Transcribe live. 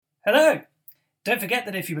Hello! Don't forget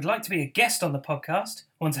that if you would like to be a guest on the podcast,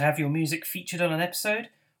 want to have your music featured on an episode,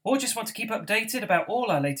 or just want to keep updated about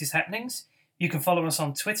all our latest happenings, you can follow us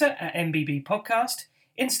on Twitter at MBB Podcast,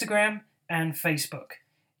 Instagram, and Facebook.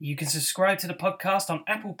 You can subscribe to the podcast on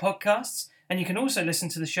Apple Podcasts, and you can also listen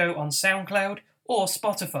to the show on SoundCloud or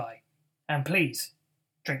Spotify. And please,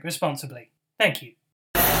 drink responsibly. Thank you.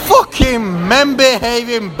 Fucking men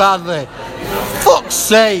behaving badly. Fuck's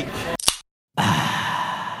sake.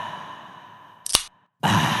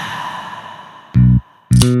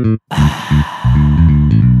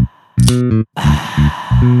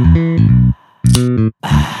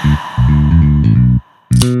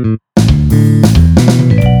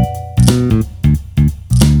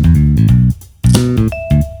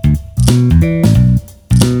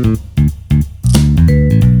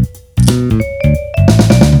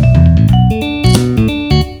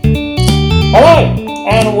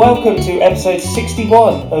 Welcome to episode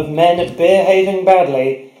 61 of Men Behaving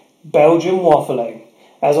Badly, Belgian Waffling.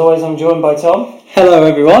 As always, I'm joined by Tom. Hello,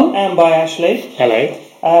 everyone. And by Ashley. Hello.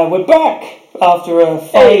 We're back after a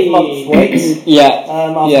 5-month wait.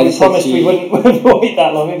 After we promised we wouldn't wait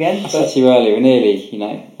that long again. I said to you earlier, we're nearly,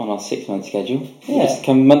 on our 6-month schedule. Yeah. Just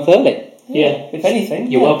come a month early. Yeah. If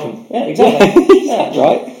anything. You're welcome. Yeah, exactly. That's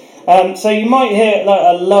right. So you might hear like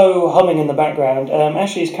a low humming in the background.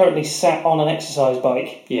 Ashley is currently sat on an exercise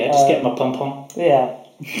bike. Yeah, just get my pump on. Yeah.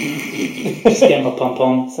 Just get my pump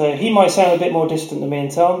on. So he might sound a bit more distant than me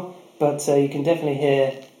and Tom, but you can definitely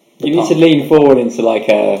hear. You need to lean forward into like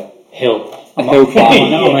a hill. A hill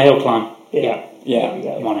climb. I'm on a hill climb. Yeah.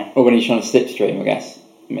 I'm on it. Or when he's trying to slipstream, I guess.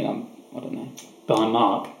 I don't know. Behind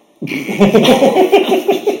Mark.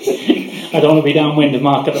 I don't want to be downwind of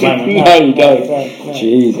Mark at the moment. No, you don't. No.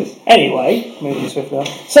 Jesus. Anyway, moving swiftly on.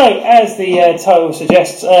 So, as the title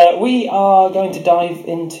suggests, we are going to dive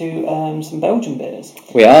into some Belgian beers.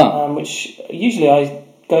 We are. Which usually I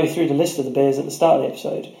go through the list of the beers at the start of the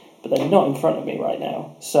episode, but they're not in front of me right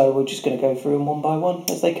now. So we're just going to go through them one by one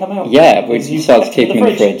as they come out. Yeah, we decided to keep them in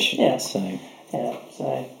the fridge. Yeah. So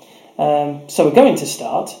we're going to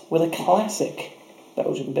start with a classic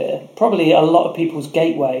Belgian beer. Probably a lot of people's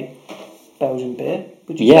gateway Belgian beer.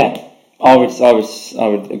 Would you say? I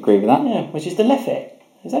would agree with that. Yeah, which is the Leffe.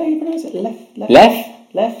 Is that how you pronounce it?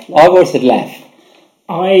 Lef? I've always said Lef.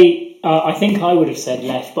 I think I would have said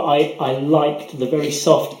Lef, but I liked the very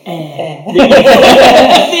soft air.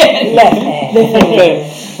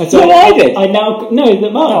 That's what I did. I now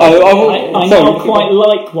Mark. I now quite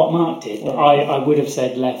like what Mark did, but I would have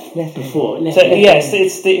said Lef before. So yes,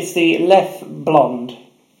 it's the Lef Blonde.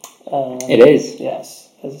 It is. Yes,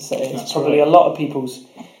 as I say, it's probably a lot of people's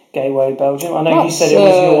gateway Belgium. I know you said it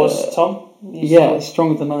was yours, Tom. It's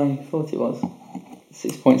stronger than I thought it was.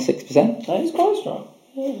 6.6%. That is quite strong.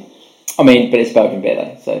 Yeah. I mean, but it's Belgian beer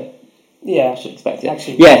though, so yeah, I should expect it.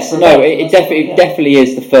 Actually, yes, no, it definitely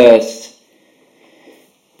is the first.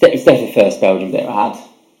 It's definitely the first Belgian beer I had,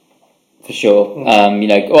 for sure.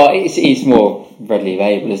 It's more readily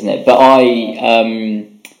available, isn't it? But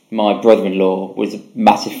my brother-in-law was a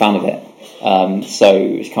massive fan of it. So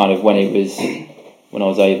it was kind of when I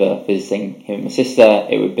was over visiting him and my sister,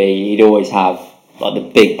 he'd always have like the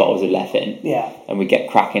big bottles of Lef in. Yeah. And we'd get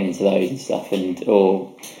cracking into those and stuff,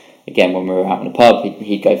 or again when we were out in a pub,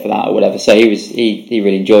 he'd go for that or whatever. So he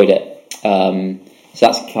really enjoyed it. So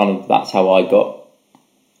that's how I got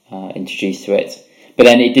introduced to it. But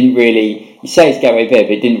then it didn't really. You say it's gateway beer,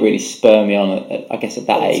 but it didn't really spur me on. I guess at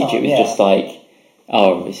that age, it was just like,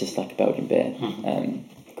 oh, it's just like a Belgian beer.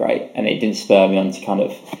 Mm-hmm. Great, and it didn't spur me on to kind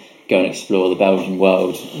of go and explore the Belgian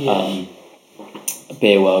world,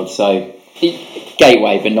 beer world. So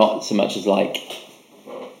gateway, but not so much as like,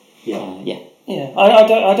 Yeah, I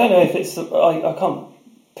don't know if it's I can't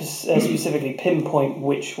specifically pinpoint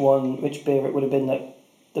which beer it would have been that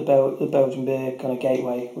the Belgian beer kind of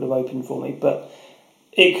gateway would have opened for me, but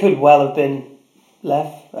it could well have been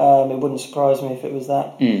Lef. It wouldn't surprise me if it was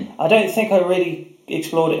that. I don't think I really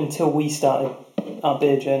explored it until we started our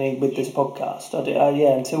beer journey with this podcast.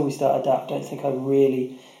 Until we started that, I don't think I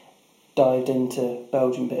really dived into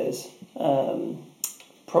Belgian beers.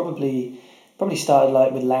 Probably started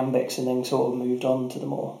like with Lambics and then sort of moved on to the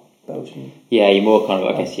more Belgian. Yeah, you're more kind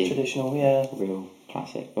of, I guess, traditional, real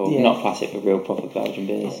classic, or not classic, but real proper Belgian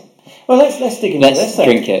beers. Well, let's dig into this. Let's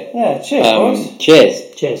drink it. Yeah, cheers, boys.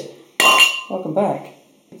 Cheers. Welcome back.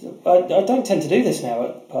 I don't tend to do this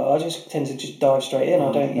now. I just tend to just dive straight in.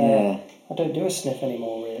 I don't do a sniff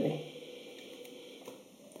anymore, really.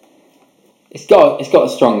 It's got a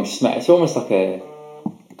strong smell. It's almost like a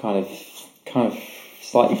kind of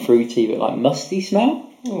slightly fruity but like musty smell.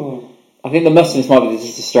 I think the mustiness might be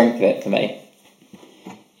just the strength of it for me.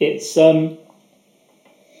 it's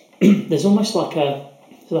there's almost like a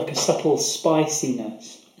subtle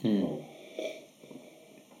spiciness.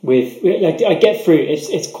 With I get fruit.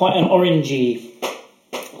 It's quite an orangey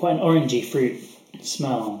fruit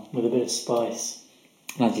smell with a bit of spice.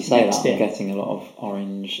 And as you say that, Mixed I'm in. getting a lot of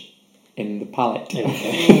orange in the palate. There we go.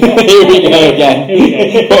 Here we go again. Here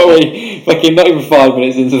we go. What are we fucking not even 5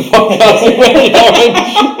 minutes into the podcast? We're orange.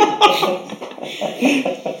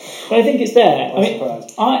 But I think it's there. I'm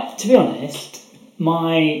surprised. To be honest,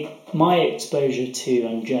 my exposure to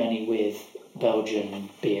and journey with Belgian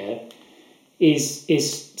beer is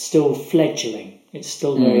still fledgling. It's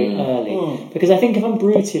still very early. Because I think, if I'm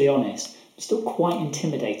brutally honest, I'm still quite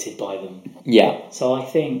intimidated by them. Yeah. So I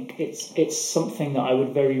think it's something that I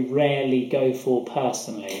would very rarely go for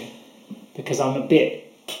personally, because I'm a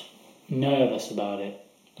bit nervous about it.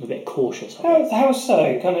 I'm a bit cautious. How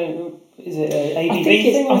so? Kind of, is it an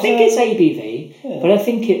ABV thing? I think it's ABV, Yeah. but I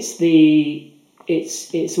think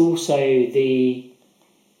it's also the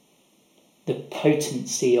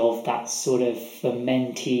potency of that sort of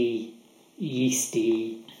fermenty,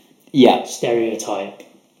 yeasty stereotype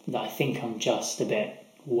that I think I'm just a bit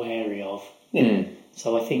wary of. Yeah.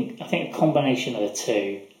 So I think a combination of the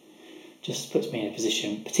two just puts me in a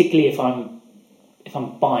position, particularly if I'm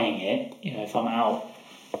buying it. If I'm out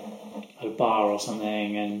at a bar or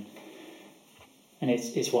something, and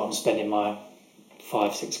it's what I'm spending my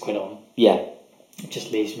 5-6 quid on. Yeah. It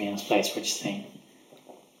just leaves me in a place where I just think,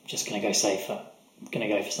 I'm just going to go safer. I'm going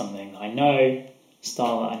to go for something that I know,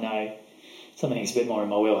 style that I know, something that's a bit more in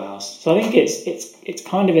my wheelhouse. So I think it's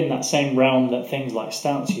kind of in that same realm that things like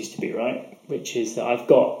stouts used to be, right? Which is that I've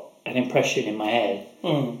got an impression in my head,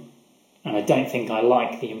 and I don't think I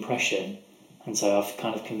like the impression, and so I've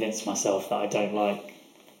kind of convinced myself that I don't like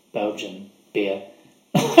Belgian beer.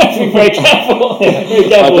 I have to be very careful. Very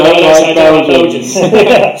careful I don't like Belgians. But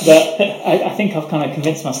I think I've kind of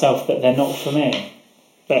convinced myself that they're not for me.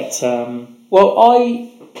 But Well,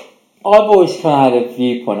 I've always kind of had a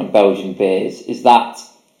viewpoint on Belgian beers, is that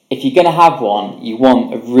if you're going to have one, you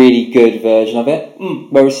want a really good version of it.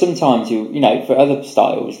 Whereas sometimes for other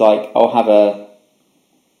styles, like I'll have a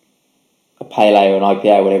pale ale, an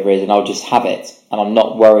IPA, whatever it is, and I'll just have it, and I'm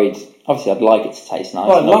not worried. Obviously, I'd like it to taste nice.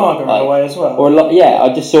 Well, lager in a way as well. Or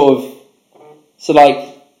I just sort of, so like,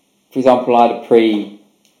 for example, I had a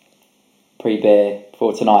pre-beer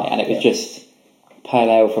for tonight, and it was just pale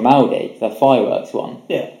ale from Aldi, the Fireworks one.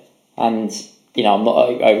 Yeah. And I'm not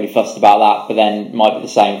overly fussed about that, but then it might be the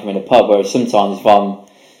same from in a pub. Whereas sometimes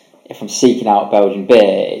if I'm seeking out Belgian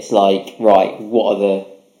beer, it's like, right, what are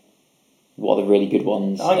the really good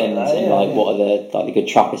ones, what are the good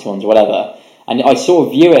Trappist ones or whatever. And I sort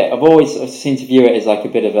of view it. I've seemed to view it as like a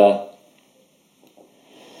bit of a,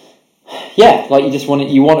 like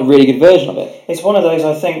you want a really good version of it. It's one of those,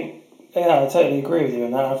 I think. Yeah, I totally agree with you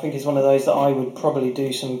on that. I think it's one of those that I would probably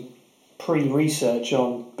do some pre-research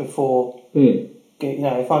on before.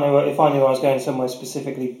 If I knew I was going somewhere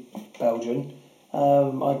specifically Belgian,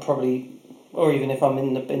 I'd probably, or even if I'm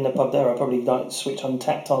in the pub there, I'd probably like switch on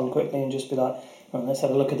Tacton quickly and just be like, right, let's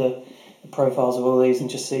have a look at the profiles of all these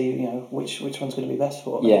and just see which one's going to be best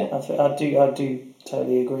for me. Yeah. I do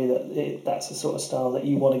totally agree that that's the sort of style that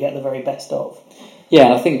you want to get the very best of. Yeah,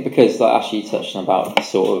 and I think because, like Ashley touched on about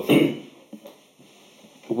sort of,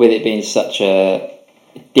 with it being such a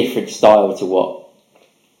different style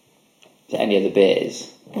to any other beers,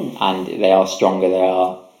 and they are stronger, they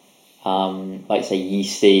are, like say,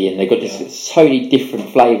 yeasty, and they've got just totally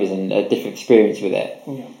different flavours and a different experience with it.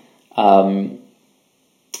 Yeah.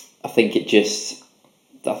 I think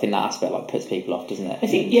that aspect like puts people off, doesn't it? I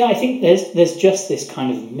think there's just this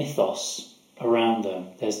kind of mythos around them.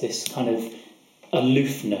 There's this kind of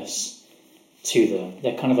aloofness to them.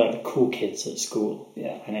 They're kind of like the cool kids at school.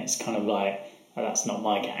 Yeah. And it's kind of like, oh, that's not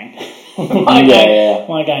my gang.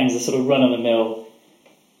 My gang's the sort of run-of-the-mill,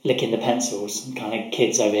 licking the pencils kind of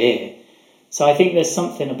kids over here. So I think there's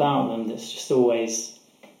something about them that's just always,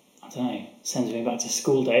 I don't know, sends me back to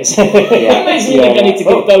school days. Makes me think I need to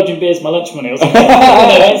give Belgian beers my lunch money or something.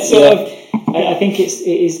 I think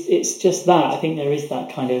it's just that. I think there is that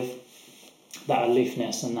kind of that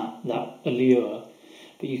aloofness and that allure,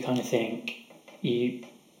 but you kind of think I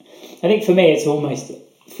think for me it's almost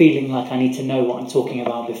feeling like I need to know what I'm talking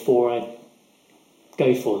about before I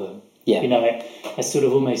go for them. I sort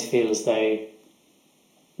of almost feel as though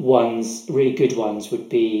really good ones would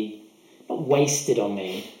be not wasted on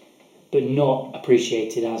me, but not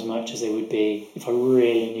appreciated as much as they would be if I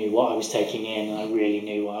really knew what I was taking in and I really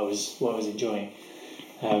knew what I was enjoying.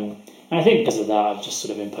 And I think because of that, I've just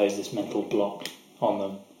sort of imposed this mental block on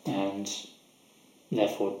them, and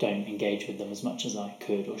therefore don't engage with them as much as I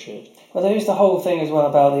could or should. Well, there is the whole thing as well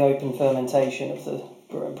about the open fermentation of the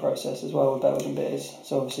brewing process as well with Belgian beers.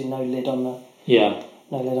 So obviously no lid on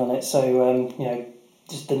it. So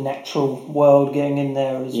just the natural world getting in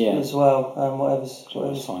there as well. Whatever's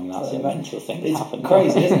I find that's a mental thing that happens.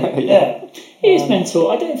 Crazy, isn't it? Yeah. It is mental.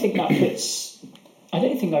 I don't think I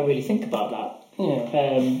really think about that.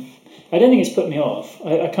 Yeah. I don't think it's put me off.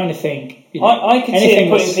 I kind of think I can see it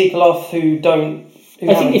putting people off who don't.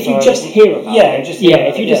 I think if you just hear about it,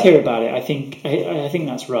 if you just hear about it, I think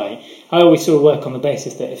that's right. I always sort of work on the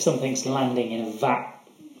basis that if something's landing in a vat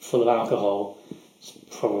full of alcohol, it's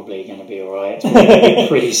probably going to be all right. It's probably going to be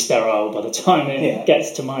pretty sterile by the time it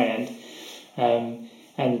gets to my end.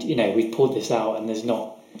 And we've poured this out, and there's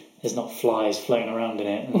not flies floating around in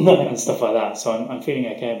it and stuff like that. So I'm feeling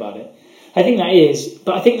okay about it. I think that is,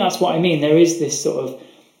 but I think that's what I mean. There is this sort of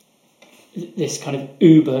this kind of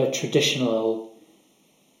uber traditional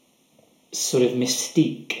sort of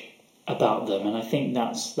mystique about them, and I think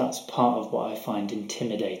that's part of what I find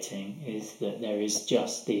intimidating, is that there is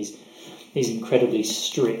just these incredibly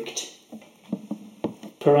strict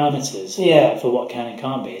parameters for what can and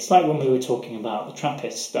can't be. It's like when we were talking about the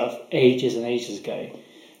Trappist stuff ages and ages ago,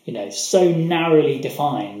 so narrowly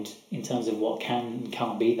defined in terms of what can and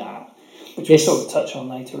can't be that. Which we'll sort of touch on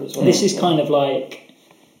later as well. This is kind of like,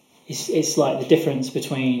 it's like the difference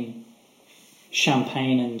between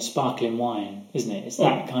champagne and sparkling wine, isn't it? It's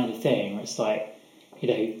that kind of thing where it's like,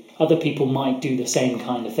 other people might do the same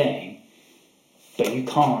kind of thing, but you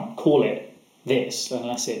can't call it this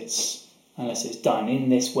unless it's done in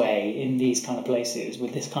this way, in these kind of places,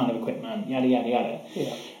 with this kind of equipment, yada, yada, yada.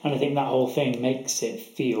 Yeah. And I think that whole thing makes it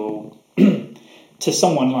feel, to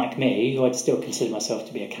someone like me, who I'd still consider myself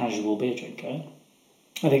to be a casual beer drinker,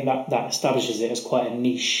 I think that establishes it as quite a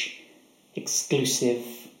niche, exclusive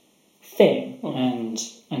thing,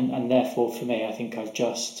 and therefore for me, I think I've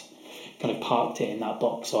just kind of parked it in that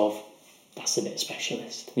box of that's a bit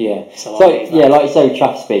specialist. Yeah. So like you say,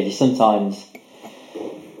 Trappist beer, sometimes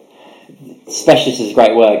specialist is a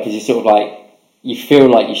great word because you sort of like you feel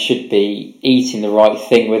like you should be eating the right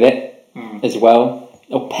thing with it as well,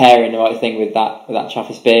 or pairing the right thing with that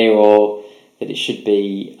Trappist beer, or that it should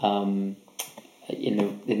be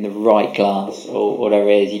in the right glass or whatever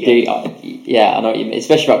it is. I know what you mean,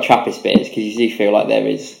 especially about Trappist beers, because you do feel like there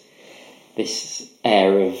is this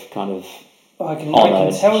air of kind of honour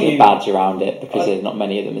and badge around it, because there's not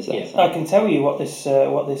many of them, is there? I can tell you what this.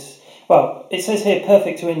 Well, it says here,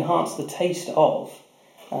 perfect to enhance the taste of.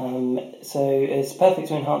 So it's perfect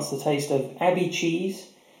to enhance the taste of Abbey cheese,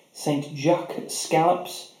 St. Jacques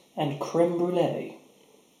scallops, and creme brulee.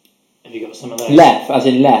 Have you got some of those? Left, as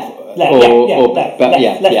in left. Left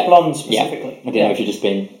blonde specifically. I don't know if you've just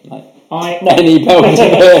been like any Belgian.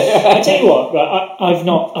 I tell you what, right, I've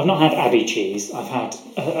not had Abbey cheese. I've had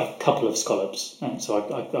a couple of scallops, so I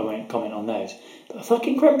won't comment on those. But a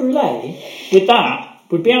fucking creme brulee with that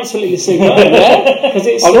would be absolutely super. Because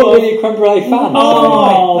it's I'm not really a creme brulee fan.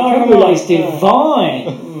 Creme brulee is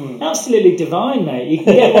divine. Absolutely divine, mate. You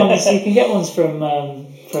can get ones from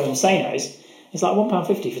Sano's. It's like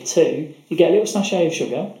 £1.50 for two. You get a little sachet of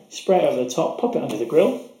sugar, spray it over the top, pop it under the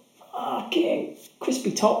grill. Fucking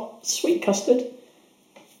crispy top, sweet custard,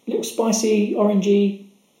 little spicy, orangey,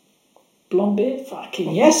 blonde beer.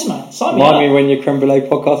 Fucking yes, man. Sign me up. Remind me when your creme brulee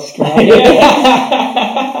podcast is coming out.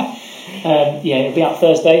 It'll be out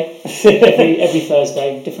Thursday. every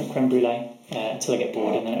Thursday, different creme brulee. Until I get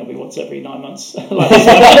bored, and then it'll be once every 9 months.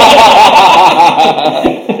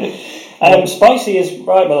 Spicy is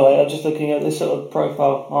right, by the way. I'm just looking at this sort of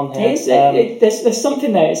profile on here. There's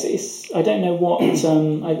something there. It's I don't know what I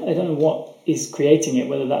don't know what is creating it.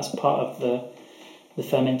 Whether that's part of the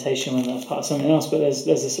fermentation, whether that's part of something else. But there's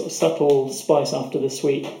a sort of subtle spice after the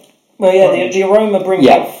sweet. Well, yeah, the aroma brings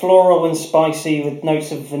out floral and spicy with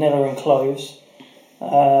notes of vanilla and cloves.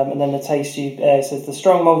 And then the taste says the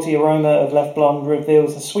strong malty aroma of Left Blonde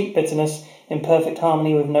reveals the sweet bitterness in perfect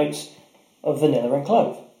harmony with notes of vanilla and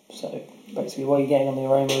clove. So basically, what you're getting on the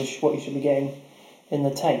aroma is what you should be getting in the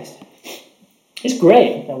taste. It's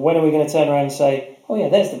great. Now, when are we going to turn around and say, "Oh yeah,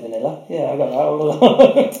 there's the vanilla"? Yeah, I got that all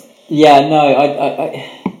along. Yeah, no, I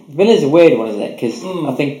vanilla's a weird one, isn't it? Because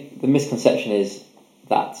I think the misconception is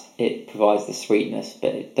that it provides the sweetness,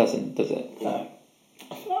 but it doesn't, does it? No.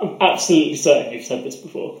 I'm absolutely certain you've said this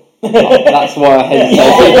before. That's why I hesitate.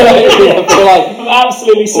 I feel like I'm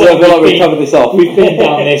absolutely I certain feel like we've covered this off. we've been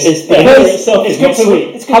down this. It's The because- beer itself it's is good not to sweet.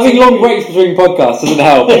 it's good Having to, long breaks between podcasts doesn't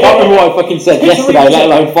help. I can't remember what I fucking said yesterday, let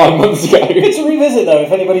alone 5 months ago. good to revisit though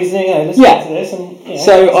if anybody's listening Yeah. to this. And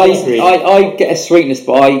So Agreed. I get a sweetness,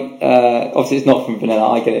 but obviously it's not from vanilla.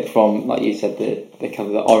 I get it from, like you said, the kind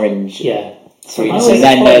of the orange Yeah. sweetness, I and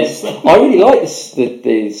then always there's. I really like the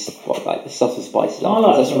subtle spices. I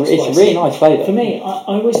like It's subtle a spices. really nice flavour. For me, I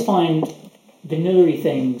always find vanilla-y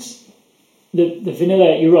things. The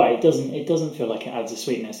vanilla, you're right. It doesn't feel like it adds a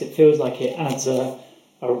sweetness. It feels like it adds a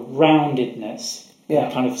roundedness, Yeah.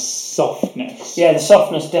 a kind of softness. Yeah, the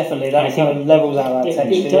softness definitely I that think kind of levels out that It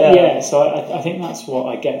texture. does- Yeah. So I think that's what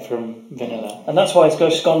I get from vanilla. And that's why it's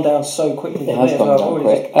just gone down so quickly. It for has me as gone well. down I've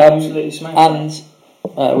already quick. just absolutely smashed it.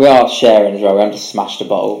 And we are sharing as well. We haven't just smashed a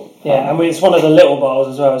bottle. Yeah, and it's one of the little bottles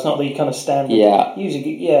as well. It's not the kind of standard. Yeah.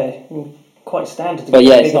 Usually, yeah, quite standard. To But get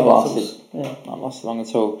yeah, bigger it's not bottles. lasted. Yeah. Not lasted long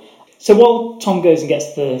at all. So while Tom goes and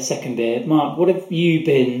gets the second beer, Mark, what have you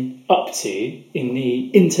been up to in the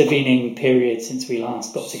intervening period since we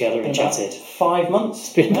last got together and About chatted? 5 months.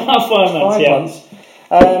 It's been about 5 months, 5 yeah. months.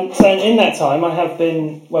 So in that time, I have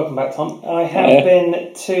been. Welcome back, Tom. I have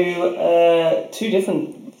been to 2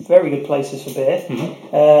 different very good places for beer.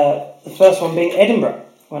 The first one being Edinburgh.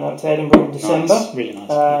 Went out to Edinburgh in December. Nice, really nice.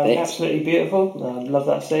 Absolutely beautiful. I love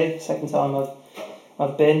that city. Second time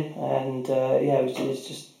I've been, and yeah, it's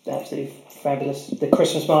just absolutely fabulous. The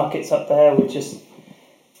Christmas markets up there were just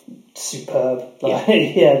superb. Like,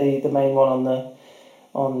 yeah, the main one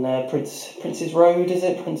on Prince's Road, is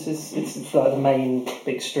it? It's like the main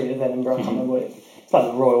big street of Edinburgh. I can't remember what it's like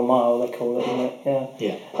the Royal Mile they call it, isn't it? Yeah.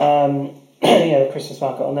 Yeah. Yeah, the Christmas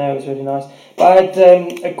market on there was really nice. But I had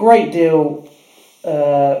a great deal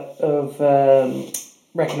of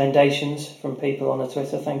recommendations from people on the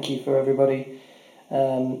Twitter. Thank you for everybody.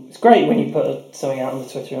 It's great when you put something out on the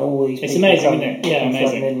Twitter and all these It's people amazing, come- isn't it? Yeah, come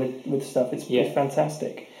amazing. flooding in with stuff. It's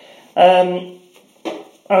fantastic.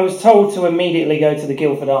 I was told to immediately go to the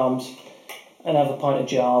Guildford Arms and have a pint of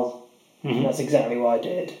Jarl. And that's exactly what I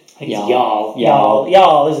did. I think it's Jarl.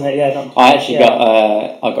 Jarl, isn't it? Yeah. Not, I actually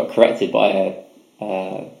yeah. I got corrected by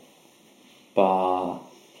a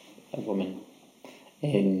woman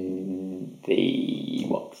in the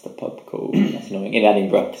what's the pub called? That's annoying. In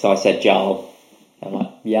Edinburgh, so I said Jarl. I'm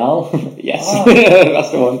like, Jarl? Yes,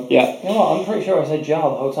 that's the one. Yeah. You know what? I'm pretty sure I said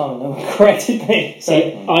Jarl the whole time and no one corrected me. So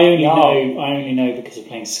See, I Jarl. only know because of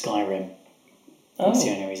playing Skyrim. That's Oh.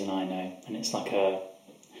 the only reason I know, and it's like I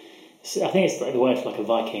think it's the word for like a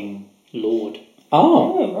Viking lord.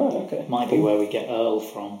 Oh. Oh, right, okay. Might be where we get Earl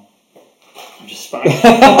from. I'm just spouting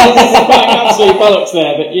absolute bollocks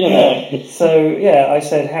there, but you never know. So yeah, I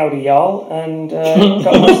said howdy Jarl and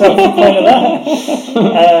got myself a pint of that.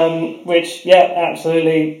 Which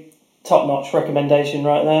absolutely top notch recommendation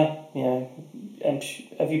right there.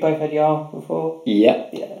 Have you both had Jarl before? Yeah.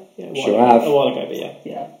 Yeah, Sure have. A while ago, but yeah.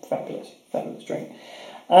 Yeah, fabulous drink.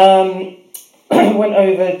 Went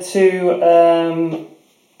over to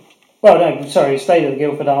stayed at the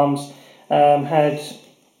Guildford Arms. Had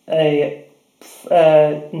a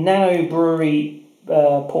nano brewery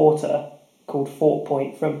porter called Fort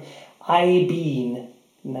Point from Ibean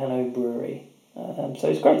Nano Brewery. So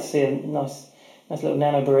it's great to see a nice little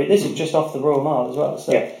nano brewery. This is just off the Royal Mile as well.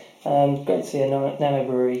 So great to see a nano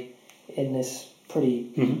brewery in this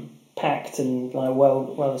pretty packed and like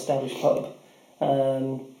well established pub. I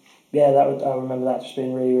remember that just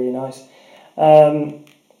being really, really nice.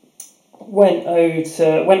 Went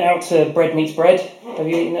out to Bread Meets Bread. Have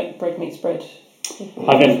you eaten at Bread Meets Bread?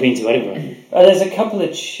 I've never been to Edinburgh. There's a couple of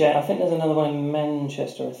I think there's another one in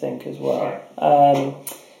Manchester, I think, as well.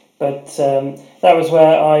 But that was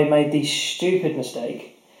where I made the stupid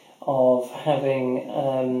mistake of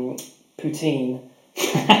having poutine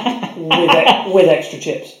with extra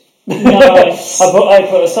chips. Nice. I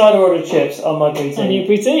put a side order of chips on my poutine. And your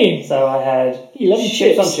poutine. So I had You love chips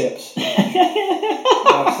chips. on chips.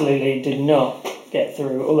 Absolutely did not get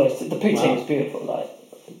through. Although the poutine was beautiful, like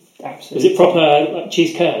Was absolutely. it proper like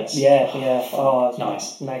cheese curds? Yeah. Oh, it's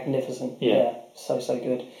Nice. magnificent. Yeah. So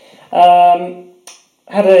good. They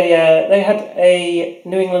had a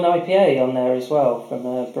New England IPA on there as well from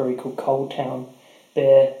a brewery called Cold Town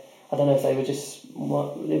Beer. I don't know if they were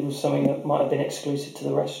it was something that might have been exclusive to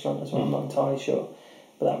the restaurant as well. I'm not entirely sure,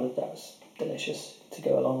 but that was delicious to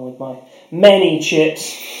go along with my many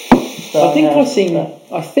chips. I think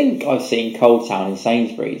I've seen Cold Town in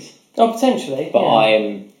Sainsbury's, Oh, potentially. but I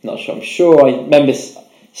am not sure. I'm sure I remember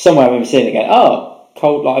somewhere. I remember seeing it. Going,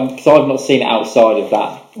 cold, because I've not seen it outside of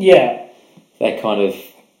that. Yeah. Their kind of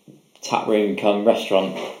tap room come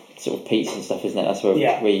restaurant sort of pizza and stuff, isn't it? That's where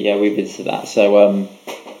Yeah. we visited that. So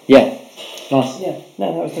yeah, nice. Yeah,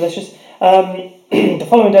 no, that was delicious. The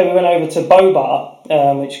following day we went over to Bow Bar,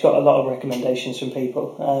 which got a lot of recommendations from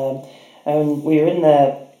people. And we were in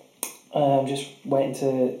there just waiting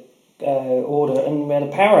to order, and we had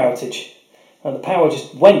a power outage. And the power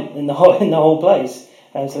just went in the whole place.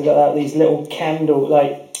 And so they got out these little candle,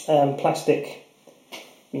 plastic,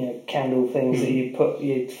 candle things that you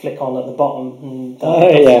flick on at the bottom and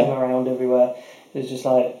them around everywhere. It was just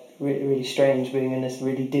like really, really strange being in this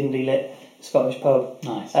really dimly lit Scottish pub.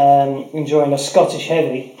 Nice. Enjoying a Scottish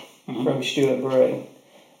heavy from Stewart Brewing.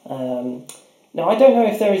 Now, I don't know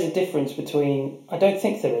if there is a difference between... I don't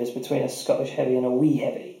think there is between a Scottish heavy and a wee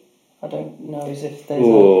heavy. I don't know as if there's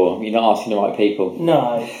you're not asking the right people.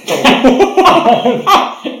 No.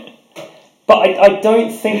 But I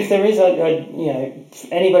don't think there is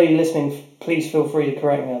anybody listening, please feel free to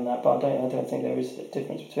correct me on that, but I don't think there is a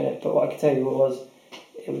difference between it. But what I can tell you it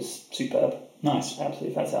was superb. Nice.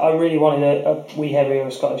 Absolutely fantastic. I really wanted a wee heavy or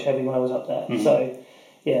a Scottish heavy when I was up there. Mm-hmm. So,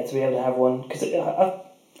 yeah, to be able to have one. Because I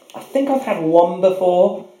think I've had one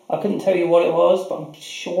before. I couldn't tell you what it was, but I'm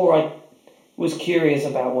sure I was curious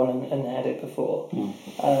about one and had it before.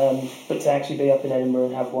 But to actually be up in Edinburgh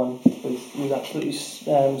and have one was absolutely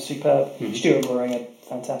superb. Stewart Brewing are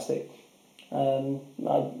fantastic.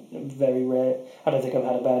 Very rare. I don't think I've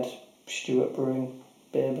had a bad Stewart Brewing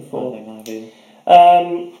beer before. I don't think I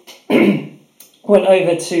have either. Went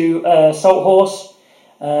over to Salt Horse.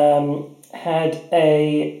 Had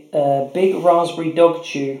a big raspberry dog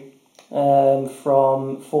chew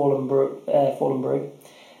from Fallen Brew.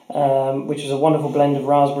 Which was a wonderful blend of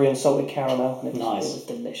raspberry and salted caramel. And it was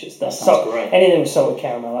delicious. That sounds great. Anything with salted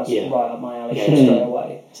caramel, that's right up my alley straight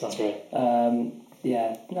away. Sounds great.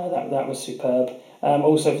 That was superb.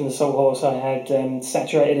 Also from the Salt Horse, I had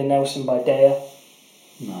Saturated in Nelson by Dare.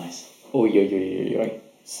 Nice.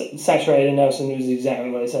 Saturated in Nelson was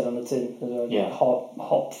exactly what it said on the tin. Yeah.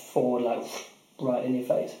 Hop forward, right in your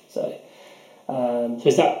face. So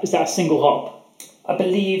is that a single hop? I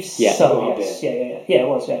believe so. Yes. Yeah. Yeah, it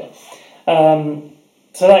was. Yeah.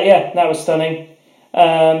 So that was stunning.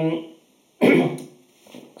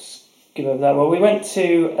 Give over that. Well, we went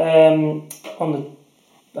to I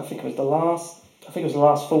think it was the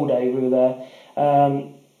last full day we were there.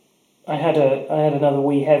 I had another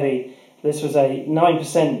wee heavy. This was a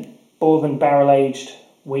 9% bourbon barrel aged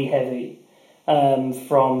wee heavy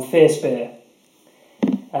from Fierce Beer.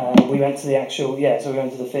 We went to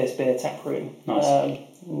the Fierce Beer tap room. Nice.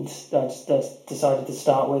 And I just decided to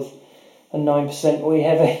start with a 9% wee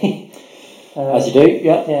heavy. As you do,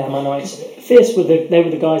 yeah. Yeah, my nice. Fierce were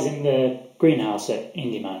the guys in the greenhouse at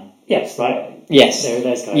Indie Man. Yes. Right? Yes. They were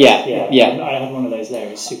those guys. Yeah. I had one of those there.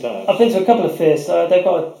 It was superb. I've been to a couple of Fierce. They've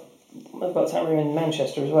got a tap room in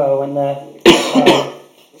Manchester as well. When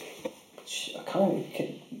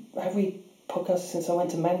have we podcasted since I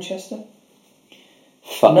went to Manchester?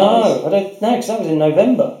 Fuck no, I don't. No, because that was in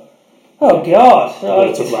November. Oh God!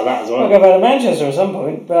 We'll talk about that as well. I'll go back to Manchester at some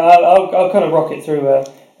point, but I'll kind of rock it through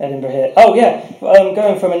Edinburgh here. Oh yeah,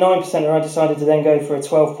 going from a 9%er, I decided to then go for a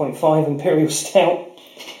 12.5 Imperial Stout.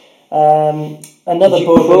 Another Did you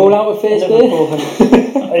bourbon. crawl out with Fierce Beer?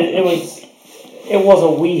 It was a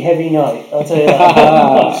wee heavy night. I'll tell you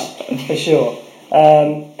that for sure.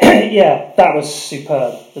 That was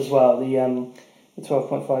superb as well. The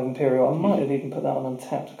 12.5 Imperial. I might have even put that on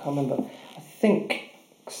Untappd. I can't remember. I think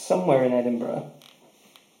somewhere in Edinburgh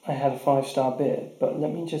I had a 5-star beer, but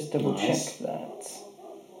let me just double check that.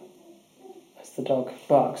 As the dog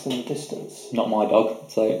barks in the distance. Not my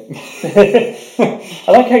dog, so. I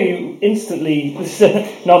like how you instantly.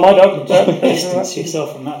 Not my dog. Distance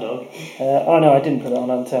yourself from that dog. Oh no, I didn't put it on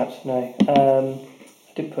Untappd. No, I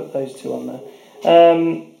did put those two on there.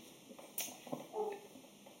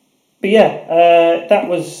 But yeah, that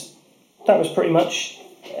was pretty much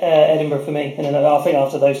Edinburgh for me. And then I think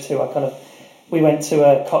after those two, we went to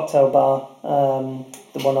a cocktail bar,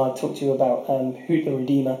 the one I talked to you about, Hoot the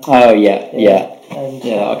Redeemer. Oh yeah. And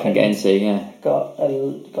I can get into, yeah. Got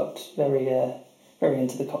very very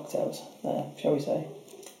into the cocktails there, shall we say.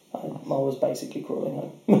 I was basically crawling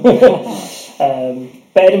home.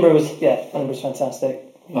 But Edinburgh was fantastic.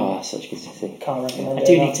 Oh, such a good city. Can't recommend I it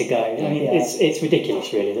do enough. need to go. I mean, it's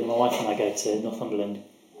ridiculous, really, that my wife and I go to Northumberland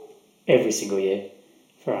every single year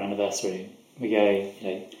for our anniversary. We go,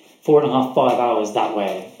 4.5, 5 hours that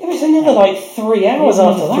way. It was another 3 hours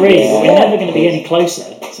after that. 3, but we're never going to be any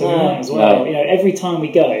closer, so we might as well. No. Every time we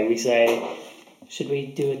go, we say, should we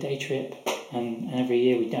do a day trip? And every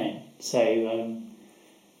year we don't. So I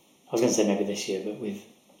was going to say maybe this year, but with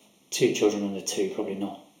 2 children under 2, probably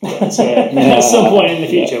not. But at some point in the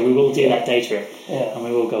future, we will do that day trip, Yeah. and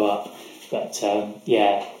we will go up. But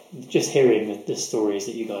just hearing the stories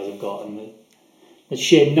that you guys have got and the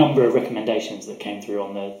sheer number of recommendations that came through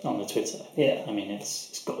on the Twitter. Yeah. I mean,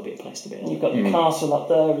 it's got to be a place to be. You've got the castle up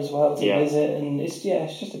there as well to Yeah. visit, and it's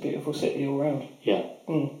just a beautiful city all round. Yeah.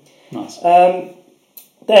 Nice.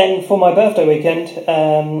 Then for my birthday weekend,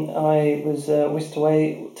 I was whisked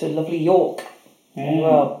away to lovely York as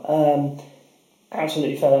well.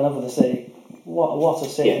 Absolutely fell in love with the city. What a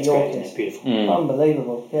city Yeah, it's York great. is. It's beautiful.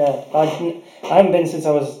 Unbelievable. Yeah, I haven't been since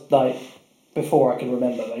I was like before I can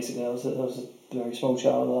remember. Basically, I was a very small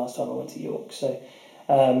child the last time I went to York. So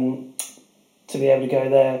to be able to go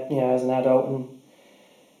there, as an adult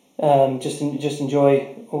and just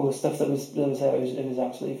enjoy all the stuff that was there, it was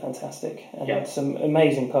absolutely fantastic. And had some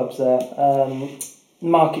amazing pubs there.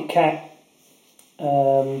 Market Cat.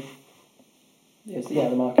 The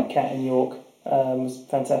Market Cat in York was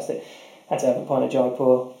fantastic. Had to have a pint of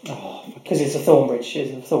Jaipur because it's a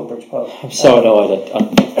Thornbridge pub. I'm so annoyed. I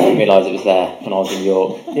didn't realise it was there when I was in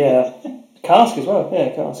York. Yeah, Cask as well. Yeah,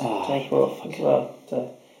 Cask. Oh, as well.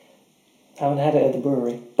 So haven't had it at the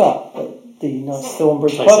brewery, but at the nice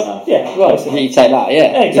Thornbridge Close pub. enough. Yeah, close enough. You take that,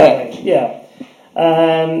 yeah. Exactly. Yeah.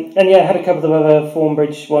 And had a couple of other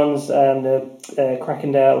Thornbridge ones, the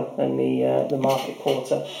Crackendale and the Market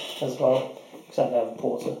Porter as well. Because I don't have a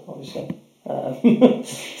porter, obviously.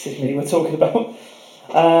 This is me we're talking about.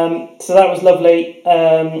 So that was lovely.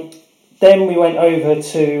 Then we went over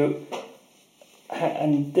to,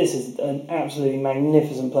 and this is an absolutely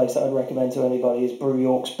magnificent place that I'd recommend to anybody, is Brew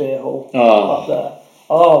York's Beer Hall up there.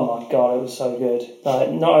 Oh my god, it was so good.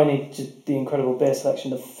 Not only just the incredible beer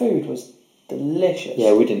selection, the food was delicious.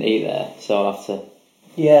 Yeah, we didn't eat there, so I'll have to...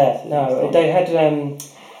 Yeah, no, they had...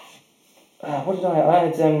 what did I have? I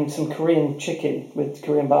had some Korean chicken with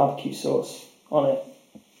Korean barbecue sauce on it.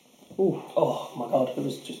 Ooh, oh my god, it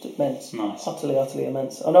was just immense. Nice. Utterly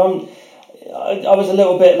immense. And I was a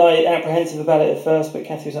little bit apprehensive about it at first, but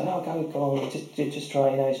Kathy was like, "Oh, go on, just try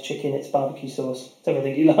it. It's chicken, it's barbecue sauce, it's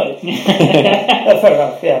everything you like." Fair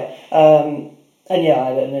enough, yeah. And I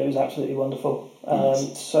had it, and it was absolutely wonderful.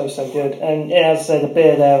 Nice. So good. And as I say, the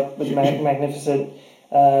beer there was magnificent.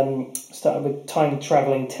 Started with Time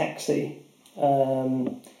Travelling Taxi.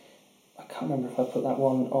 I can't remember if I put that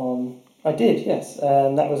one on. I did, yes.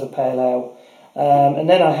 That was a pale ale. And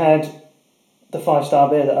then I had the 5-star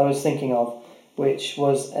beer that I was thinking of, which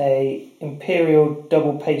was a Imperial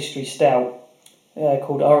Double Pastry Stout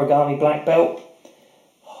called Origami Black Belt.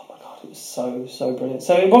 Oh my god, it was so brilliant.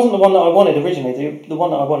 So it wasn't the one that I wanted originally. The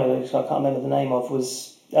one that I wanted, I can't remember the name of,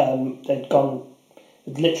 was they'd gone.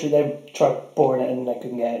 Literally, they tried pouring it and they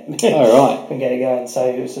couldn't get it. Oh, right. Couldn't get it going. So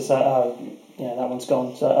it was just like, that one's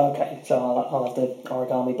gone. So okay, so I'll have the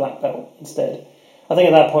Origami Black Belt instead. I think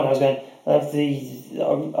at that point I was going, I have the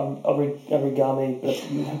Origami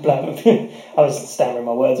Black. I was stammering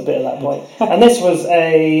my words a bit at that point. And this was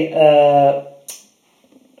a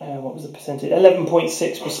what was the percentage?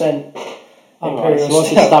 11.6%. Alright, so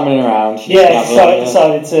once you're stammering around,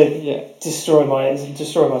 decided to destroy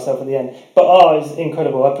myself at the end. But it was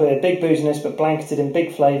incredible. I put a big booziness, but blanketed in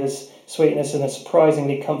big flavours, sweetness, and a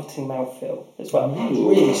surprisingly comforting mouthfeel as well. It was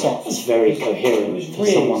really soft. It's very coherent. It was for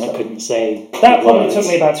really someone soft. that couldn't say. That probably words. took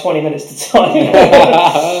me about 20 minutes to type.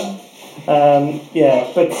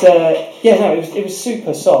 It was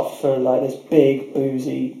super soft for this big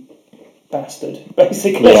boozy bastard,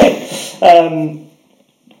 basically.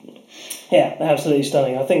 Absolutely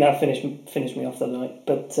stunning. I think that finished me off the night,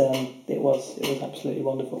 but it was absolutely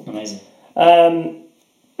wonderful. Amazing.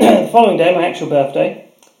 The following day, my actual birthday,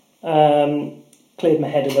 cleared my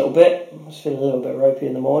head a little bit. I was feeling a little bit ropey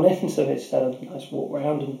in the morning, so I just had a nice walk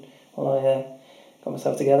around and while I got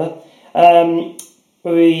myself together.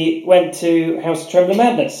 We went to House of Trembling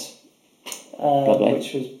Madness,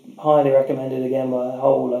 which was highly recommended again by a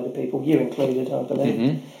whole load of people, you included, I believe.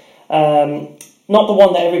 Mm-hmm. Not the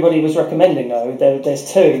one that everybody was recommending, though.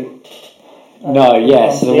 There's two. So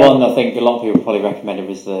the one I think a lot of people probably recommended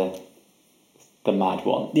was the mad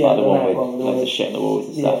one. Yeah, the one with loads the of shit on the walls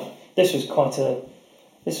and stuff. This was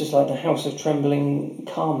this was like the House of Trembling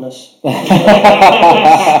calmness. It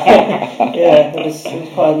was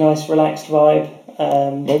quite a nice, relaxed vibe.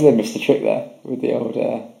 Maybe they missed the trick there with the old,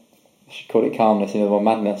 I should call it calmness, the other one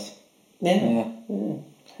madness. Yeah.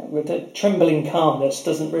 With the trembling calmness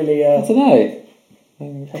doesn't really... I don't know.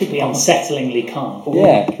 Could be unsettlingly calm.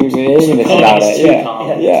 Yeah, could be eeriness about it. Too calm.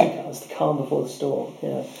 It's the calm before the storm.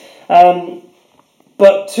 Yeah.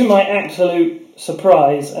 But to my absolute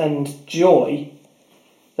surprise and joy,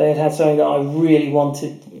 they had something that I really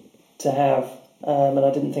wanted to have and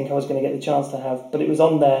I didn't think I was going to get the chance to have, but it was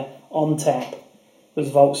on there, on tap, was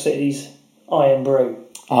Vault City's Iron Brew.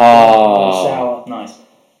 Sour. Nice.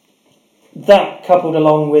 That coupled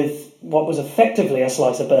along with what was effectively a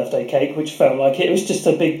slice of birthday cake, which felt like it was just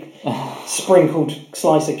a big sprinkled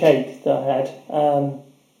slice of cake that I had.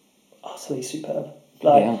 Utterly superb.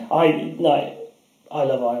 I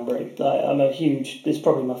love Iron Brew. It's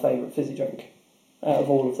probably my favourite fizzy drink out of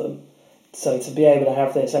all of them. So to be able to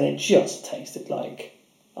have this, and it just tasted like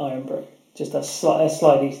Iron Brew, just a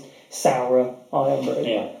slightly sour Iron Brew.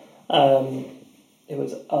 Yeah. It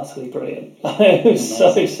was utterly brilliant. It was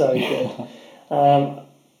so good. I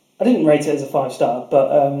didn't rate it as a 5-star,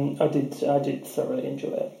 but I did thoroughly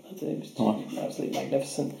enjoy it. I think it was absolutely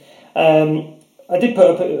magnificent. I did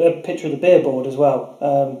put a picture of the beer board as well.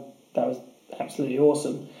 That was absolutely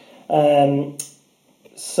awesome.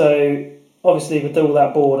 So obviously with all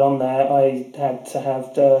that board on there, I had to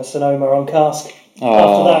have Sonoma on cask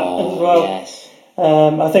after that as well. Yes.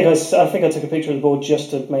 I think I took a picture of the board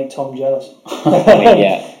just to make Tom jealous.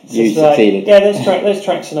 Yeah, you succeeded. There's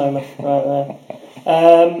track Sonoma right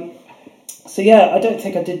there. So yeah, I don't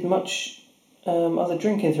think I did much other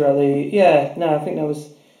drinking throughout the. Yeah, no, I think that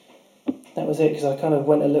was it, because I kind of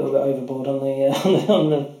went a little bit overboard on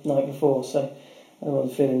the night before, so I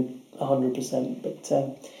wasn't feeling 100%. But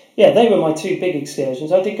yeah, they were my two big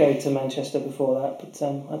excursions. I did go to Manchester before that, but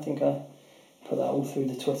I think I put that all through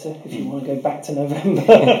the Twitter if you want to go back to November,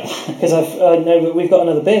 because I know that we've got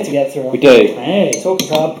another beer to get through. We do. Hey, talking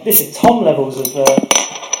about this is Tom levels of.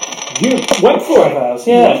 You went for it. Hours.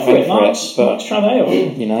 Yeah, Went for it, March Travail.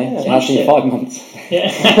 You know, it's Yeah, actually shit. 5 months. Yeah.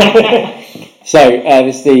 So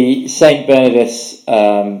there's the St Bernardus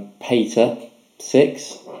Pater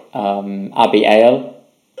 6 Abbey Ale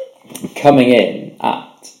coming in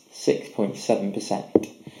at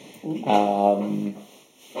 6.7%.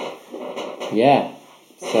 Yeah,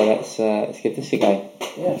 so let's give this a go.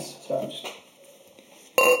 Yes. So I'm just.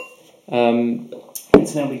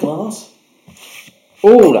 It's now be glass.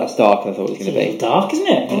 Oh, that's darker than I thought it was It's a going to bit be. dark, isn't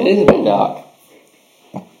it? It is a bit dark.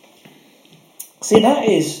 See, that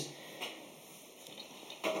is.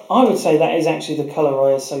 I would say that is actually the colour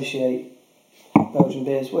I associate Belgian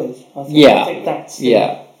beers with. I think that's.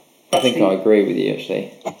 I think I agree with you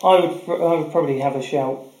actually. I would probably have a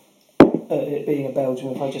shout at it being a Belgian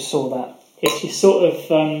if I just saw that. It's your sort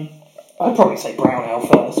of. I'd probably say brown ale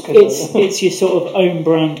first. It's your sort of own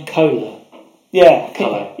brand cola yeah,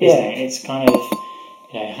 colour, isn't it? It's kind of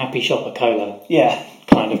Happy Shopper cola Yeah,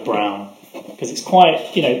 kind of brown, because it's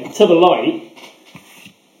quite to the light.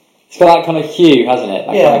 It's got that kind of hue, hasn't it?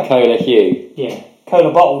 That kind of cola hue. Yeah.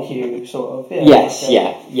 cola bottle hue sort of. Yeah, Yes,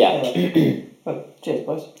 okay. yeah. Well, cheers,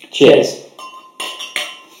 boys. Cheers.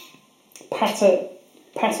 Pater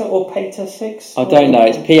or Pater 6? I don't know.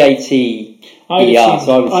 It's PATER,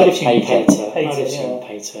 so I would I'd have say seen Pater. Pater. I'd have seen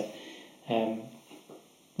Pater.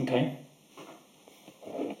 Okay.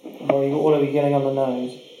 What are we getting on the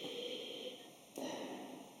nose?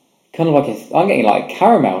 Kind of like I'm getting like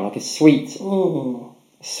caramel, like a sweet sort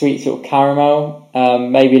of caramel.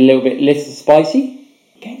 Maybe a little spicy.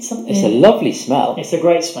 Getting something. It's a lovely smell. It's a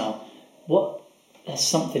great smell. There's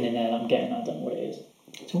something in there that I'm getting. I don't know what it is.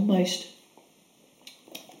 It's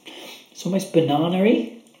almost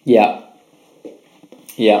banana-y. Yeah.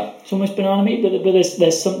 Yeah. It's almost banana-y, but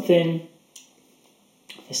there's something.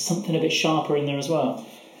 There's something a bit sharper in there as well.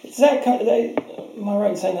 Is that kind of? Am I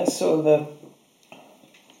right in saying that's sort of a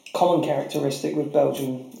common characteristic with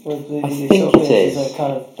Belgium? With the I think sort of it is. a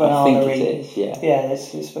kind of I banana-y. think it is. Yeah. Yeah,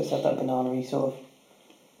 it's supposed to have that banana-y sort of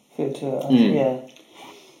feel to it. Yeah.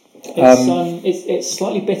 It's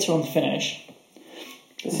slightly bitter on the finish.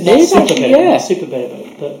 This It is Super actually, bitter, yeah. super bitter,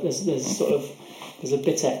 but there's a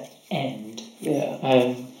bitter end.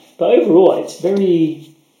 Yeah. But overall, it's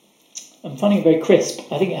I'm finding it very crisp.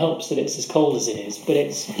 I think it helps that it's as cold as it is, but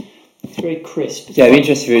it's very crisp. It's Yeah, I'm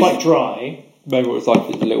interested quite dry. Maybe what it's like if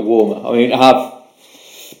it's a little warmer. I mean, it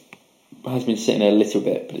has been sitting there a little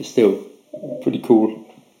bit, but it's still pretty cool.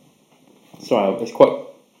 Sorry, it's quite.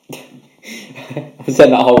 I've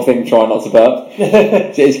said that whole thing trying not to burp.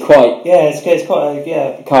 It's quite. Yeah, it's quite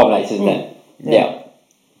Carbonated, isn't it? Yeah.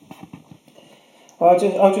 Well,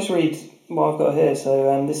 I'll just read what I've got here.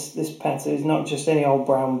 So this patter is not just any old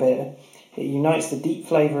brown beer. It unites the deep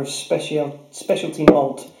flavour of specialty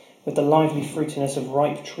malt with the lively fruitiness of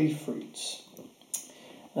ripe tree fruits.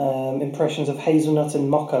 Impressions of hazelnut and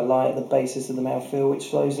mocha lie at the basis of the mouthfeel, which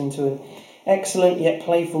flows into an excellent yet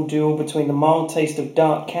playful duel between the mild taste of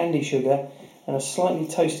dark candy sugar and a slightly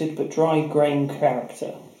toasted but dry grain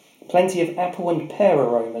character. Plenty of apple and pear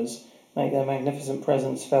aromas make their magnificent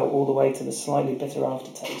presence felt all the way to the slightly bitter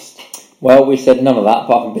aftertaste. Well, we said none of that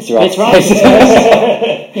apart from bitter Bitter aftertaste.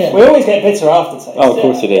 aftertaste. Yeah. We always get bitter aftertaste. Oh, of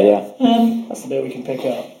course we do, yeah. That's the bit we can pick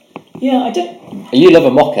up. Yeah, I don't. You love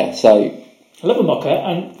a mocha, so... I love a mocha,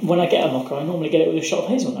 and when I get a mocha, I normally get it with a shot of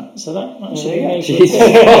hazelnut. So that should be Yeah. made. Jesus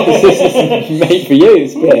Christ, this is made for you,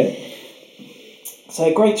 this beer. So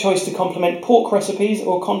a great choice to complement pork recipes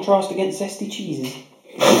or contrast against zesty cheeses.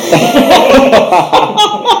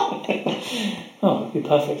 Oh, it'd be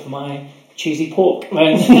perfect for my cheesy pork. Cut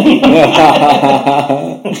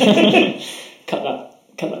that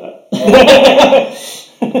out.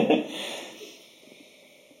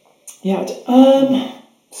 Yeah,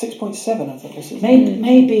 6.7, I think this is.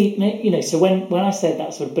 maybe, so when I said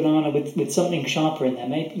that sort of banana with something sharper in there,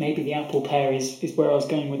 maybe the apple pear is where I was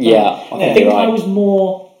going with that. Yeah, I think I was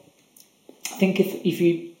more. I think if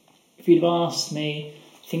you'd have asked me,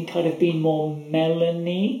 I think I'd have been more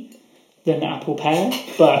melony than apple pear.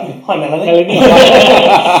 But Hi, Melanie.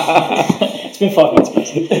 It's been 5 minutes.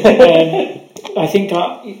 I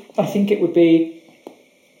think it would be.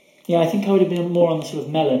 Yeah, I think I would have been more on the sort of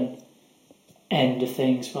melon end of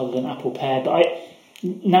things rather than apple pear. But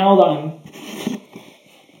now that I'm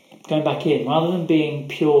going back in, rather than being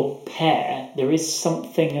pure pear, there is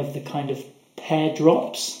something of the kind of pear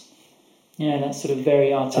drops. That sort of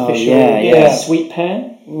very artificial sweet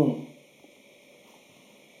pear. Mm.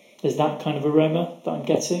 There's that kind of aroma that I'm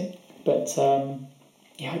getting. But I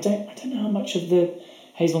don't know how much of the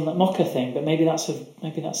hazelnut mocha thing, but maybe that's a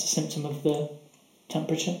symptom of the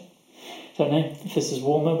temperature. I don't know if this is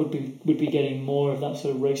warmer. Would be getting more of that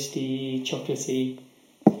sort of roasty, chocolatey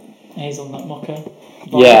hazelnut mocha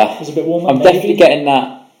vibe. Yeah, It's a bit warmer. I'm maybe. definitely getting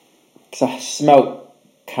that because I smelt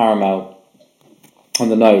caramel on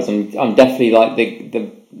the nose. I'm definitely like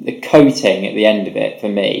the coating at the end of it for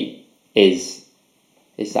me is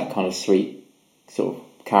that kind of sweet sort of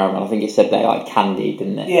caramel. I think it said they like candy,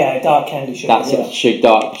 didn't it? Yeah, dark candy sugar. That sort of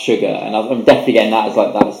dark sugar, and I'm definitely getting that as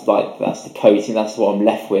that's the coating. That's what I'm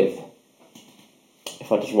left with.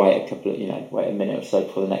 If I just wait a minute or so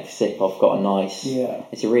before the next sip, I've got a nice. Yeah.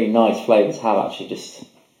 It's a really nice flavour to have. Actually, just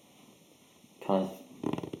kind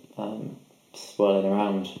of swirling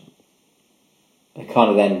around. And kind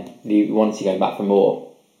of then you want to go back for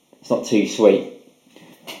more. It's not too sweet.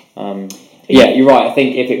 Yeah, you're right. I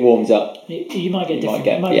think if it warms up, you might get different.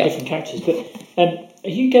 get Different characters. But are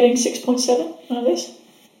you getting 6.7 out of this?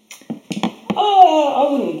 I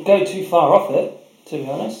wouldn't go too far off it, to be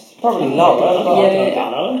honest. Probably lower.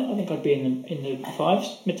 I think I'd be in the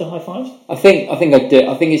fives, mid to high fives. I think I'd do.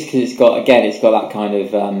 I think it's because it's got that kind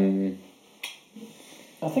of.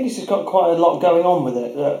 I think it's just got quite a lot going on with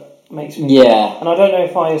it that makes me. Yeah. And I don't know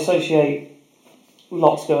if I associate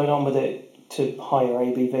lots going on with it to higher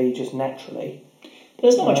ABV just naturally.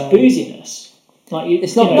 There's not much booziness.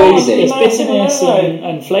 It's not boozy. boozy. There's bitterness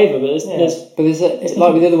and flavour, but there's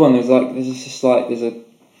like with the other one. There's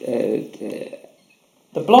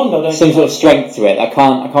the blonde. I don't. Some sort of strength to it. I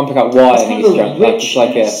can't pick out why. I think it's strength. Like it's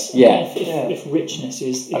like a If richness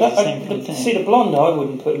is the I same kind of thing. See, the blonde I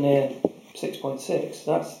wouldn't put near 6.6.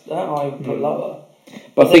 That I would put lower.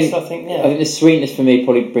 But I think yeah. I think the sweetness for me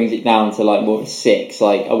probably brings it down to like more of a 6.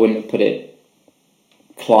 Like I wouldn't have put it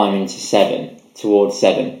climbing to 7, towards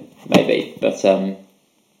 7 maybe. But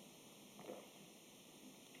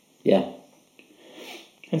yeah.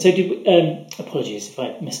 And so did we, apologies if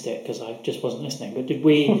I missed it because I just wasn't listening. But did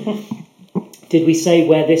we say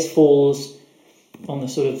where this falls on the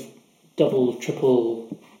sort of double, triple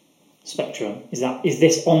spectrum? Is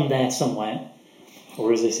this on there somewhere,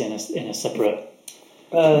 or is this in a separate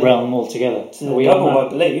realm altogether? Are we double, I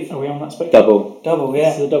believe. Are we on that spectrum? Double,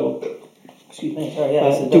 yeah. This is a double. Excuse me. Sorry,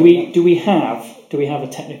 yeah. Do we have a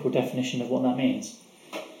technical definition of what that means?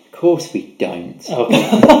 Of course we don't.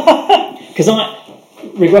 Okay. Because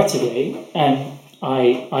regrettably,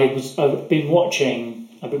 I've been watching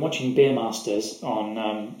Beer Masters on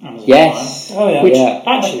Amazon Yes. Prime. Oh yeah. Which Yeah.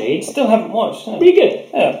 actually I still haven't watched. No. really good.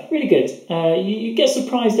 Yeah. Really good. You get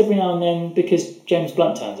surprised every now and then because James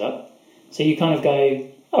Blunt turns up, so you kind of go,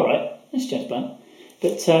 "All right, it's James Blunt."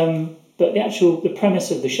 But the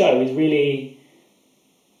premise of the show is really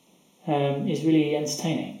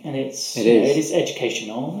entertaining, and it is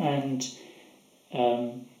educational, and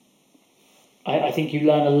I think you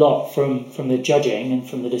learn a lot from the judging and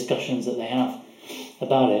from the discussions that they have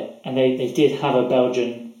about it. And they did have a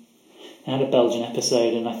Belgian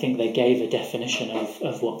episode, and I think they gave a definition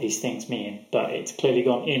of what these things mean, but it's clearly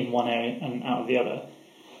gone in one area and out of the other.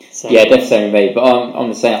 So, Yeah, definitely same with me. But I'm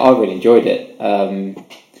the same. I really enjoyed it.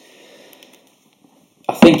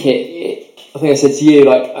 I think I said to you,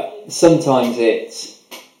 like sometimes it's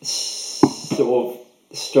sort of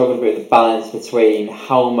struggled with the balance between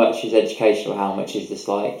how much is educational, how much is just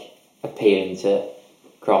like appealing to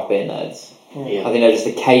craft beer nerds. Yeah. I think there are just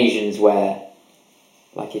occasions where,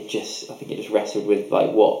 like, I think it just wrestled with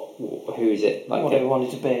like who is it like What it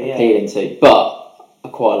wanted to be, appealing to. But I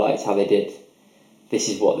quite liked how they did. This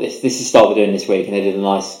is the style they're doing this week, and they did a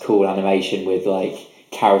nice, cool animation with like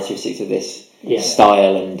characteristics of this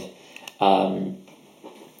style, and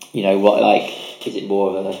what, like, is it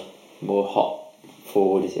more of a more hot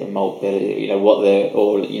forward? Is it a malt bill?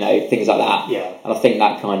 Things like that. Yeah. And I think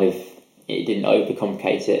that kind of, it didn't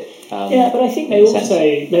overcomplicate it. But I think they also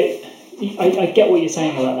I get what you're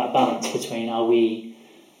saying about that balance between are we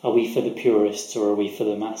for the purists or are we for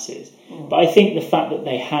the masses? But I think the fact that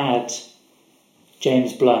they had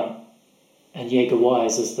James Blunt and Jaeger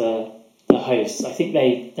Wise as the hosts, I think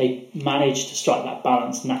they managed to strike that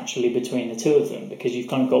balance naturally between the two of them, because you've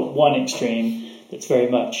kind of got one extreme that's very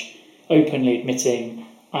much openly admitting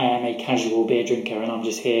I am a casual beer drinker and I'm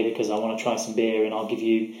just here because I want to try some beer and I'll give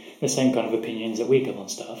you the same kind of opinions that we give on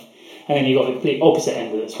stuff. And then you've got the complete opposite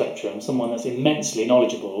end of the spectrum, someone that's immensely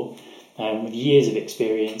knowledgeable, with years of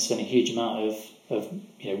experience and a huge amount of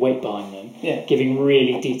weight behind them, giving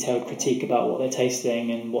really detailed critique about what they're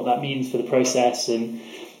tasting and what that means for the process and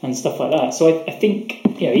stuff like that. So I think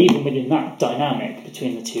even within that dynamic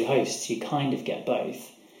between the two hosts, you kind of get both.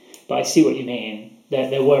 But I see what you mean.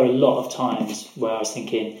 There were a lot of times where I was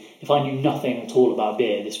thinking, if I knew nothing at all about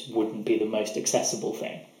beer, this wouldn't be the most accessible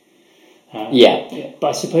thing. But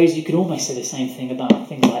I suppose you could almost say the same thing about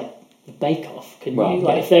things like the Bake Off, couldn't you?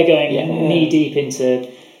 Like, if they're going knee deep into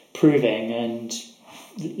proving and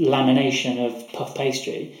lamination of puff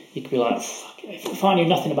pastry, you could be like, fuck, if I knew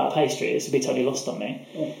nothing about pastry, this would be totally lost on me.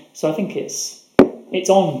 So I think it's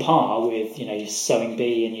on par with your Sewing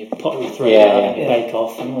Bee and your Pottery Throwdown and your Bake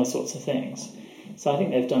Off and all those sorts of things. So I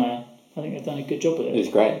think they've done a good job with it. It was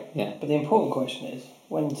great, yeah. But the important question is,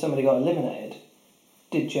 when somebody got eliminated,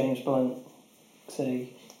 did James Blunt say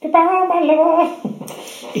goodbye, my lover?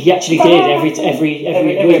 He actually did every week. Every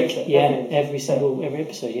episode.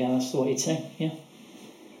 Yeah, that's what he'd say. Yeah.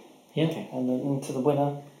 Okay. And then to the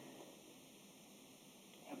winner.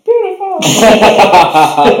 Beautiful.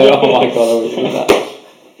 Oh my god, I wish it was that.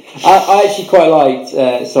 I actually quite liked.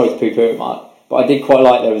 Sorry to poo-poo it, Mark, but I did quite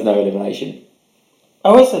like there was no elimination.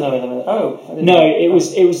 Oh, was there no elimination? Oh, no. It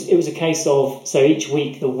was a case of, so each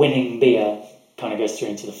week the winning beer kind of goes through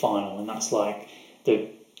into the final, and that's like the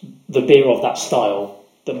beer of that style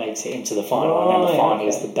that makes it into the final, and then the final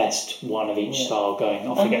is the best one of each style going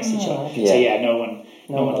off against each other. So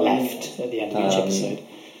no one left at the end of each episode.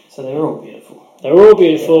 So they were all beautiful. They're all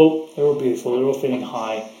beautiful. They're all feeling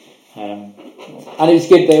high. And it was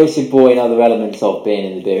good. They also brought in other elements of being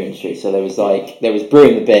in the beer industry. So there was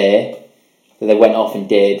brewing the beer that they went off and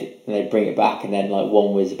did, and they'd bring it back, and then like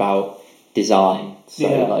one was about design. So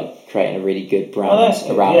like creating a really good brand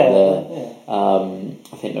around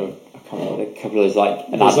I think there were, I can't remember, a couple of those, like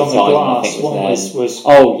an advertisement. I think was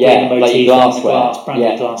like your glassware,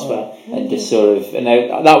 branded glassware, and just sort of, and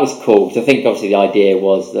that was cool, because I think obviously the idea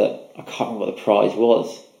was that, I can't remember what the prize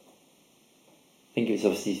was. I think it was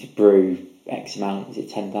obviously to brew X amount. Is it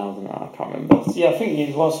 10,000? I can't remember. Yeah, I think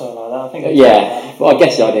it was something like that. I think. Well, I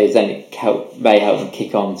guess the idea is then it may help them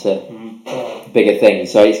kick on to bigger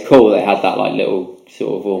things. So it's cool they had that like little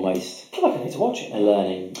sort of almost. I feel like I need to watch it. A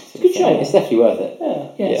learning. It's a good show. It's definitely worth it.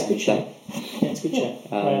 Yeah, it's a good show. Yeah, it's a good show.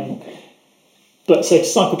 But so to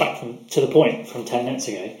cycle back to the point from 10 minutes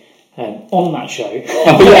ago. On that show,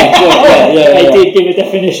 they did give a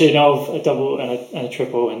definition of a double and a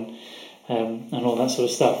triple and all that sort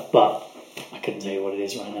of stuff, but I couldn't tell you what it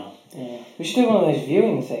is right now. Yeah. We should do one of those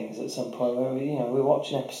viewing things at some point where we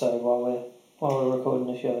watch an episode while we're recording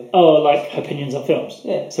the show. Oh, like opinions on films.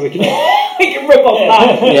 Yeah. So we can rip off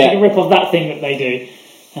that. We can rip off that thing that they do,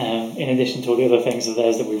 in addition to all the other things of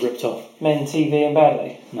theirs that we ripped off. Men, TV, and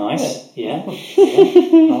badly. Nice. Yeah. I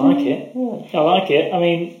like it. I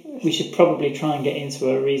mean, we should probably try and get into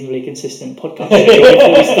a reasonably consistent podcast show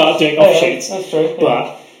before we start doing offshoots. That's true.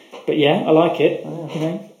 But yeah, I like it.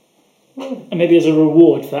 And maybe as a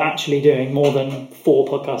reward for actually doing more than 4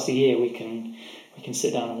 podcasts a year, we can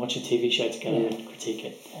sit down and watch a TV show together and critique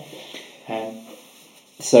it.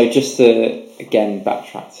 So just to again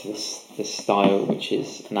backtrack to this style, which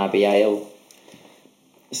is an Abbey Ale.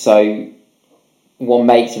 So what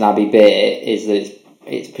makes an Abbey beer is that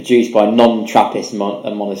it's produced by a non-Trappist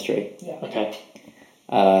monastery. Yeah. Okay.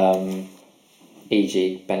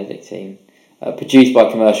 E.g. Benedictine. Produced by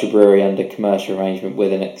a commercial brewery under commercial arrangement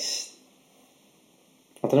with an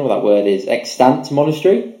I don't know what that word is. Extant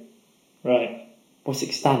monastery? Right. What's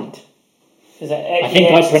extant? Is that I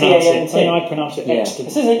think I pronounce it. Extant? I pronounce it Yeah. extant.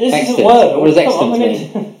 This isn't Extant. word. What does Come extant on,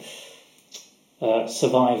 mean?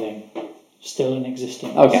 Surviving, still in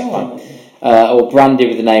existence. Okay, fine. Or branded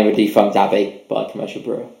with the name of defunct Abbey by a commercial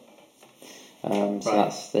brewer. So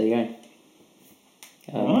that's, there you go.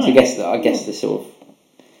 So I guess the sort of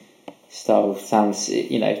style sounds,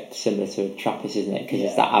 similar to Trappist, isn't it? Because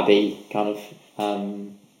it's that Abbey kind of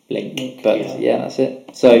link. But yeah, that's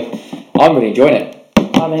it. So I'm really enjoying it.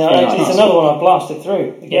 I mean, it's another one I blasted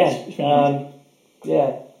through again. Yes, it's really nice.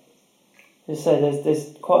 Yeah. As I say, there's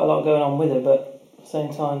quite a lot going on with it, but at the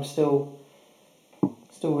same time, still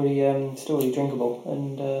really drinkable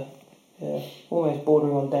and almost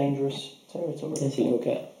bordering on dangerous territory. Yes, you look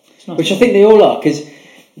at. Which I think they all are, because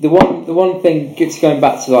the one thing, just going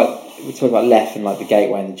back to like we talked about Left and like the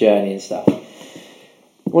Gateway and the journey and stuff.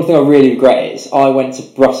 One thing I really regret is I went to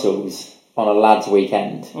Brussels on a lads'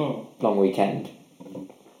 weekend, long weekend,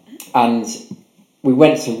 and we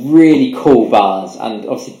went to really cool bars, and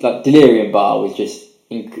obviously like Delirium Bar was just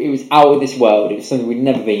it was out of this world. It was something we'd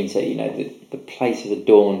never been to. The place was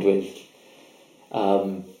adorned with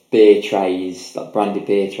beer trays, like branded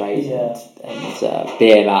beer trays, and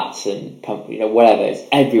beer mats and pump, whatever. It's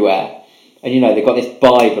everywhere, and they've got this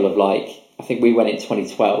Bible of like, I think we went in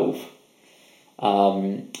 2012,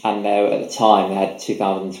 and at the time they had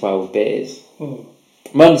 2012 beers.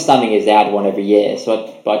 My understanding is they had one every year,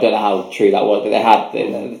 but I don't know how true that was. But they had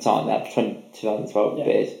at the time they had 2012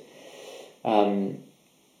 beers, and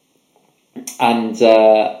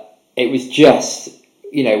it was just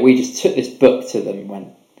we just took this book to them and went,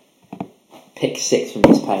 pick 6 from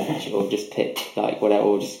this page, or just pick like whatever,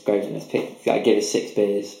 or just go from this give us 6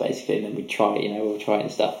 beers basically, and then we'd try it, we'll try it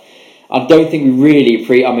and stuff. I don't think we really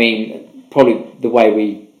probably the way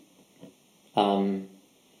we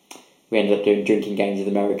ended up doing drinking games with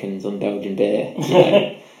Americans on Belgian beer.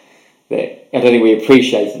 That I don't think we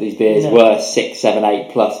appreciated these beers were 6, 7,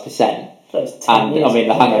 8+%. And the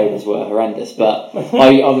hangovers were horrendous, but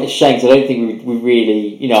I'm ashamed. I don't think we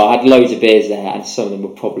really, I had loads of beers there, and some of them were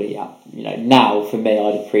probably, now for me,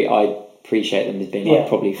 I'd appreciate them as being like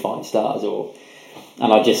probably 5 stars,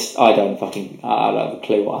 and I don't have a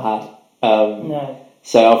clue what I had. No.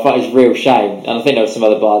 So I thought it was a real shame, and I think there were some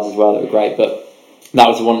other bars as well that were great, but that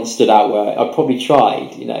was the one that stood out where I probably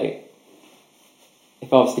tried.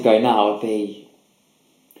 If I was to go now, I'd be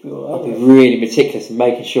really meticulous in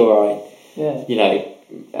making sure I.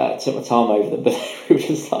 Took my time over them, but we were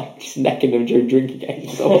just necking them during drinking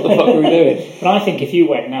games. So what the fuck were we doing? But I think if you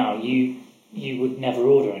went now, you would never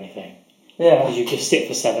order anything. Yeah. Because you just sit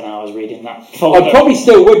for 7 hours reading that. I probably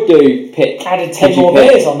still would do pick. Added 10 more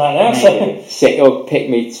beers on that now. So. Or pick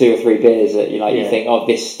me 2 or 3 beers that you think,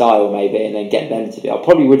 this style maybe, and then get them to do. I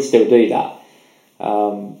probably would still do that.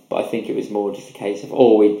 But I think it was more just a case of,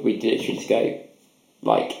 we'd literally just go,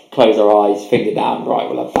 close our eyes, finger down, right,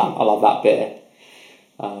 we'll have that, I'll have that beer.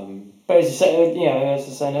 But as you say, as I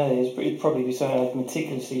was saying earlier, it'd probably be something I'd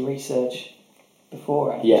meticulously research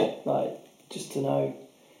beforehand. Yeah. Just to know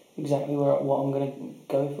exactly what I'm going to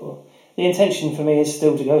go for. The intention for me is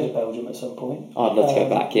still to go to Belgium at some point. I'd love to go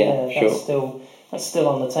back, sure. That's still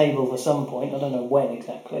on the table for some point. I don't know when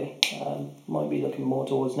exactly. Might be looking more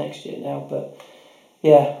towards next year now, but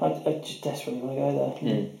yeah, I just desperately want to go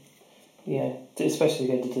there. Especially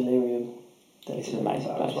go to Delirium. It's an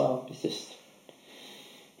amazing place as well. It's just,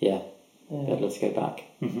 I'd love to go back.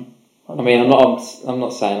 Mm-hmm. I mean, I'm not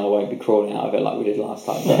saying I won't be crawling out of it like we did last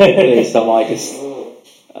time, but at least I might just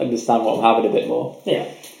understand what I'm having a bit more. Yeah,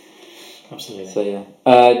 absolutely. So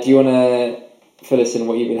do you want to fill us in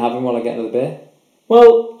what you've been having while I get another beer?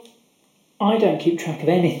 Well, I don't keep track of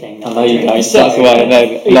anything. I know you don't. So that's why I know.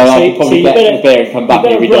 I could probably get the beer and come back.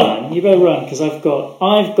 You better run because I've got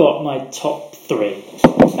my top 3.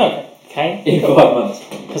 Okay. In 5 months.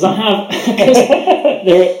 Because I have. Because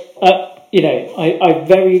there are. I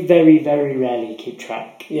very, very, very rarely keep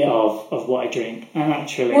track of what I drink, and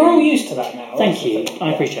actually we're all used to that now. Thank you,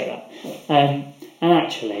 I appreciate that. And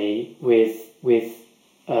actually, with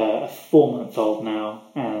a 4-month-old now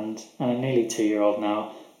and a nearly 2-year-old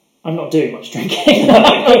now, I'm not doing much drinking.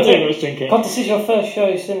 God, this is your first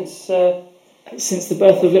show since the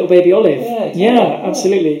birth of little baby Olive. Yeah, exactly.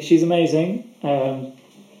 Absolutely. She's amazing.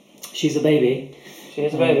 She's a baby. She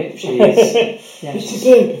is a baby. She's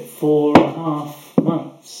 4.5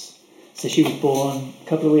 months. So she was born a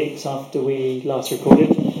couple of weeks after we last recorded.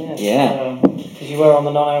 Because you were on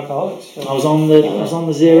the non-alcoholics. I was on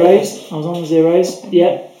the zeros.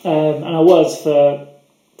 Yeah, and I was for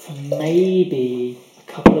maybe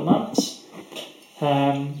a couple of months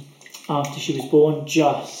after she was born,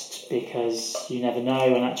 just because you never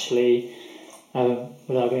know. And actually,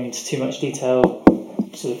 without going into too much detail,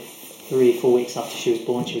 sort of 3-4 weeks after she was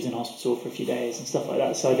born, she was in hospital for a few days and stuff like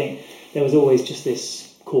that. So I think there was always just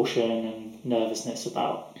this caution and nervousness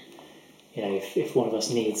about, if one of us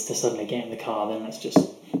needs to suddenly get in the car, then let's just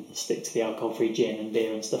stick to the alcohol-free gin and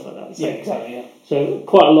beer and stuff like that. So, Yeah, exactly. Yeah. So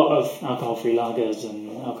quite a lot of alcohol-free lagers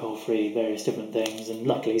and alcohol-free various different things, and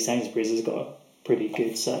luckily Sainsbury's has got a pretty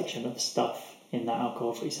good selection of stuff in that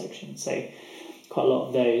alcohol-free section. So quite a lot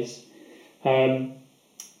of those.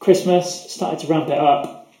 Christmas, started to ramp it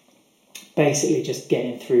up. Basically just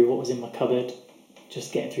getting through what was in my cupboard,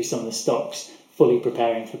 just getting through some of the stocks, fully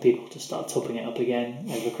preparing for people to start topping it up again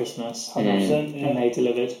over Christmas. 100%. Yeah. And they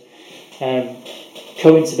delivered.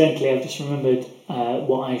 Coincidentally, I've just remembered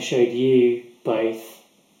what I showed you both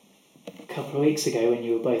a couple of weeks ago when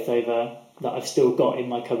you were both over, that I've still got in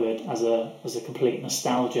my cupboard as a complete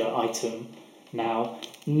nostalgia item now,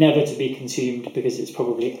 never to be consumed because it's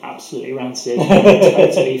probably absolutely rancid and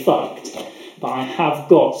totally fucked. But I have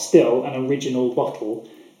got still an original bottle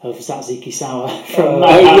of Tzatziki sour from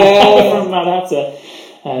Mad Hatter,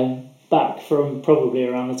 back from probably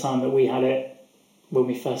around the time that we had it when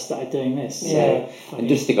we first started doing this. Yeah. So, And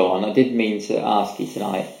just to go on, I did mean to ask you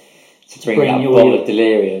tonight to bring bring that your- bottle of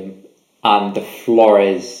Delirium and the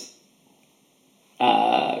Flores,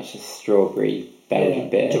 which is strawberry Belgian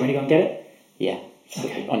do you beer. want to go and get it? Yeah,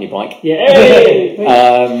 Okay. on your bike. Yeah. Hey!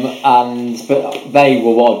 But they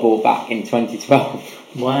were what I bought back in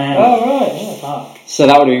 2012. Wow. Oh, right. Yeah. Fuck. So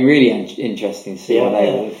that would have been really interesting to see what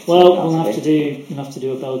they would have Well, turned out we'll be. have to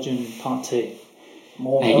do a Belgian part 2.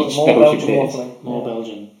 More Age more Belgian Belgian beers. waffling. More Yeah.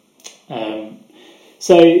 Belgian.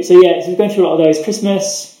 So we're going through a lot of those.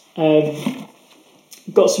 Christmas,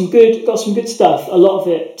 got some good stuff. A lot of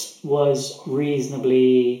it was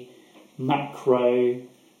reasonably macro,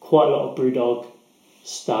 quite a lot of Brewdog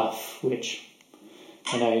stuff, which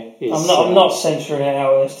I know is I'm not censoring it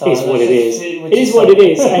out this time. is what it is. Which It is what it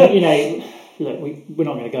is, and look, we're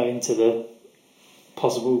not going to go into the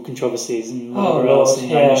possible controversies and whatever Lord, else and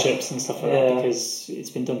yeah. ownerships and stuff like that Yeah. because it's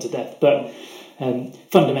been done to death. But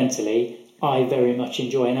fundamentally, I very much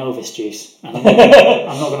enjoy an Elvis juice, and I'm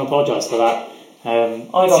not going to apologise for that. I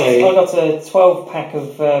got a 12-pack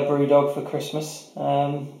of Brewdog for Christmas,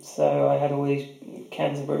 so I had all these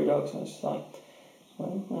cans of Brewdogs, and I was just like,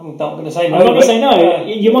 well, I'm not going to say no. I'm not going to but- say no.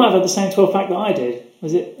 You might have had the same 12-pack that I did.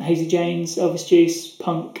 Was it Hazy Jane's, Elvis juice,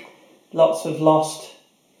 Punk? Lots of Lost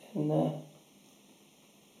in there.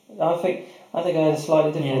 I think I had a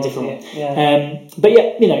slightly different Yeah, one. different for you. Yeah. But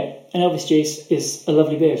yeah, an Elvis juice is a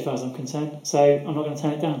lovely beer as far as I'm concerned, so I'm not going to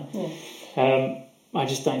turn it down. I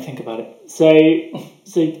just don't think about it. So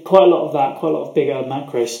quite a lot of that, quite a lot of bigger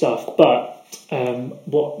macro stuff. But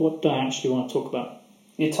what do I actually want to talk about?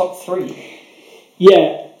 Your top 3.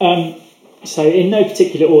 Yeah. So in no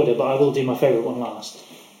particular order, but I will do my favourite one last.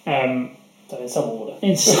 So in some order.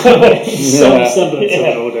 In some semblance of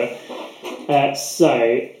an order. So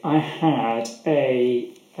I had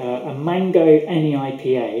a mango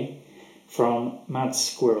NEIPA from Mad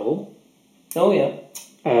Squirrel. Oh yeah.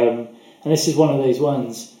 And this is one of those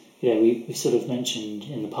ones, we sort of mentioned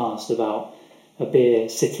in the past about a beer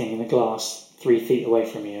sitting in a glass 3 feet away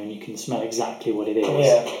from you and you can smell exactly what it is.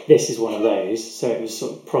 Yeah. This is one of those. So it was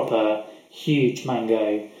sort of proper, huge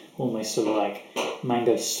mango, almost sort of like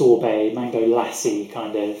mango sorbet, mango lassi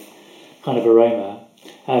kind of aroma.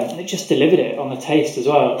 And it just delivered it on the taste as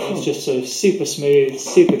well. It was just sort of super smooth,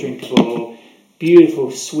 super drinkable,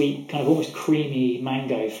 beautiful, sweet, kind of almost creamy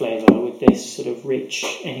mango flavour with this sort of rich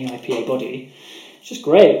NEIPA body. It's just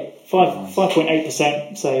great.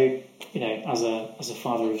 5.8%. So, as a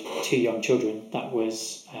father of 2 young children, that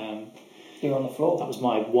was You're on the floor. that was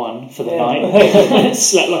my one for the Yeah. night.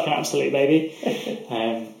 Slept like an absolute baby.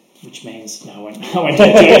 Which means no, I won't do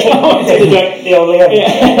it. I won't do the joke. The old Leo.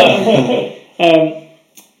 Yeah.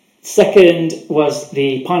 Second was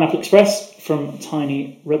the Pineapple Express from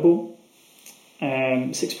Tiny Rebel,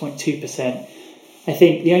 6.2%. I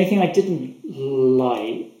think the only thing I didn't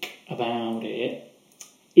like about it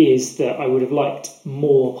is that I would have liked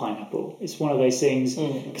more pineapple. It's one of those things,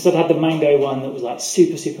 because I'd had the mango one that was like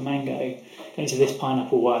super, super mango, and to this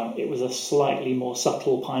pineapple one, it was a slightly more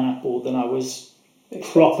subtle pineapple than I was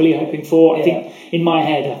properly hoping for. I think in my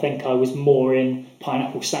head, I was more in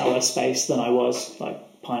pineapple sour space than I was like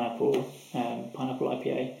pineapple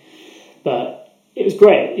IPA. But it was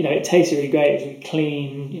great. It tasted really great. It was really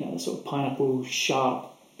clean. The sort of pineapple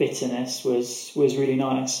sharp bitterness was really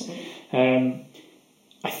nice.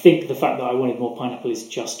 I think the fact that I wanted more pineapple is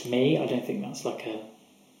just me. I don't think that's like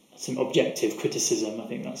some objective criticism. I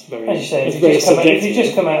think that's very. As you say, it's if very you subjective.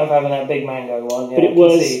 just come out of having that big mango one, yeah, But I it can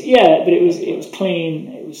was see. it was clean.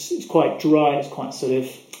 It was quite dry. It was quite sort of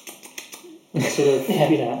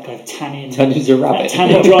Yeah. kind of tannin. Turned into a rabbit.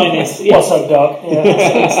 Tannin dryness. Yeah. What's up, dog? Yeah.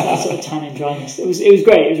 that sort of tannin dryness. It was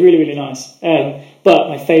great. It was really, really nice. But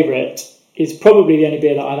my favourite is probably the only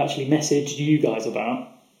beer that I've actually messaged you guys about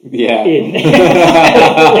Yeah. in in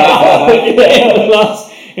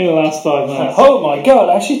the last 5 months. Oh my god!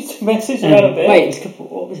 I should message about a bit. Wait,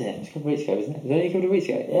 what was it? It was a couple of weeks ago, wasn't it? Was it only a couple of weeks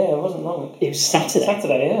ago? Yeah, it wasn't long. It was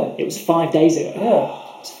Saturday. Yeah. It was 5 days ago. Yeah.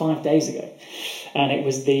 It was 5 days ago, and it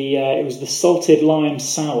was the salted lime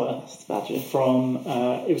sour Badger. from.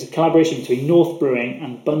 It was a collaboration between North Brewing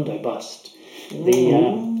and Bundobust, the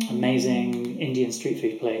amazing Indian street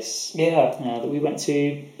food place Yeah. that we went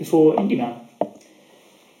to before Indie Man.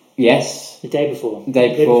 Yes. The day before. Day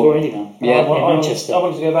before. Indie Man. Yeah. I Manchester.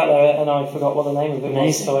 wanted to go back there and I forgot what the name of it was,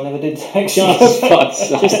 Amazing. so I never did text you. Just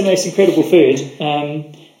the most incredible food.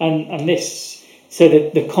 And this, so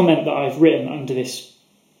the comment that I've written under this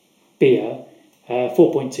beer,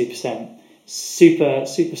 4.2%, super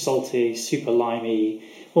salty, super limey,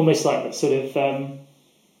 almost like that sort of,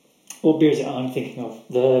 what beer is it I'm thinking of?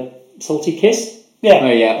 The Salty Kiss? Yeah. Oh,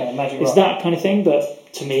 yeah. Magic It's Rock. that kind of thing,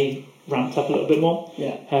 but to me, ramped up a little bit more.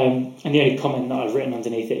 Yeah. And the only comment that I've written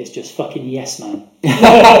underneath it is just fucking yes, man.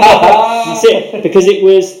 That's it, because it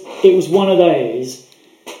was one of those.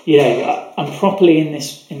 I'm properly in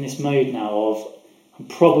this mode now of I'm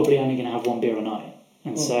probably only going to have one beer a night,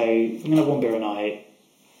 and so if I'm going to have one beer a night,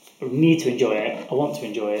 I need to enjoy it. I want to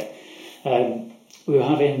enjoy it. We were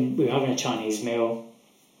having a Chinese meal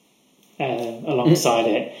alongside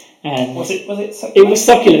it, and Was it succulent? it was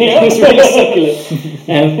succulent. It was really succulent.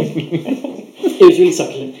 It was really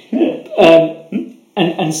succulent.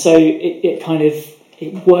 And so it kind of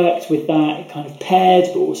it worked with that. It kind of paired,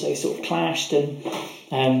 but also sort of clashed, and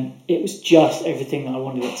it was just everything that I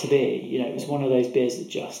wanted it to be. It was one of those beers that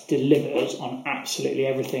just delivered on absolutely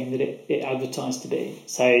everything that it advertised to be.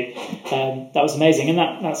 So that was amazing, and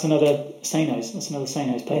that's another Sanos. That's another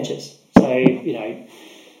Sanos purchase. So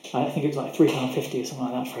I think it was like £3.50 or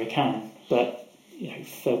something like that for a can. But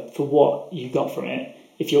for what you got from it,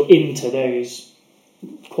 if you're into those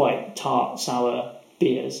quite tart, sour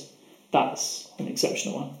beers, that's an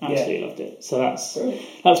exceptional one. Absolutely loved it. So that's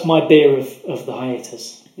my beer of the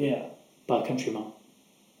hiatus. Yeah. By Country Mile.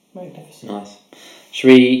 Magnificent. Nice. Should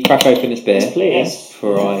we crack open this beer? Yes, please. Yes.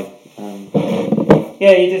 Before I.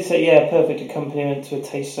 Yeah, you did say, perfect accompaniment to a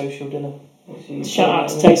Taste Social dinner. Shout out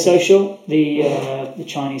to Taste Social, the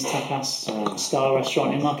Chinese tapas style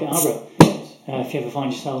restaurant in Market Harbour. If you ever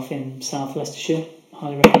find yourself in South Leicestershire,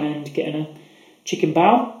 highly recommend getting a chicken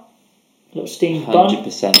bao, a little steamed bun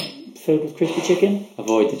 100%. filled with crispy chicken.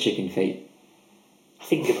 Avoid the chicken feet. I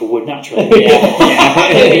think people would naturally. Yeah.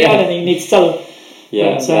 I don't think you need to tell them.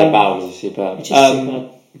 Yeah, But, their bowels are superb. Which is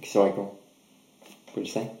superb. Sorry, go on. What did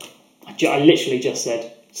you say? I literally just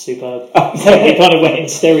said superb. So we kind of went in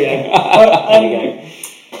stereo. There you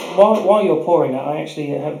go. While you're pouring that, I actually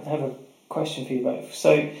have a question for you both.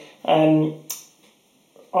 So,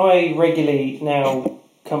 I regularly now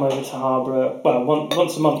come over to Harborough. Well,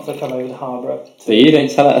 once a month I come over to Harborough. So you don't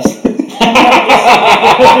tell us.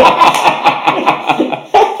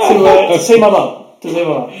 To see my mum.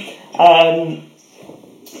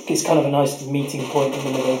 It's kind of a nice meeting point in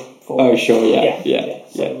the middle. Oh, sure, yeah.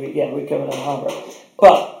 So we're going to Harborough.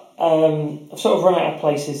 But I've sort of run out of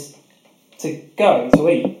places to go to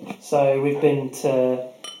eat. So we've been to...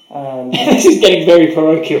 This is getting very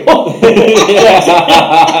parochial. yeah, so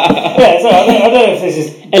I don't know if this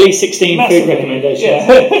is... LE16 food recommendations.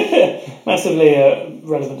 Yeah, massively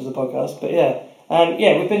relevant to the podcast, but yeah.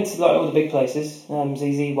 We've been to all the big places,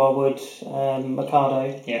 ZZ, Wildwood,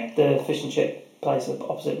 Mikado, the fish and chip place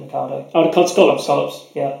opposite Mikado. Oh, the Cod Scallops. Scallops,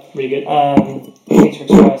 yeah. Really good. Pizza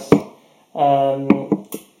Express.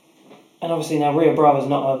 And obviously now Rio Bravo's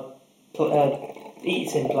not a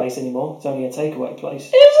eating place anymore, it's only a takeaway place.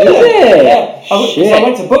 Is it? Yeah. Shit. So I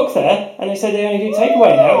went to book there, and they said they only do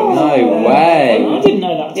takeaway now. No way. I didn't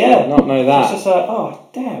know that. Yeah. Did not know It's that. just like, oh,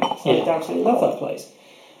 damn. So I absolutely love that place.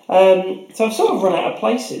 So I've sort of run out of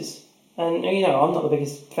places. And, I'm not the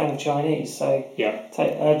biggest fan of Chinese, so Yeah.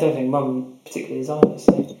 I don't think Mum particularly is either.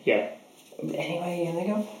 So Yeah. anyway, here they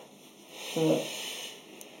go.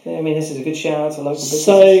 This is a good shout out to local businesses.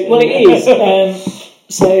 So, well, it is.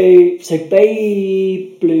 So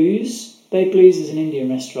Bay Blues. Bay Blues is an Indian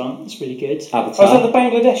restaurant. It's really good. Oh, is that the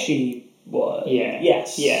Bangladeshi one? Yeah.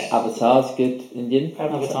 Yes. Yeah. Avatar's good Indian.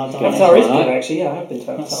 Avatar is Right. good, actually. Yeah, I have been to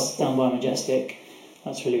Avatar That's before. down by Majestic.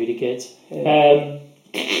 That's really, really good. Yeah.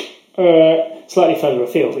 slightly further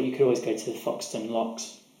afield, but you could always go to the Foxton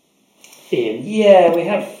Locks. Ian, Yeah, we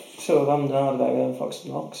have sort of ummed and ahed about going to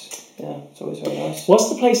Foxton Locks. Yeah, it's always very nice. what's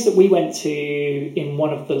the place that we went to in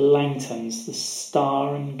one of the Langtons? The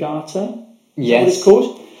Star and Garter? Is that what it's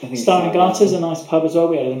called? I think Star and it's Garter's a nice pub as well.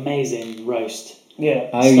 We had an amazing roast. Yeah.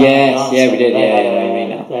 Oh, Star and yes. Garter. Yeah, we did. They had, Yeah, I mean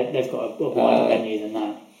now. They've got a wider menu than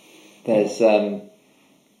that. There's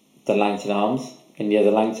the Langton Arms in the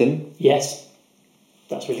other Langton. Yes,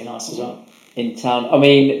 that's really nice as well. In town, I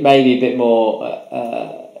mean, maybe a bit more.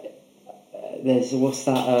 There's what's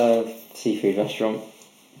that seafood restaurant?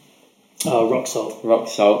 Oh, Rock Salt. Rock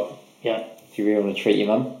Salt. Yeah. If you really want to treat your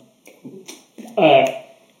mum.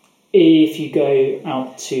 If you go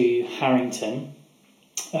out to Harrington,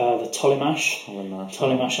 the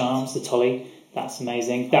Tollymash Arms, the Tolly, that's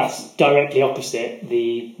amazing. That's directly opposite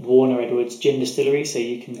the Warner Edwards Gin Distillery, so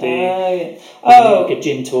you can do like a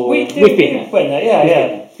gin tour. We've been there. Went there, yeah,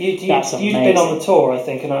 yeah. You've amazing. been on the tour, I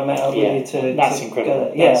think, and I met up with you to. That's to incredible. go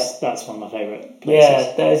there. Yeah, That's one of my favourite places.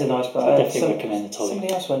 yeah, that is a nice bar. I definitely recommend the Tolly.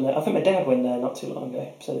 Somebody else went there. I think my dad went there not too long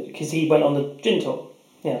ago, because he went on the gin tour.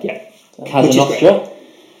 Yeah. Yeah. Casa Nostra.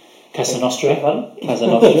 Casa Nostra. Casa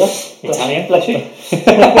Nostra. Italian. Bless you.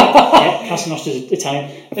 Yeah, Casa Nostra's Italian.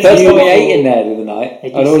 First time we ate in there the other night,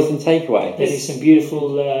 I'd always done takeaway. They do some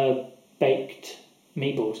beautiful baked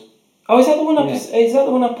meatballs. Oh, is that the one up? Yeah. Is that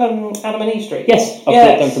the one up Adam and Eve Street? Yes. Up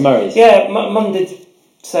at Duncan Murray's. Yeah, Mum did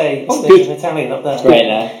say It's there's good. an Italian up there. It's great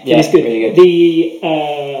there. Yeah, It is good. really good. The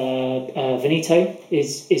Veneto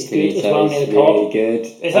is good as well near the really co-op. good.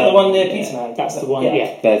 Is that the one near Pizza Man? That's the one.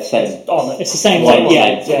 Yeah. They're the same. It's on it. It's the same Same one.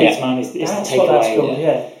 Yeah. one, yeah. Pizza Man is the That's what that's takeaway. called.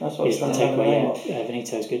 Yeah, that's what Is it's the trying to remember the name takeaway. of.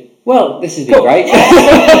 Veneto is good. Well, this has been great.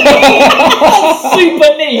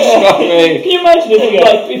 Super niche. Can you imagine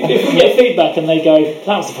if we get feedback and they go,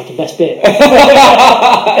 "That was the fucking best bit."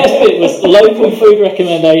 Best bit was local food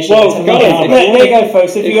recommendations. Well, from there Harbour. you go,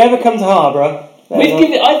 folks. If you ever come to Harborough,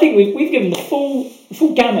 I think we've given the full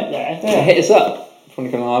gamut there. Yeah. Hit us up. If you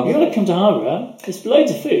want to come to You Harbour. want to come to Harborough? There's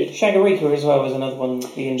loads of food. Shagarika as well was another one.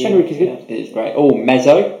 The Indian. Shagarika's good. Yeah. It's great. Oh,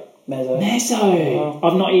 Mezzo. Mezzo. Mezzo.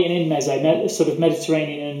 I've not eaten in Mezzo. Sort of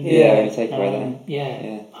Mediterranean. Yeah, we take away there. Yeah.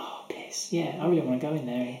 Yeah. Oh, piss. Yeah, I really want to go in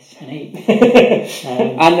there and eat.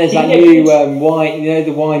 And there's you that get new good- wine,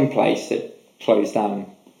 the wine place that closed down.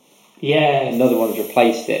 Yeah. Another one's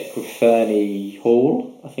replaced it called Fernie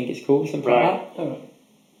Hall, I think it's called, something Right. like Oh,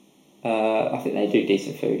 that. I think they do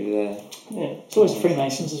decent food over there. yeah. It's always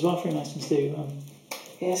Freemasons as well. Freemasons do.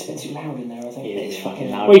 Yeah, it's a bit too loud in there, I think. It's fucking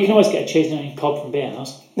loud. Well, you can always get a cheese and onion cob from Beer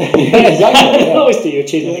House. Exactly. I always do your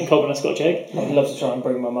cheese and onion cob and a Scotch egg. I'd love to try and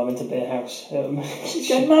bring my mum into Beer House. She's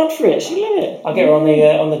going mad for it. She love it. I'll get her on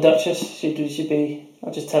the Duchess. She'd be.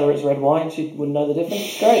 I'll just tell her it's red wine. She wouldn't know the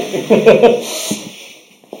difference. Great.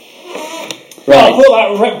 I Right.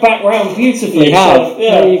 brought that back round beautifully. We have. So,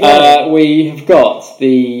 yeah, you go. We have got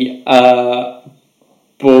the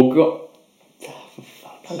Bourgogne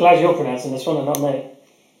I'm glad you're pronouncing this one and not me.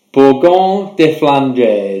 de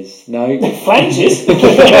Flandres. No. Flanges. I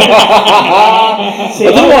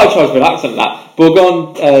don't know why I tried to put an accent like that.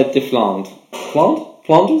 Bourgogne de Flandre.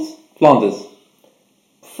 Flanders? Flanders.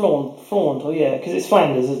 Flaund, oh yeah, because it's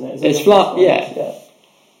Flanders, isn't it? It's yeah.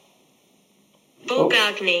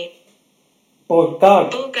 Bourgogne. Bourgogne.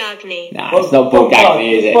 Bourgogne. Nah, it's not Bourgogne,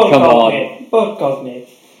 is it? Come on. Bourgogne.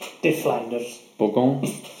 De Flanders. Bourgogne.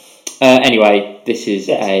 Anyway, this is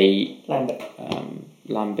Yes. a Lambic.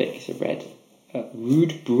 lambic. It's a red.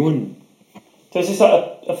 Rude Brun. So is this like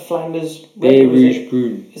a Flanders Beer red, or is Rouge it-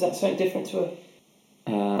 Brun. Is that something different to a...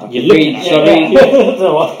 You're looking at Shall Yeah. I I don't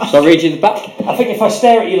know what. shall I read you the back? I think if I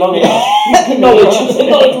stare at you long enough...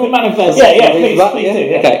 knowledge will manifest. Yeah, Read please, the back, please do,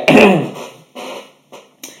 yeah. Okay.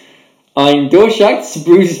 Ein Durchschnitts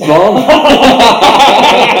Bruce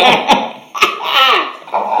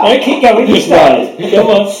No, keep going, you started. Come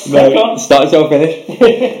on, crack No, on. start until finish.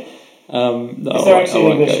 No, Is there I actually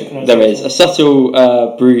won't English go. pronunciation? There is a subtle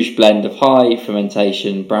Bruges blend of high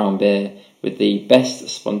fermentation brown beer with the best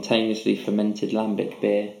spontaneously fermented lambic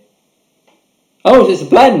beer. Oh, it's a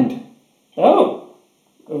blend. Oh.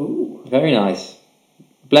 Ooh. Very nice.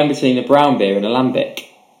 Blend between a brown beer and a lambic.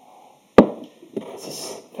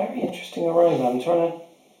 It's a very interesting aroma. I'm trying to...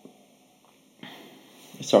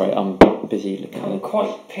 Sorry, I'm busy looking at Can't it.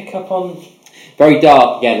 quite pick up on... Very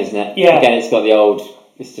dark again, isn't it? Yeah. Again, it's got the old.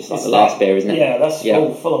 It's just like It's the last that- beer, isn't it? Yeah, that's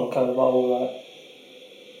Yeah. full on kind of all...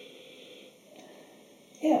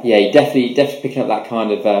 Yeah. Yeah, you're definitely picking up that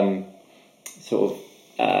kind of sort of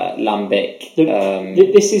lambic.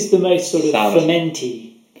 This is the most sort of Sound.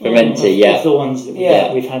 fermenty. Fermenty, of, yeah. Of the ones that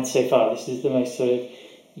Yeah. we've had so far. This is the most sort of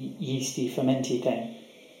yeasty, fermenty thing.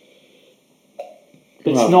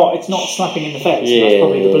 But Well, it's not slapping in the face. And that's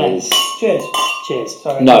probably the blend. Cheers. Cheers.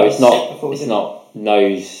 Sorry, No, it's not. before we It's did- not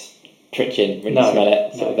nose twitching when you No, smell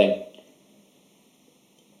it, sort no. of thing.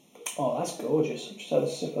 Oh, that's gorgeous. I've just had a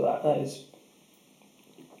sip of that. That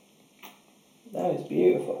is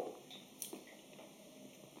beautiful.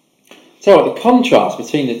 So what, the contrast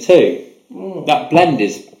between the two, that blend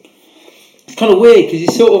is, it's kind of weird because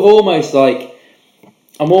it's sort of almost like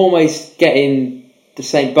I'm almost getting the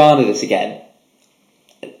St. Barnabas again,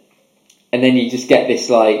 and then you just get this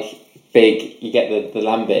like big, you get the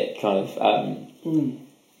lambic kind of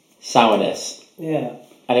sourness, Yeah.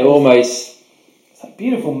 and it almost, It's that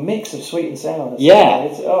beautiful mix of sweet and sour. yeah,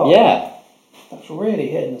 yeah. That's really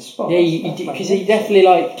hitting the spot. Yeah, because you definitely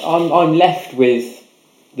like. I'm left with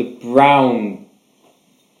the brown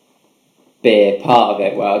beer part of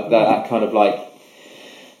it. Well, that kind of like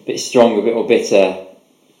a bit stronger, a bit more bitter,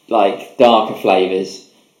 like darker flavours.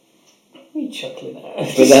 What are you chuckling at?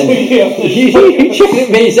 But then you shouldn't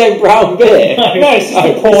mean say brown beer. No, it's just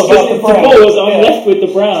the pause It's after the brown. pause, I'm Yeah. left with the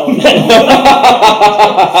brown.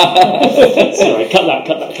 Sorry, cut that.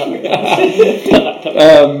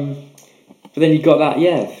 But then you got that,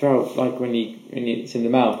 yeah. Throughout, like when it's in the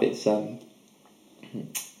mouth, it's sorry,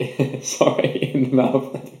 in the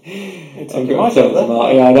mouth. I'm your going mic to out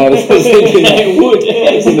there. Yeah, I know. That's what I was thinking. It would.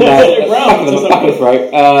 It's in the mouth, Brown, back of the throat.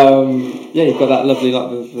 Yeah, you've got that lovely, like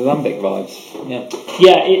the lambic vibes. Yeah.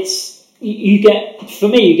 Yeah, it's you get, for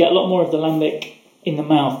me, you get a lot more of the lambic in the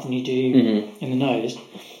mouth than you do in the nose.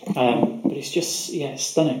 But it's just, it's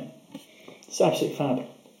stunning. It's absolutely fab.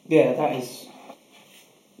 Yeah, that is.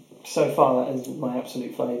 So far, that is my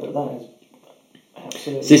absolute favourite. That is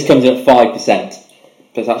absolutely. So this comes in at 5%,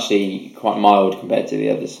 but it's actually quite mild compared to the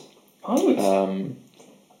others. I would.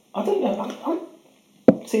 I don't know.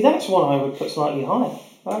 See, that's one I would put slightly higher.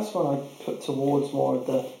 That's one I'd put towards more of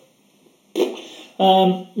the.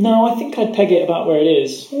 No, I think I'd peg it about where it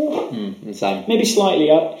is. The same. Maybe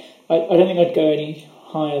slightly. I don't think I'd go any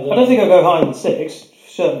higher than. I don't think I'd go higher than 6.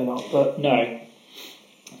 Certainly not. But No.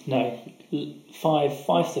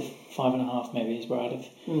 5 to 5.5 maybe is where I'd have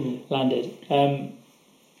landed.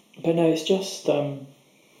 But no, it's just.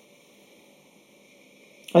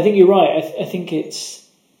 I think you're right. I think it's,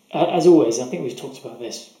 as always. I think we've talked about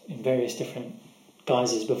this in various different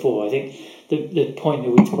guises before. I think the point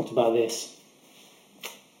that we talked about this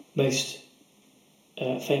most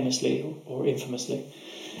famously or infamously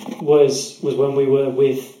was when we were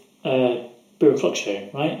with Brew O'Clock Show,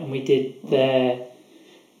 right? And we did their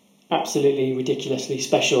absolutely ridiculously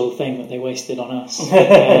special thing that they wasted on us.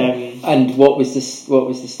 And what was the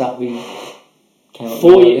stat we came up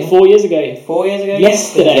with 4 years ago. 4 years ago.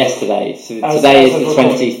 Yesterday. So As today is of the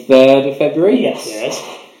recording. 23rd of February. Yes.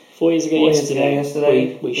 4 years ago 4 years ago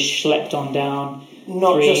yesterday. We schlepped on down.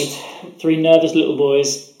 Not three, just. three nervous little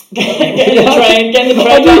boys. Getting the train I down do the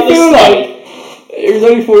feel slope. like it was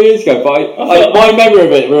only 4 years ago, but my memory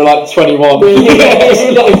of it, we were like 21.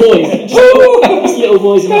 little boys. Just little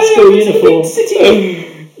boys in the school uniform.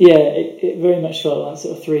 Yeah, it very much felt like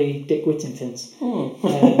sort of 3 Dick Whittingtons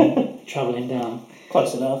travelling down.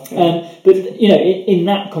 Close enough. But in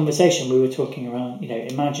that conversation, we were talking around.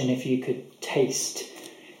 Imagine if you could taste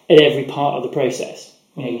at every part of the process.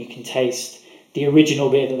 You can taste the original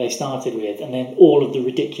beer that they started with, and then all of the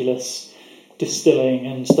ridiculous distilling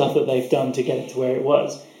and stuff that they've done to get it to where it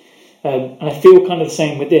was. And I feel kind of the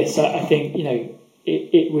same with this. I think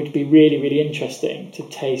it would be really, really interesting to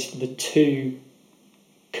taste the 2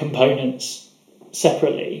 components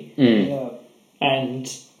separately. Yeah. And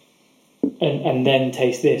then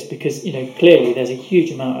taste this, because clearly there's a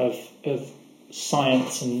huge amount of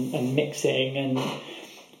science and mixing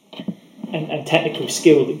and technical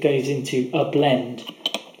skill that goes into a blend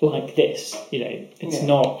like this. It's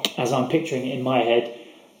not, as I'm picturing it in my head,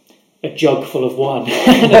 a jug full of one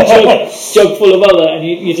and a jug full of other, and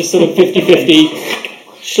you just sort of 50-50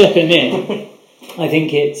 schlepping in. I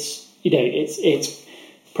think it's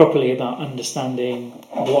properly about understanding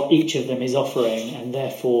what each of them is offering, and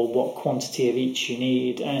therefore what quantity of each you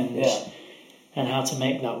need, and how to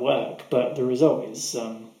make that work. But the result's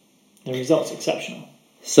exceptional.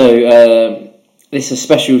 So this is a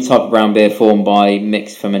special type of brown beer formed by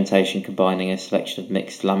mixed fermentation, combining a selection of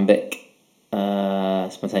mixed lambic,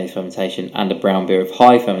 spontaneous fermentation, and a brown beer of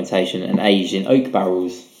high fermentation and aged in oak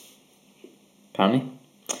barrels. Apparently.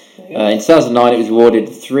 In 2009, it was awarded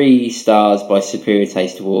 3 stars by Superior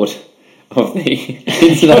Taste Award of the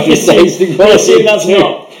International Tasting Quality.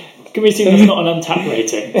 Can we assume that's not an untapped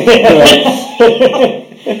rating?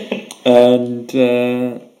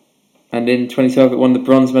 And in 2012, it won the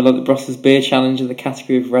bronze medal at the Brussels Beer Challenge in the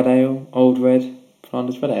category of Red Ale, Old Red,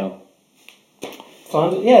 Flanders Red Ale.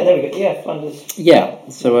 Flanders. Yeah, there we go. Yeah, Flanders. Yeah.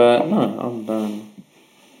 So no, I'm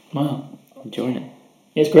Wow. enjoying it.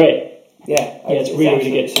 Yeah, it's great. Yeah, It's really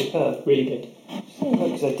absolutely good. superb. Really good.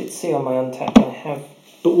 Because I did see on my Untapped, I have.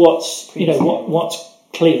 But what's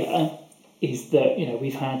clear is that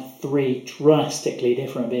we've had 3 drastically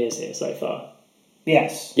different beers here so far.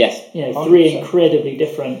 Yes. Yes. 3 100%. incredibly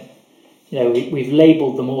different. We've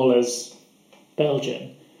labelled them all as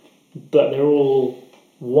Belgian, but they're all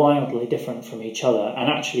wildly different from each other, and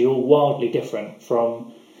actually all wildly different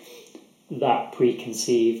from that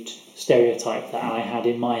preconceived stereotype that I had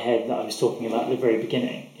in my head that I was talking about at the very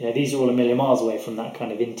beginning. These are all a million miles away from that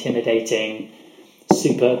kind of intimidating,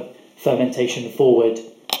 super fermentation forward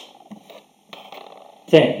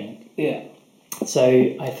thing. Yeah. So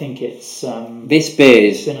I think it's This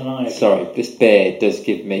beer's been an eye-opener. sorry. This beer does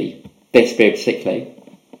give me this beer particularly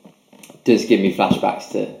does give me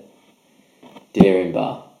flashbacks to Delirium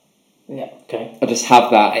Bar. Yeah. Okay. I just have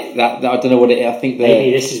that I don't know what it is. I think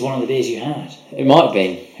Maybe this is one of the beers you had. it might have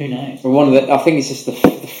been. Who knows? One of the, I think it's just the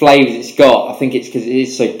flavours it's got. I think it's because it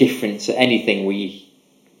is so different to anything we.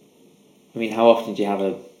 I mean, how often do you have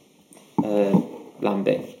a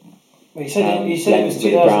lambic? Well, you said it was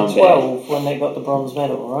with a brown 2012 when they got the bronze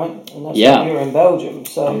medal, right? And that's Yeah. when you were in Belgium,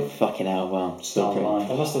 so Oh, fucking hell! Wow, Stars still aligned.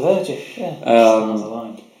 they must have heard you. Yeah. Stars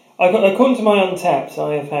aligned. According to my Untapped,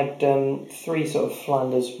 I have had 3 sort of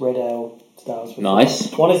Flanders red ale styles. Before.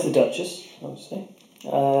 Nice. One is the Duchess, obviously.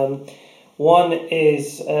 One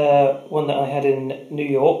is one that I had in New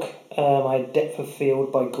York. I had Deptford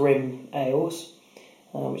Field by Grim Ales,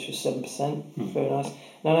 which was 7%. Very nice.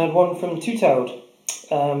 And I had one from Two-Tailed,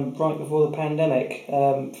 right before the pandemic,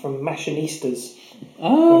 from Machinistas,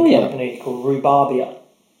 Oh a yeah. company called Rhubarbia,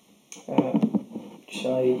 which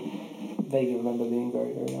I vaguely remember being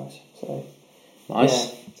very, very nice. So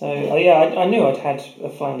Nice. yeah. So I knew I'd had a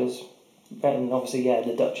Flanders, and obviously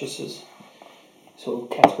the Duchess is sort of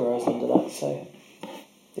categorised under that. So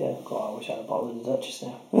yeah, God, I wish I had a bottle of the Duchess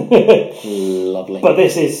now. Lovely. But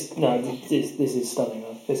this is stunning.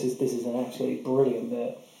 This is an absolutely brilliant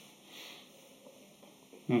beer.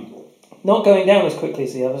 Not going down as quickly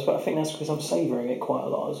as the others, but I think that's because I'm savouring it quite a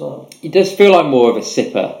lot as well. It does feel like more of a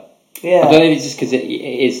sipper. Yeah, I don't know if it's just because it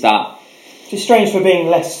is that. it's strange for being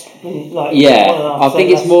less like Yeah, 1.5% I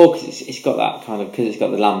think it's less. more because it's got that kind of because it's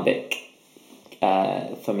got the lambic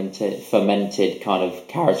fermented kind of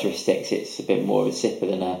characteristics. It's a bit more of a sipper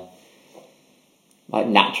than a like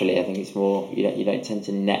naturally. I think it's more you don't tend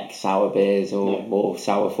to neck sour beers or more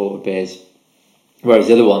sour forward beers, whereas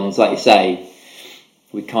the other ones, like you say,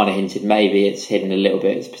 we kind of hinted maybe it's hidden a little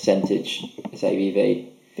bit its percentage, its ABV.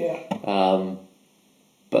 Yeah.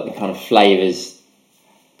 But the kind of flavours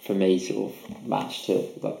for me sort of match to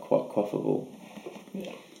like quite quaffable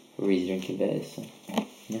or easy drinking beers. So.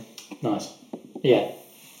 Nice. Yeah,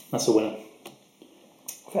 that's a winner.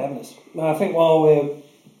 Fabulous. Well, I think while we're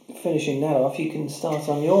finishing that off, you can start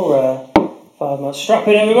on your 5 months. Strap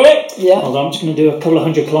in, everybody! Yeah. Hold on, I'm just going to do a couple of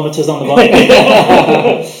 100 kilometres on the bike.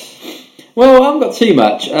 Well, I haven't got too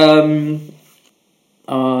much. What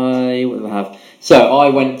do I have? So I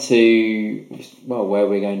went to where are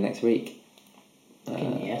we going next week?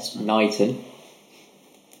 Yes. Knighton,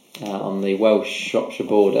 on the Welsh-Shropshire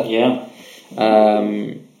border. Yeah.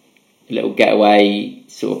 A little getaway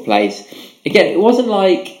sort of place. Again, it wasn't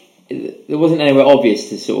like there wasn't anywhere obvious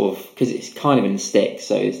to sort of because it's kind of in the sticks,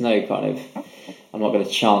 so there's no kind of I'm not going to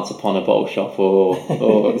chance upon a bottle shop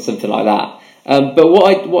or something like that. But what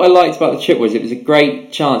I liked about the trip was it was a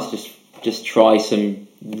great chance to just try some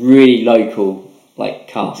really local like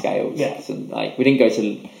cask ales. Yeah. So, like we didn't go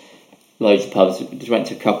to loads of pubs. We just went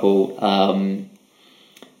to a couple,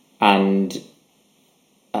 and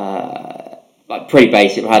like pretty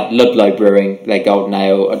basic. We had Ludlow Brewing, their golden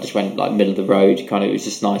ale. I just went like middle of the road, kind of. It was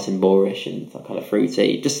just nice and boorish and kind of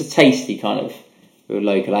fruity, just a tasty kind of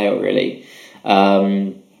local ale, really.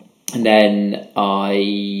 And then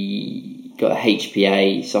I got a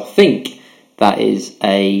HPA, so I think that is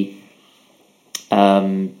a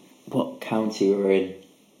what county we're in.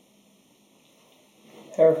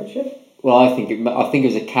 Herefordshire? Well, I think it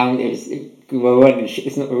was a county.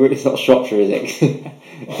 It's not Shropshire, is it?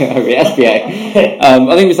 SPA.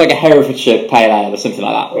 I think it was like a Herefordshire Pale Ale or something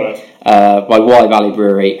like that. Right. By Wye Valley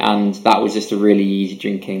Brewery, and that was just a really easy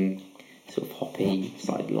drinking, sort of hoppy,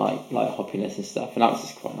 slightly light hoppiness and stuff, and that was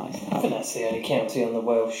just quite nice to I have. think that's the only county on the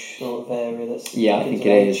Welsh sort of area that's... Yeah, I think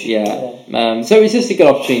it is. Yeah. So it was just a good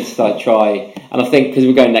opportunity to like try, and I think because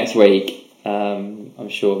we're going next week, I'm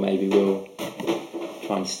sure maybe we'll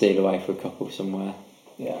try and steal away for a couple somewhere.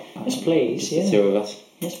 Yeah. Yes, please. Just Yeah. the two of us.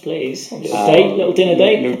 Yes, please. Little dinner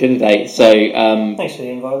date. Little dinner date. So Thanks for the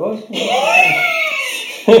invite, boys.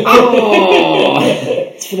 Oh!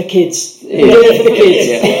 It's for the kids. It's for the kids.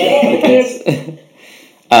 Yeah, for the kids.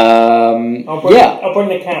 I'll bring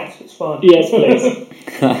the cat. It's fine. Yes, please.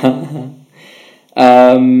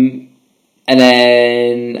 And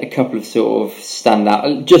then a couple of sort of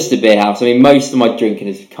standout, just a beer house. I mean, most of my drinking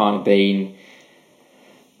has kind of been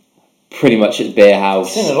pretty much at the beer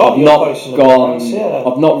house. I've seen a lot of your posts in the beer house, yeah.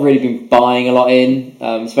 I've not really been buying a lot in,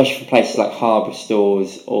 especially for places like Harbour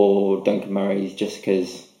Stores or Duncan Murray's, just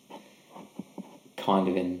because kind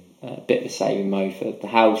of in a bit of a saving mode for the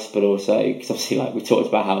house, but also because obviously, like we talked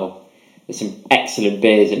about how there's some excellent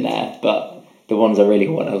beers in there, but the ones I really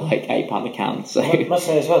want are like £8 a can. So I must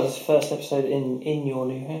say as well, this is the first episode in your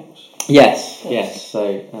new house. Yes. So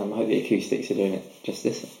I hope the acoustics are doing it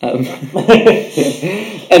justice.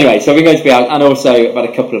 Anyway, so we're going to be out, and also I've had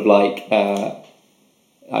a couple of like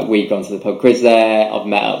we've gone to the pub quiz there. I've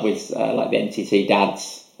met up with like the MTT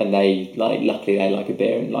dads, and they luckily they like a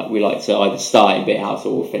beer, and like we like to either start in beer house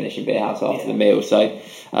or finish in beer house after the meal. So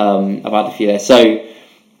I've had a few there. So a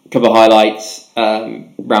couple of highlights.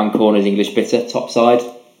 Round Corners English Bitter top side.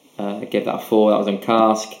 I gave that a 4. That was on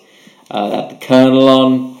cask. They had the Colonel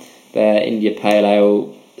on. Their India Pale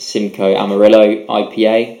Ale Simcoe Amarillo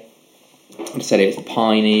IPA. I said it was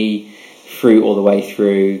piney, fruit all the way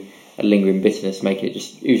through, a lingering bitterness, making it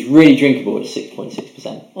was really drinkable at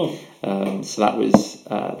 6.6%. So that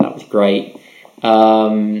was great.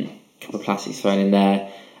 Couple of classics thrown in there.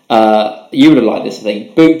 You would have liked this, I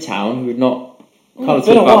think. Boottown, who had not kind of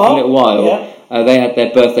talked about for a little while. Yeah. They had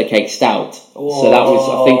their birthday cake stout. So that was,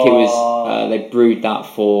 I think it was, they brewed that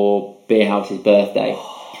for Beer House's birthday.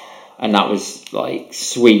 And that was like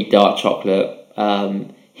sweet dark chocolate,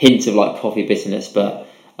 hint of like coffee bitterness, but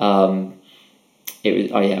it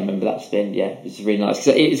was. I remember that spin. Yeah, it was really nice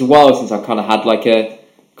because it was a while since I kind of had like a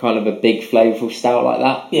big flavourful stout like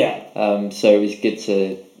that. Yeah. So it was good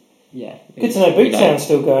to. Yeah. Good to know Boottown's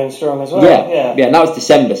still going strong as well. Yeah. And that was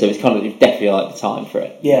December, so it was definitely like the time for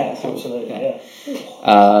it. Yeah, absolutely. Yeah.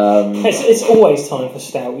 It's always time for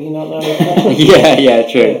stout. You not know.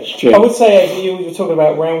 True. I would say you were talking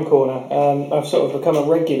about Round Corner. I've sort of become a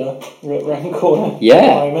regular at Round Corner. Yeah.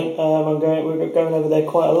 At the moment, we're going over there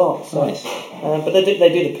quite a lot. So. Nice. But they do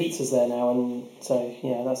the pizzas there now, and so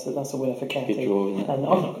yeah, that's a winner for Kathy. Good draw, isn't it? And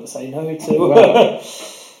I'm not going to say no to.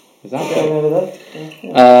 Exactly. Going over there.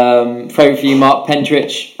 Yeah. Favourite for you, Mark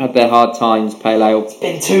Pentridge had their Hard Times Pale Ale. It's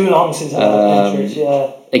been too long since I've had Pentridge.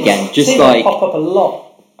 Yeah. Again, just I've seen like them pop up a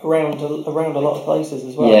lot around a lot of places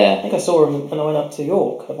as well. Yeah. I think I saw them when I went up to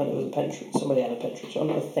York. I think it was a Pentridge. Somebody had a Pentridge. I'm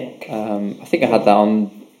going to think. I think I had that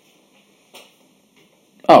on.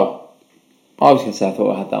 Oh, I was going to say I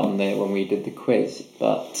thought I had that on there when we did the quiz,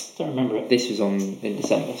 but Don't remember it. this was in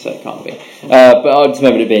December, so it can't be. But I just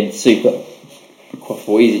remember it being super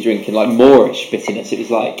quaffable, easy drinking, like Moorish bitterness. It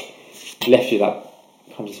was like left you that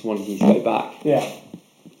kind of just wanted you to go back. Yeah.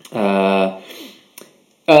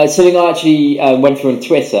 Something I actually went through on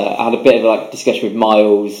Twitter. I had a bit of a discussion with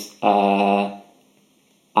Miles and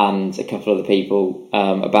a couple of other people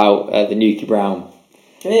about the Nuki Brown.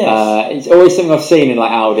 Yes. It's always something I've seen in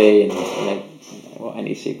like Aldi and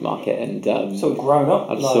any supermarket, and sort of grown up.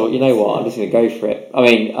 I just thought, you know what, I'm just going to go for it. I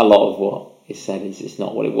mean, a lot of what is said is it's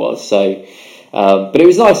not what it was. So, but it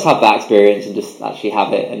was nice to have that experience and just actually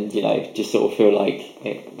have it, and just sort of feel like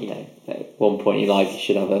at one point in your life you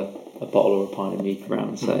should have a bottle or a pint of Nuki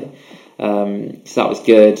Brown. So that was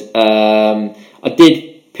good. I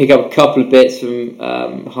did pick up a couple of bits from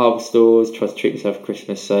Harbour Stores. Tried to treat myself for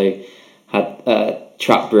Christmas, so had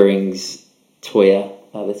Trap Brewing's Toya,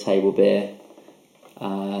 the table beer.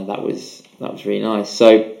 That was really nice.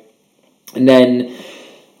 So, and then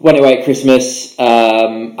went away at Christmas,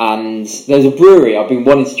 and there's a brewery I've been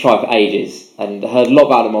wanting to try for ages, and I heard a lot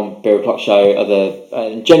about them on Beer O'Clock Show,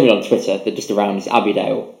 generally on Twitter. They're just around. It's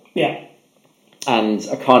Abbeydale. Yeah. And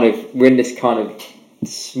we're in this kind of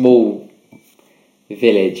small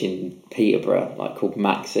village in Peterborough, called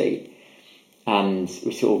Maxie, and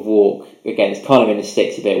we sort of walk, again, it's kind of in the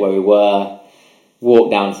sticks a bit where we were, walk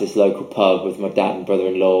down to this local pub with my dad and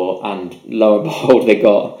brother-in-law, and lo and behold, they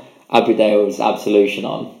got Abbeydale's Absolution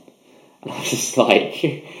on. And I was just like,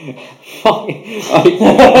 fuck.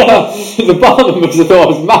 The barman must have thought I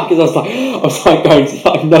was mad, because I was going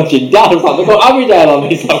to nudging Dad. I was like, they've got Abbeydale on.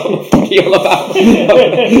 He's like, what the fuck are you all about?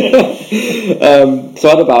 So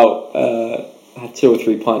I had 2 or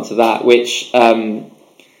 3 pints of that, which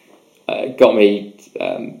got me,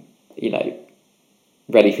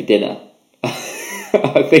 ready for dinner.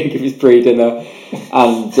 I think it was pre-dinner,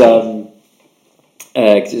 and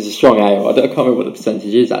because it's a strong ale. I can't remember what the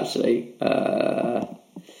percentage is actually. So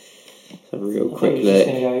real quick look.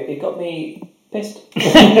 It got me Pissed.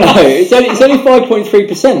 No, it's only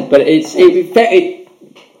 5.3%, but it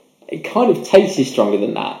kind of tasted stronger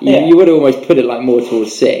than that. You would almost put it like more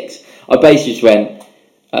towards 6. I basically just went.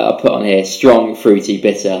 I put on here strong, fruity,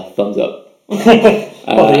 bitter. Thumbs up. The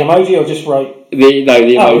emoji or just right? The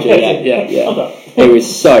emoji. Okay. Yeah. Okay. It was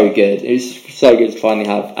so good. It was so good to finally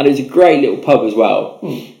have, and it was a great little pub as well.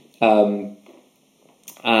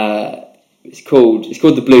 It's called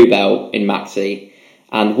the Bluebell in Maxi,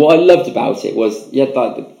 and what I loved about it was you had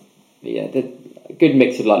like the good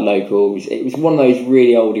mix of like locals. It was one of those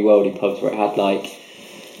really oldie worldy pubs where it had like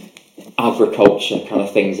agriculture kind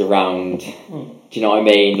of things around. Do you know what I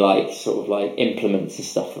mean? Like sort of like implements and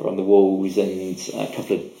stuff on the walls, and a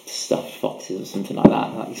couple of stuffed foxes or something like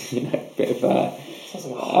that. Like, a bit of sounds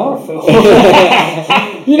like a horror film.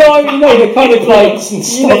 you know the kind of like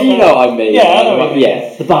you know what I mean. Yeah, I know what you mean.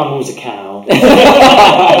 Yeah. The barman was a cow.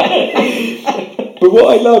 But what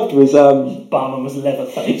I loved was barman was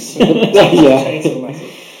Leatherface. The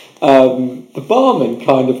barman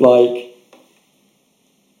kind of like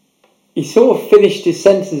he sort of finished his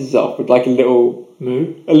sentences off with like a little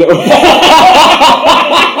moo. A little.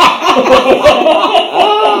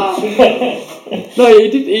 No, he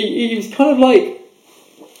did. He was kind of like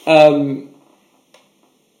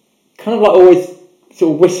always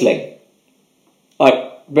sort of whistling, like.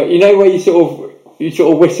 But you know where you sort of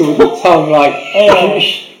whistle with your tongue, like. Right.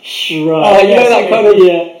 You know that kind of.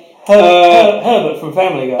 Yeah. Herbert from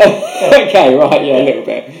Family Guy. Okay, right, yeah, a little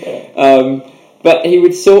bit. But he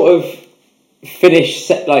would sort of finish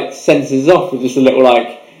sentences off with just a little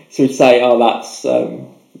like. So he'd say, "Oh, that's that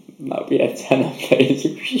would be a tenner, please." I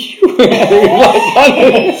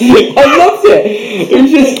loved it. It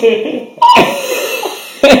was just.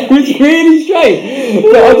 It was really strange,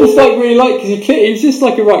 but I just really liked because he was just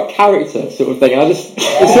like a right character sort of thing. It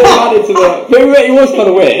sort of added to the. But it was kind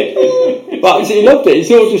of weird, but he loved it. He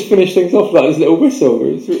sort of just finished things off like this little whistle.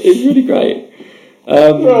 It was really great.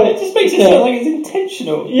 Right, it just makes it sound like it's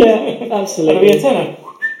intentional. Yeah, absolutely. It'll be a tenner.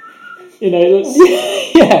 You know, let's.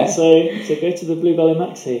 Yeah. So go to the Bluebell in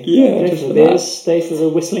Maxi. Yeah, go for the beers, stay for the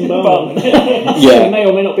whistling barman. Yeah. It may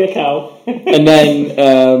or may not be a cow. And then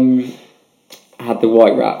I had the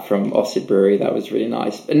White Rat from Ossett Brewery. That was really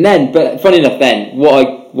nice. And then, but funny enough, then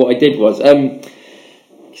what I did was,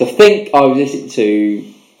 because I think I was listening to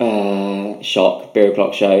Shock Beer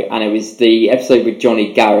O'Clock Show, and it was the episode with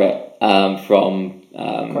Johnny Garrett from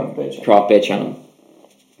Craft Beer Channel,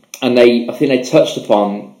 and I think they touched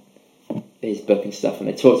upon his book and stuff, and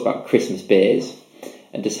they talked about Christmas beers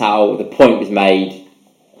and just how the point was made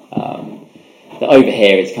that over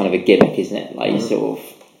here it's kind of a gimmick, isn't it? Like you sort of.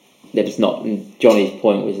 They're just not. And Johnny's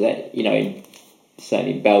point was that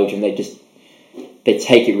certainly in Belgium they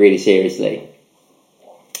take it really seriously,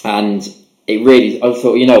 and it really. I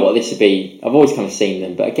thought this would be. I've always kind of seen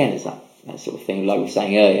them, but again it's that sort of thing like we were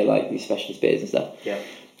saying earlier, like these specialist beers and stuff. Yeah.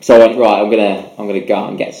 So I went right. I'm gonna go out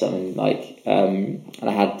and get some, and and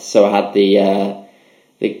I had the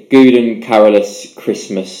Guden Carolus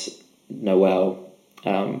Christmas Noel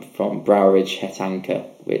from Broweridge Het Anker,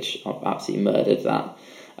 which I've absolutely murdered that.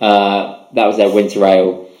 That was their winter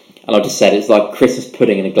ale, and I just said it's like Christmas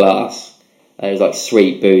pudding in a glass. It was like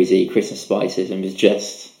sweet, boozy Christmas spices, and it was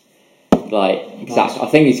just like exactly. I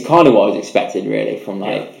think it's kind of what I was expecting really from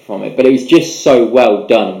it, but it was just so well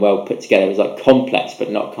done and well put together. It was like complex, but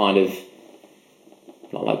not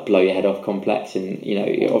like blow your head off complex, and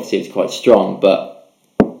obviously it was quite strong, but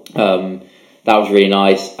that was really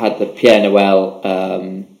nice. I had the Pierre Noël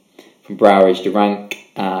from Broweridge de Rank.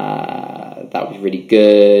 That was really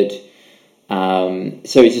good.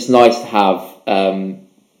 So it's just nice to have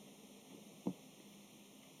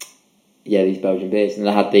these Belgian beers. And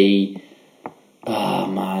I had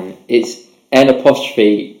it's N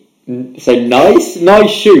apostrophe. So nice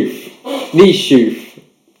schoof. Nice schoof.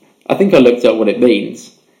 I think I looked up what it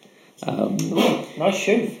means. Nice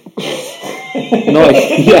schoof. Nice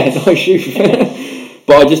schoof.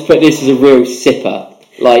 But I just put this as a real sipper.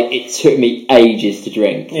 Like, it took me ages to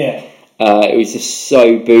drink. Yeah. It was just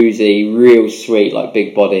so boozy, real sweet, like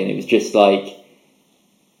big body, and it was just like,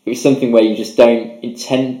 it was something where you just don't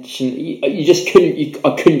intentionally, I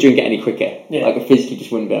couldn't drink it any quicker. Yeah. Like, I physically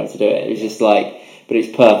just wouldn't be able to do it. It was just like, but it's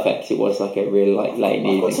perfect. It was like a really like late in the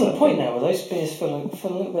evening. I've got to the point now where those beers feel a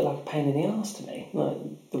little bit like a pain in the arse to me. Like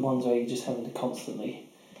the ones where you're just having to constantly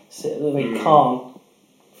sit, where you can't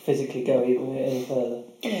physically go any further.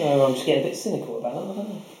 I don't know, I'm just getting a bit cynical about it, I don't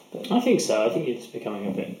know. But I think so. I think it's becoming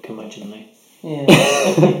a bit curmudgeonly. Yeah.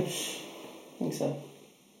 I think so.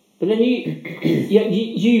 But then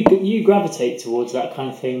you gravitate towards that kind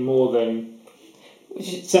of thing more than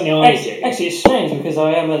certainly I do. Actually, it's strange because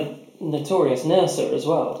I am notorious nurser as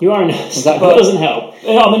well. You are a nurse. That but- doesn't help.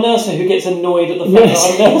 I'm a nurser who gets annoyed at the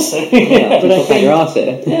fact that I'm nursing. Yeah, But I talk about think- your arse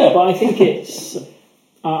here. Yeah. But I think it's.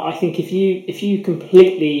 I think if you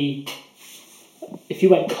completely, if you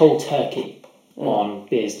went cold turkey on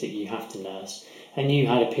beers that you have to nurse, and you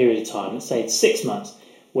had a period of time, let's say it's 6 months,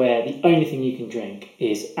 where the only thing you can drink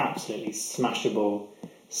is absolutely smashable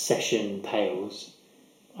session pales,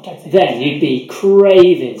 I don't think. then you'd be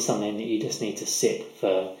craving something that you just need to sip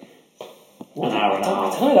for an hour and a I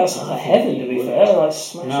half. don't know. That sounds like heaven, to be fair. Like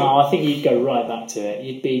smashing. No, I think you'd go right back to it.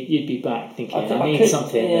 You'd be back thinking, I need couldn't-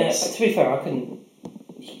 something Yeah, that's... to be fair, I couldn't.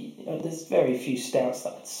 There's very few stouts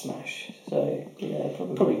that I'd smash. So yeah,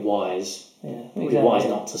 Probably wise. Yeah, Probably exactly. wise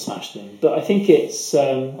not to smash them. But I think it's...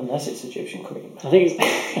 Unless it's Egyptian cream. I think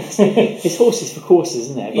it's horses for courses,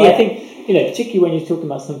 isn't it? But Yeah. I think, particularly when you're talking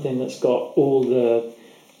about something that's got all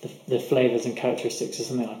the flavours and characteristics of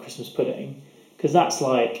something like Christmas pudding, because that's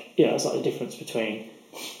like, it's like the difference between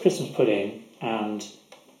Christmas pudding and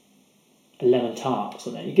a lemon tart or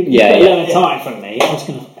something. You put a lemon tart in front of me, I'm just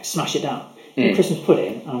going to smash it down. Christmas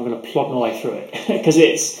pudding, and I'm going to plod my way through it because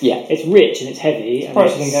it's rich and it's heavy. And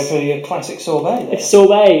Probably going to go for your classic sorbet. It's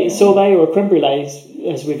sorbet or a creme brulee,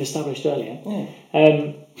 as we've established earlier.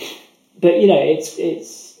 Yeah. But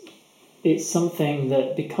it's something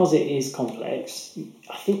that, because it is complex,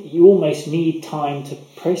 I think you almost need time to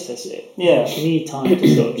process it. Yeah. You need time to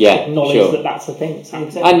sort of acknowledge sure. that that's the thing that's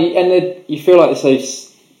happening. And you feel like they're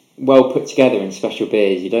so well put together in special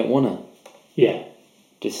beers, you don't want to Yeah.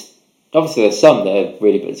 just... Obviously there's some that are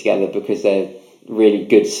really put together because they're really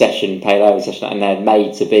good session, pale ale session, and they're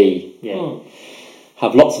made to be...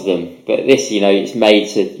 have lots of them. But this, it's made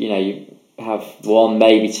to, you have one,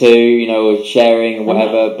 maybe two, or sharing or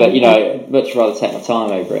whatever. But, I'd much rather take my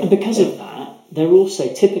time over And it. because of that, they're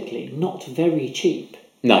also typically not very cheap.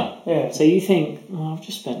 No. Yeah. So you think, I've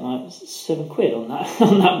just spent like £7 on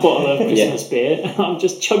that bottle of Christmas beer. I've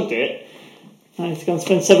just chugged it. I need to go and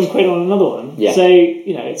spend £7 on another one. Yeah. So,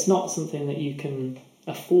 it's not something that you can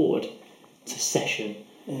afford to session.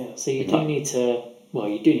 Yeah. So you do need to,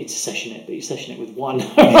 you do need to session it, but you session it with one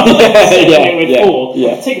rather than session it with four.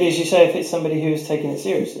 Yeah. Particularly, as you say, if it's somebody who's taking it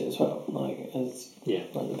seriously as well, like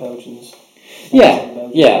the Belgians.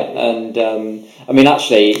 And I mean,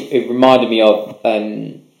 actually, it reminded me of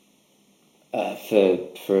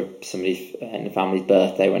for somebody in the family's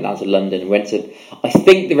birthday, went down to London and went to, I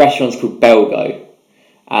think the restaurant's called Belgo,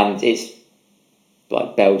 and it's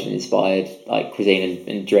like Belgian inspired like cuisine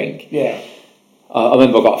and drink. Yeah. I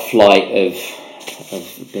remember I got a flight of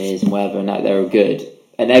beers and whatever, and they were good.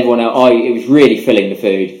 And everyone else, it was really filling the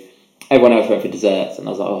food. Everyone else went for desserts, and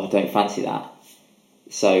I was like, I don't fancy that.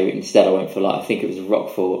 So instead, I went for I think it was a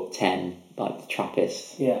Roquefort 10, like the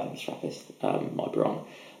Trappist. Yeah. It was Trappist. Might be wrong,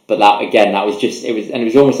 but that was just it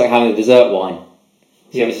was almost like having a dessert wine.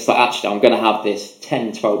 So it was just like, actually, I'm going to have this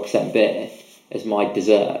 10-12% beer as my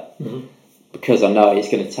dessert. Mm-hmm. Because I know it's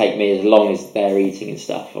going to take me as long as they're eating and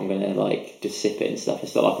stuff. I'm going to just sip it and stuff.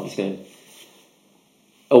 It's not like I'm just going to...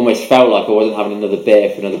 Almost felt like I wasn't having another beer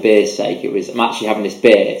for another beer's sake. I'm actually having this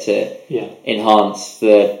beer to enhance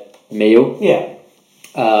the meal. Yeah.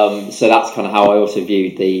 So that's kind of how I also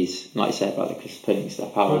viewed these, like you said about the Christmas pudding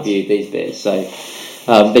stuff, how I viewed these beers. So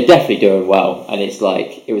they're definitely doing well. And it's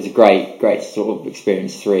it was a great sort of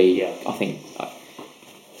experience. 3, I think...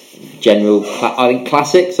 I think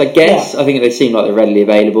classics, I guess. I think they seem like they're readily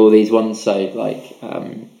available, these ones, so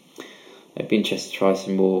I'd be interested to try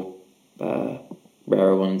some more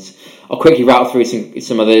rarer ones. I'll quickly rattle through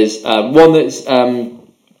some others. One that's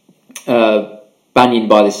Banyan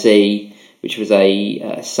by the Sea, which was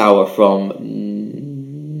a sour from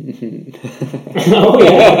Oh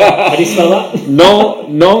yeah, how do you spell that?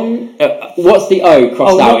 what's the O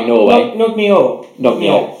crossed out in Norway?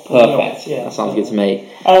 Nognio. Perfect. Yeah. That sounds good to me.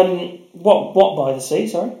 What by the sea?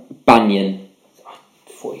 Sorry. Banyan. I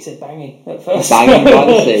thought you said banging at first. Banyan by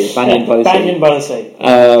the Sea. Banyan by the Sea. Banyan by the sea.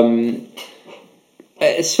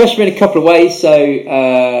 Especially in a couple of ways. So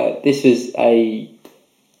this was I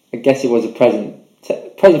guess it was a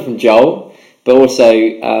present from Joel, but also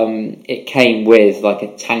it came with like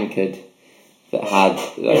a tankard that had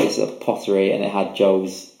was a pottery, and it had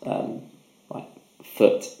Joel's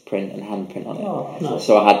footprint and handprint on it. Oh, nice.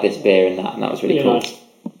 So I had this beer in that, and that was really cool. Nice.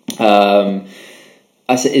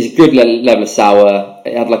 I said it's a good level of sour.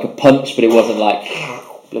 It had like a punch, but it wasn't like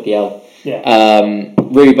bloody hell. Yeah.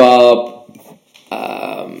 Rhubarb,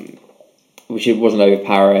 which it wasn't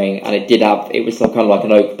overpowering, and it was kind of like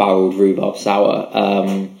an oak barreled rhubarb sour.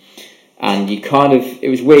 And it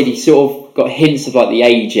was weird. You sort of got hints of like the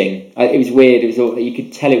aging. It was weird. It was you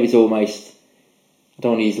could tell it was almost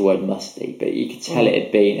don't want to use the word musty, but you could tell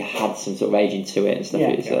it had some sort of aging to it and stuff.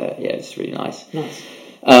 It's really nice.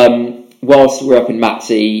 Whilst we're up in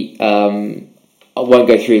Maxi, I won't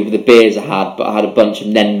go through the beers I had, but I had a bunch of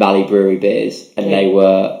Nen Valley Brewery beers, and they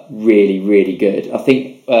were really, really good. I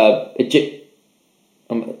think is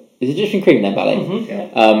Egyptian Cream Nen Valley? Mm-hmm.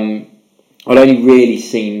 Yeah. I'd only really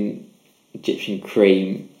seen Egyptian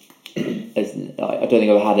Cream as I don't think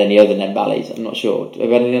I've had any other Nen Valleys. I'm not sure. Have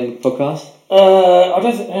you had any on the podcast? I don't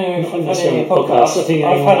know if I've had any podcasts. I think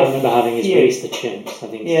I remember having is Release the Chimps. I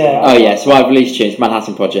think. Yeah. Oh yeah. So I've released Chimps,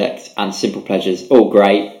 Manhattan Project, and Simple Pleasures. All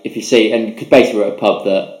great. If you see, and basically we're at a pub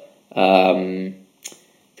that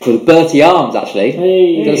it's called the Bertie Arms. Actually,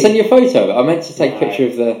 Hey. Did I send you a photo of it? I meant to take a picture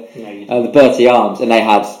of the Bertie Arms, and they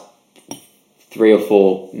had 3 or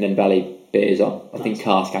 4 Nen Valley beers on. I think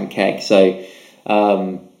cask and keg. So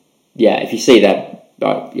if you see them,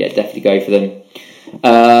 definitely go for them.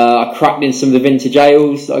 I cracked in some of the vintage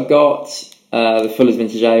ales that I got, the Fuller's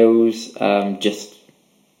vintage ales. Just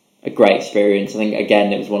a great experience. I think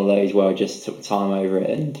again it was one of those where I just took time over it,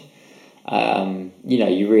 and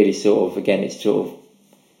you really sort of it's sort of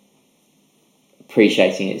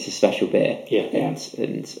appreciating it's a special beer,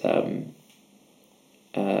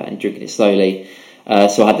 and drinking it slowly.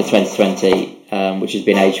 So I had the 2020, which has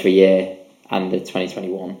been aged for a year, and the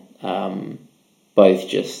 2021, both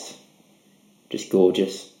just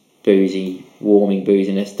gorgeous, boozy, warming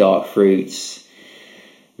booziness, dark fruits,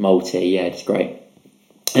 malty. Yeah, it's great.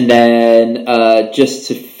 And then just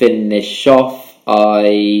to finish off,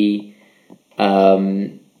 I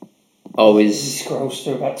was scrolls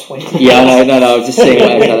through about 20. Yeah, no. I was just seeing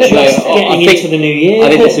what I was getting into the new year. I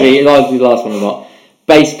think this will be either the last one or not.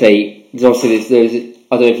 Basically, there's obviously there was.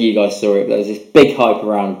 I don't know if you guys saw it, but there was this big hype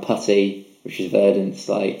around Putty, which is Verdant's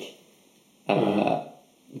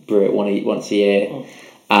brew it once a year,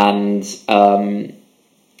 and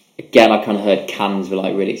again I kind of heard cans were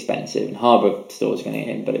like really expensive, and Harbour stores were going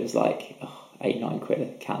in, but it was like £8-9 a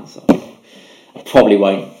can, so I probably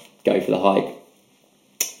won't go for the hype.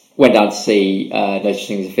 Went down to see No Such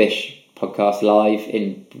Thing as a Fish podcast live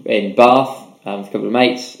in Bath with a couple of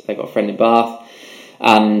mates. They got a friend in Bath,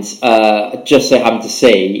 and just so happened to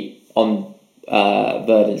see on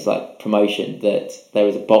Verdant's promotion that there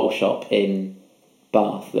was a bottle shop in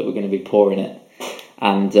Bath that were going to be pouring it,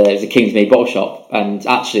 and it was a Kingsmead bottle shop, and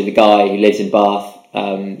actually the guy who lives in Bath,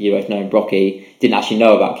 you both know him, Brocky, didn't actually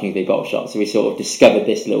know about Kingsmead bottle shop, so we sort of discovered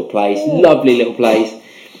this little place, lovely little place,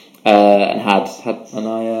 and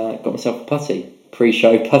I got myself a putty,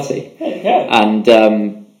 pre-show putty. There you go. And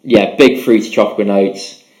big fruity tropical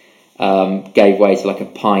notes, gave way to a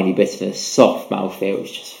piney bitterness, soft mouthfeel. It was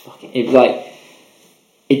just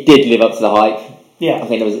it did live up to the hype. Yeah, I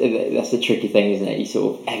think that's the tricky thing, isn't it?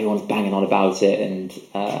 Everyone's banging on about it, and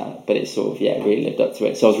but it really lived up to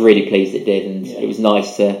it. So I was really pleased it did, and it was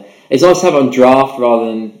nice to have it on draft rather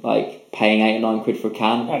than paying £8 or £9 for a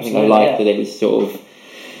can. Absolutely, I think I liked that it was sort of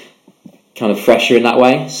kind of fresher in that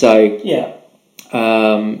way. So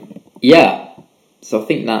so I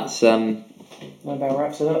think that's that about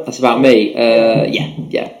wraps it up. That's about me. I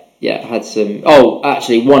had some. Oh,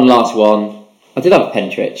 actually, one last one. I did have a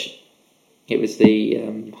Pentrich. It was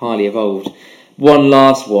the highly evolved. One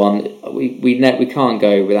last one. We can't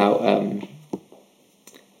go without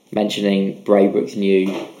mentioning Braybrook's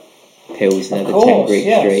new Pilsner, the 10 Greek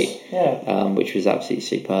Street, which was absolutely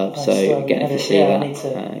superb. So again, if you see that, I need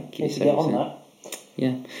to get on that.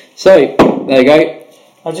 Yeah. So there you go.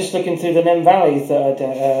 I was just looking through the Nen Valleys that I'd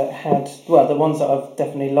had. Well, the ones that I've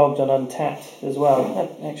definitely logged on Untapped as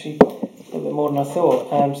well. Actually, a little bit more than I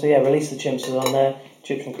thought. Release the Chimps is on there.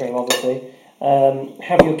 Egyptian Cream, obviously.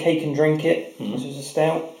 Have Your Cake and Drink It, which is a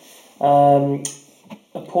stout. A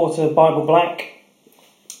Porter Bible Black.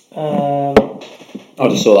 I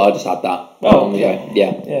just saw that. I just had that. Oh, yeah.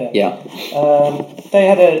 They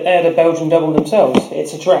had a Belgian double themselves.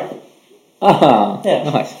 It's a Trap. Ah, yeah,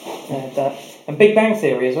 nice. They had that. And Big Bang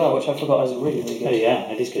Theory as well, which I forgot was really, really good. Oh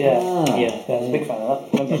yeah, it is good. I was a big fan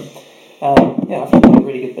of that. I think they're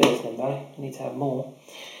really good beers then, Barry. I need to have more.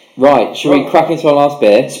 Right, shall we crack into our last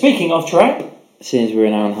beer? Speaking of Trap, since we're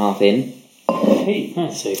an hour and a half in.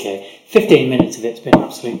 That's okay. 15 minutes of it's been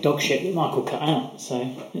absolute dog shit that Michael cut out, so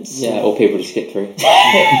it's... or people just skip through.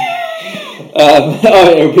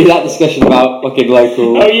 It'll be that discussion about fucking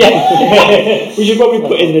local... Oh yeah! We should probably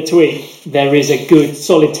put in the tweet, there is a good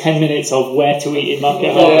solid 10 minutes of where to eat in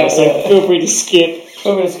Market Harbour, so feel free to skip.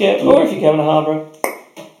 Or if you're going to Harbour.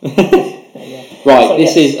 Right,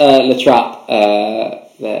 this is La Trappe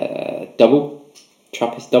double.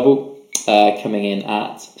 Trappist double. coming in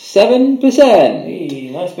at 7%. Hey,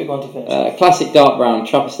 nice big one to finish. Classic dark brown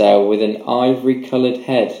Trappist ale with an ivory coloured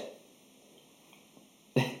head.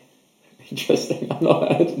 Interesting. I've not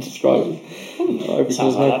heard it described.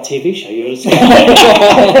 Sounds like that TV show you were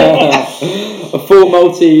A full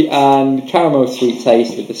malty and caramel sweet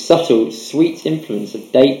taste with a subtle sweet influence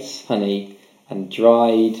of dates, honey, and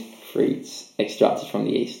dried fruits extracted from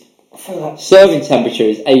the yeast. I feel like Serving temperature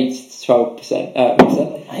is 8 to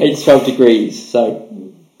 12%. 8 to 12 degrees. So,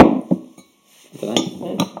 I don't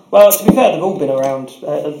know. Well, to be fair, they've all been around.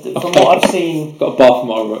 From what I've seen, Got a bar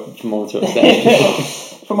thermometer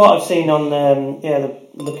upstairs. from what I've seen on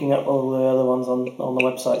looking up all the other ones on the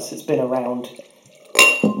websites, it's been around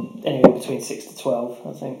anywhere between 6 to 12.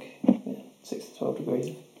 I think 6 to 12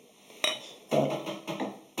 degrees.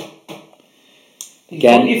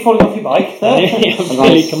 Again, you're falling off your bike there. Yeah, I've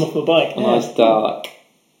really come off my bike. A nice dark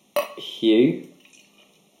hue.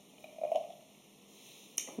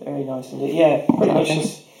 Very nice indeed. Yeah, pretty much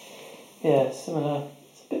just similar.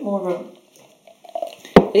 It's a bit more of a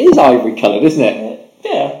It is ivory coloured, isn't it?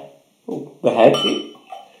 yeah. The head.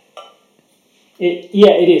 It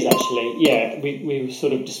is actually. Yeah, we were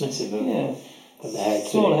sort of dismissive of the head.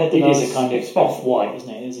 Smaller head It than I is was a kind of expecting. off-white, isn't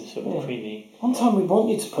it? It is a sort of creamy. One time we want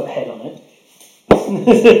you to put head on it.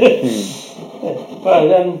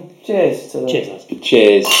 Well, cheers to the Cheers, lads.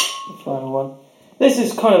 Cheers. final one. This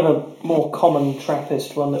is kind of a more common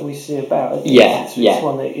Trappist one that we see about. Isn't it? Yeah, it's yeah.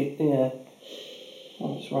 one that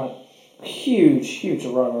oh, that's right. Huge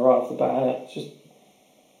aroma right off the bat. Isn't it? It's just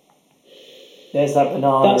there's that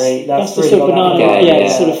banana. That's the really sort of got that banana. Yeah,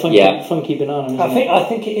 It's sort of funky, yeah. funky banana. Isn't I it?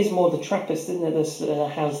 think it is more the Trappist, isn't it? This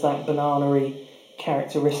has that banana-y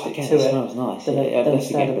characteristic Again, to it it. smells nice. Than Yeah, a definitely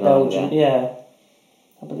standard get banana Belgian. there. Yeah,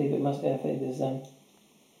 I believe it must. Yeah, I think it is. And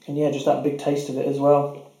just that big taste of it as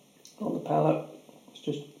well on the palate. It's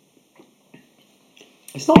just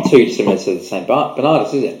It's not too dissimilar to the same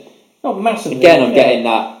bananas, is it? not massively. Again, I'm getting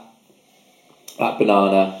that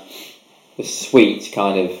banana, the sweet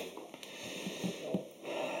kind of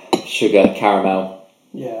sugar caramel.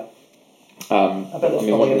 Yeah. I I bet there's what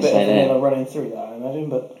probably am a I bit of saying vanilla running through that, I imagine,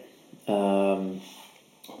 but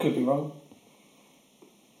there? could be wrong.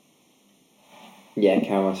 Yeah,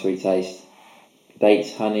 caramel sweet taste.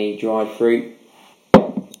 Dates, honey, dried fruit.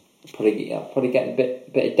 Probably getting a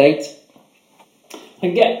bit of date. I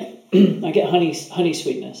get honey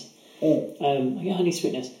sweetness. I get honey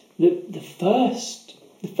sweetness. The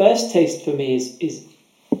first taste for me is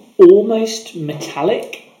almost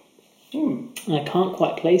metallic. And I can't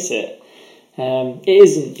quite place it.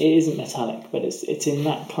 It isn't metallic, but it's in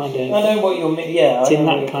that kind of. I know what you're. Yeah, It's I in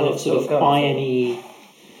know that what kind you're of sort of going for. irony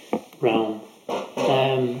realm.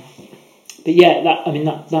 But yeah,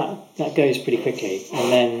 that goes pretty quickly,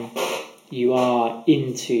 and then you are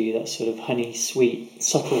into that sort of honey sweet,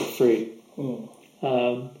 subtle fruit,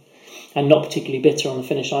 and not particularly bitter on the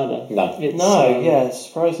finish either. No. It's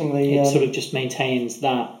surprisingly. It sort of just maintains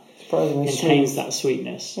that smooth. that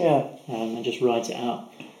sweetness, Yeah. and just rides it out.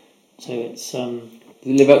 So it's Does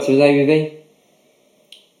it live up to his ABV?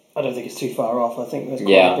 I don't think it's too far off. I think there's quite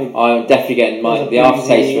Yeah, a big. I'm definitely getting There's a the aftertaste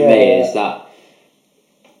boozy, for me yeah. is that.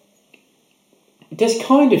 Just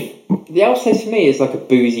kind of the aftertaste for me is like a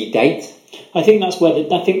boozy date. I think that's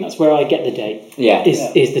where I get the date. Yeah.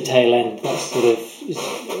 Is the tail end. That's sort of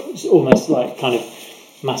it's almost like kind of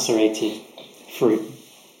macerated fruit,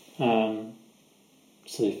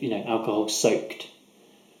 sort of alcohol soaked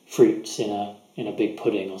fruits in a big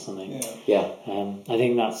pudding or something. Yeah. I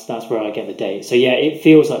think that's where I get the date. So yeah, it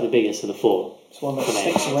feels like the biggest of the four. It's one that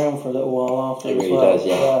sticks around for a little while after It as really well. does,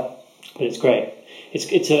 yeah. But it's great.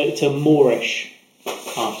 It's a Moorish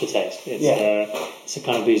aftertaste. It's a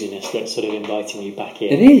kind of booziness that's sort of inviting you back in.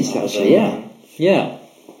 It is rather actually, than- yeah.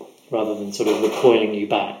 Rather than sort of recoiling you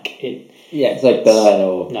back. Yeah, it's like burn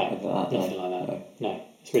or No, anything like that. nothing like that. No,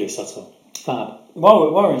 it's really subtle. Fab.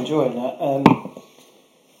 While we're enjoying that,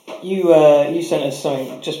 you sent us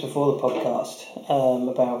something just before the podcast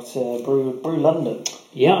about Brew London.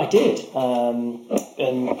 Yeah, I did. And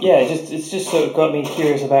yeah, it's just sort of got me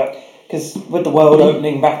curious about, because with the world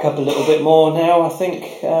opening back up a little bit more now, I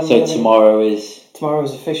think. So tomorrow is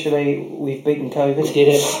officially we've beaten COVID. We did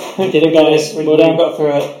it. We did it, guys. We Well done. got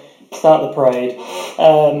through it. Start the parade.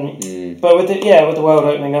 But with the world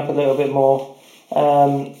opening up a little bit more,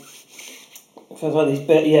 it feels like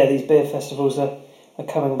these beer festivals are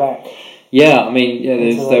coming back. Yeah, I mean, there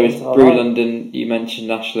was into the Brew light. London. You mentioned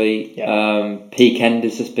Ashley. Yeah. Peak End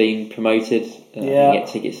has just been promoted. Yeah. You get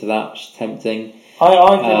tickets to that, which is tempting.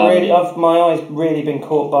 I've my eyes really been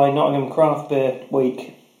caught by Nottingham Craft Beer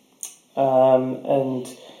Week, and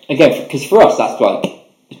Again, because for us that's like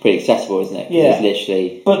it's pretty accessible, isn't it? 'Cause Yeah. it's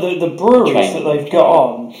literally. But the breweries Train that them. they've got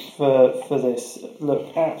on for this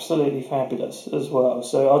look absolutely fabulous as well.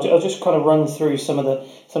 So I'll just kind of run through some of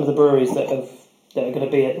the breweries that are going to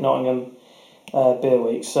be at Nottingham Beer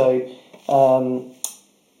Week. So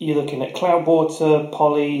you're looking at Cloudwater,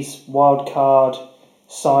 Polly's, Wildcard,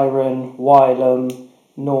 Siren, Wylam,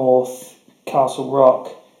 North, Castle Rock,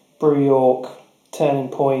 Brew York, Turning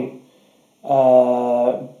Point,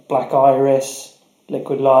 Black Iris,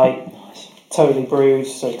 Liquid Light, Nice. Totally Brewed,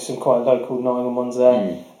 so some quite local Nottingham ones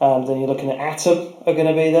there. Then you're looking at Atom are going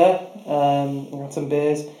to be there, Atom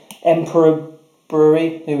Beers, Emperor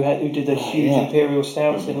Brewery, who did the huge yeah. Imperial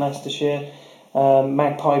Stouts in Leicestershire,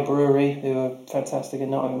 Magpie Brewery, who are fantastic in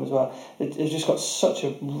Nottingham as well. They've just got such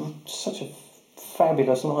a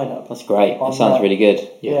fabulous lineup. That's great. On That sounds that. really good.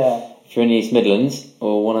 Yeah. If you're in East Midlands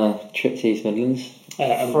or want to trip to East Midlands,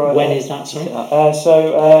 Friday. When is that, sorry?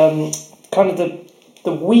 Kind of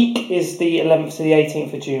the week is the 11th to the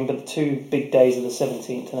 18th of June, but the two big days are the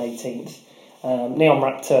 17th and 18th. Neon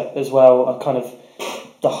Raptor as well are kind of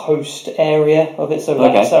the host area of it, so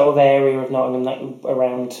that sort of area of Nottingham that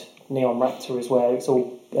around Neon Raptor is where it's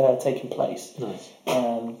all taking place. Nice.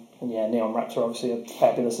 And yeah, Neon Raptor obviously are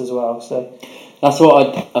fabulous as well. So that's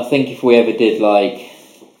what I think. If we ever did like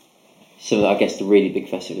some of, I guess, the really big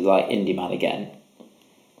festivals like Indie Man again,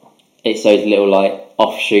 it's those little like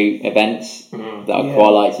offshoot events that I quite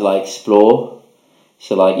like to like explore.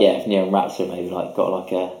 So like if Neon Raptor maybe like got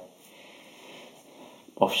like a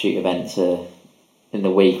offshoot event in the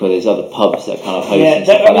week where there's other pubs that kind of host and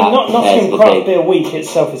stuff like that. Nottingham Craft Beer Week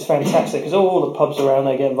itself is fantastic because all the pubs around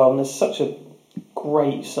there get involved, and there's such a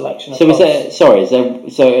great selection of pubs. So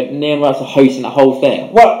Neon Raptor hosting that whole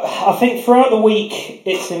thing? Well, I think throughout the week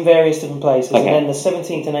it's in various different places, Okay. and then the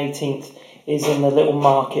 17th and 18th is in the little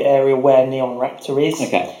market area where Neon Raptor is.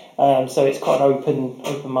 Okay. So it's quite an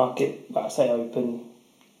open market. I say open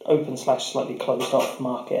 / slightly closed off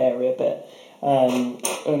market area a bit.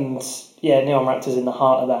 And yeah, Neon Raptor's in the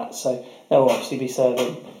heart of that, so they'll obviously be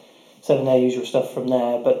serving their usual stuff from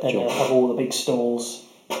there, but then Sure. they'll have all the big stalls,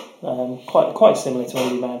 quite similar to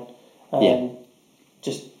Indie Man,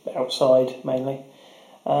 just outside mainly.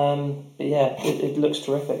 But yeah, it looks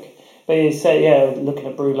terrific. But you say looking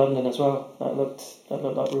at Brew London as well, that looked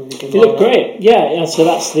like really good. It looked great. Yeah. So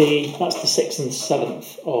that's the 6th and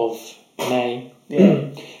 7th of May. Yeah.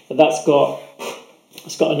 But that's got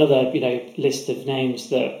another list of names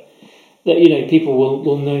that people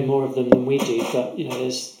will know more of them than we do. But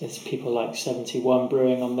there's people like 71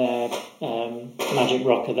 Brewing on there, Magic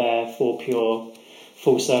Rock are there, 4 Pure,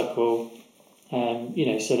 Full Circle.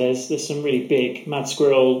 So there's some really big Mad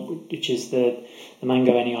Squirrel, which is the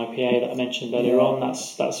Mango Any IPA that I mentioned earlier on.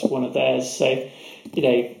 That's one of theirs. So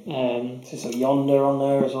There's a Yonder on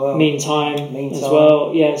there as well. Meantime as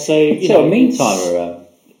well. Yeah. So Meantime are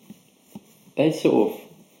they sort of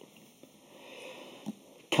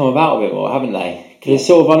come about a bit more, haven't they? Because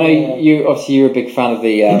sort of, I know you're a big fan of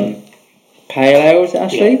the pale ales,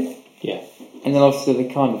 actually. Yeah. And then obviously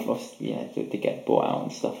they get bought out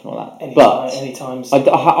and stuff and all that. Anytime.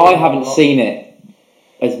 I haven't seen it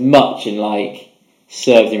as much in like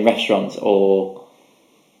served in restaurants or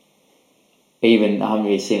even I haven't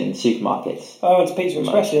really seen it in supermarkets. I went to Pizza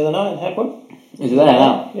Express the other night in Hepburn. Is it there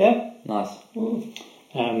now? Yeah. Nice.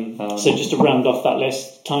 So just to round off that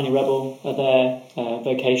list, Tiny Rebel are there,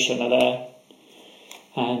 Vocation are there,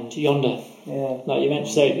 and Yonder. Yeah. Like you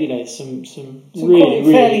mentioned, so some Some really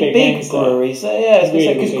fairly big big names there. breweries. Yeah, I was going to say,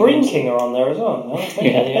 Really because big Green names. King are on there as well. No?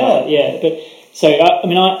 Yeah. But so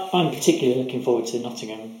I'm particularly looking forward to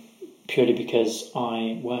Nottingham purely because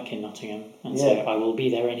I work in Nottingham, and so I will be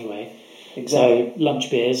there anyway. Exactly. So lunch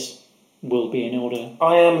beers will be in order.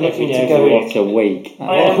 I am looking to go. What a week.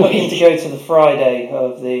 I am looking to go to the Friday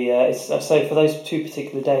of the. So for those 2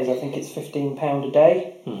 particular days, I think it's £15 a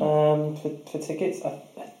day for tickets. I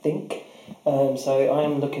think. So I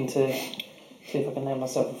am looking to see if I can have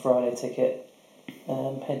myself a Friday ticket.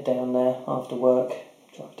 Head down there after work.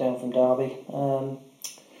 Drive down from Derby.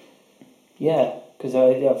 Because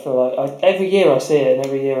I feel like every year I see it, and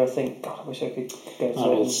every year I think, God, I wish I could go to I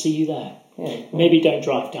will it. see you there. Yeah. Maybe don't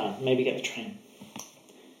drive down. Maybe get the train.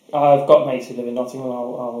 I've got mates who live in Nottingham.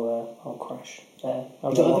 I'll crash there.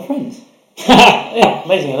 You've got other friends? Yeah,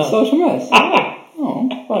 amazing enough. Social mess?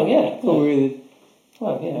 Oh. Well, yeah. Oh, really?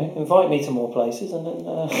 Well, invite me to more places, and then.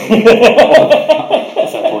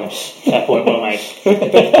 Fair point, well made.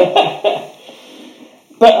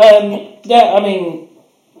 But I mean,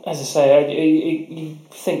 as I say, you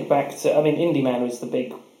think back to. I mean, Indie Man was the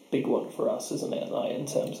big one for us, isn't it? Like in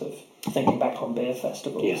terms of thinking back on beer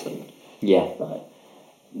festivals and Yeah. like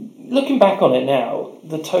looking back on it now,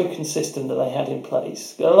 the token system that they had in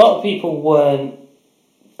place, a lot of people weren't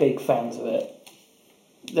big fans of it.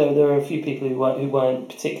 There were a few people who weren't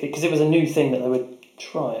particularly, because it was a new thing that they were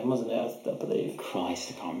trying, wasn't it? I believe.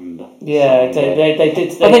 Christ, I can't remember. Yeah, they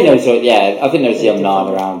did. I think there was a young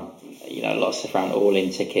nine around. Lots of stuff around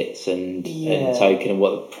all-in tickets and token and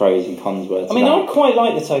what the pros and cons were. I mean, I quite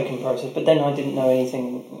like the token process, but then I didn't know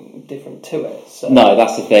anything different to it. So. No,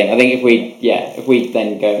 that's the thing. I think if we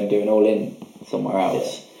then go and do an all-in somewhere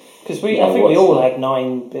else, because I think we all had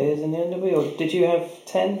 9 beers in the end, did we? Or did you have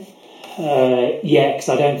 10? Yeah, because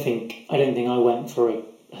I don't think I went for a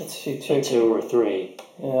 2 or a 3.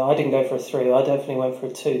 Yeah, I didn't go for a 3. I definitely went for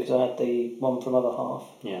a 2 because I had the one from other half.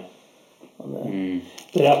 Yeah. On there.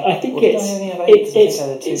 But I think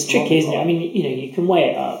it's tricky, isn't it? I mean, you can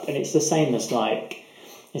weigh it up, and it's the same as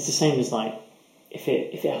if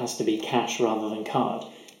it has to be cash rather than card,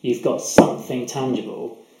 you've got something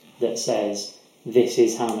tangible that says this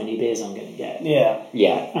is how many beers I'm going to get.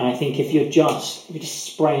 Yeah. And I think if you're just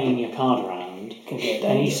spraying your card around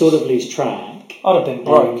and you sort of lose track, I'd have been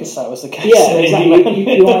broke if that was the case. Yeah, exactly.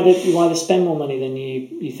 you either spend more money than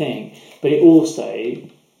you think, but it also,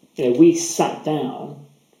 we sat down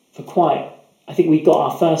for I think we got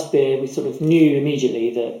our first beer, we sort of knew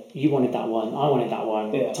immediately that you wanted that one, I wanted that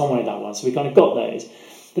one, Tom wanted that one, so we kind of got those.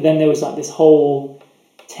 But then there was like this whole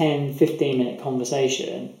 10, 15 minute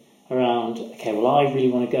conversation around, okay, well, I really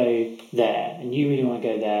want to go there, and you really want to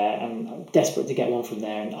go there, and I'm desperate to get one from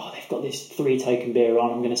there, and they've got this 3 token beer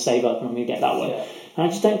on, I'm going to save up and I'm going to get that one. Yeah. And I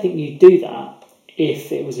just don't think you'd do that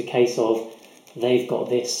if it was a case of they've got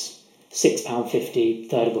this £6.50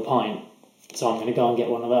 third of a pint, so I'm going to go and get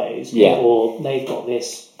one of those. Yeah. Or they've got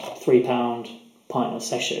this £3 pint of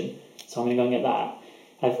session, so I'm going to go and get that.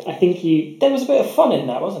 I think there was a bit of fun in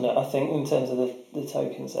that, wasn't it? I think in terms of the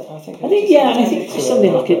tokens. I think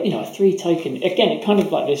something like a 3 token. Again, it kind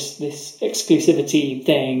of like this exclusivity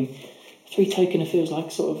thing. 3 token, it feels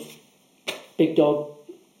like sort of big dog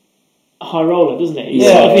high roller, doesn't it?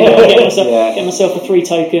 Get myself a 3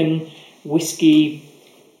 token whiskey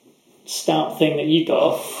stout thing that you got.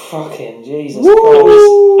 Oh, fucking Jesus! It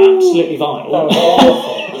was absolutely vile. That was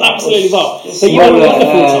awful. Absolutely vile. But you know what?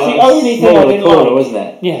 The only thing I didn't like, wasn't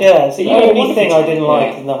it? Yeah. It's the only thing I didn't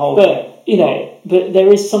like in the whole thing. But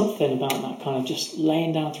there is something about that kind of just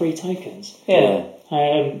laying down 3 tokens. Yeah.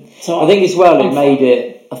 So I think as well, it made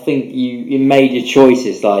it. I think you made your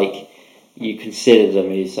choices like you considered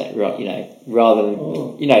them. You say, rather than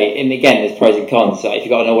and again, there's pros and cons. So if you've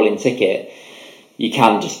got an all-in ticket, you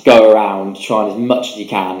can just go around trying as much as you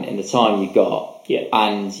can in the time you've got,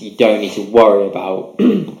 and you don't need to worry about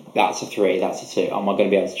that's a 3, that's a 2. Am I going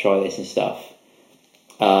to be able to try this and stuff?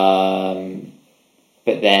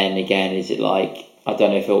 But then again, is it like, I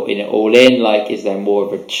don't know if all in, like, is there more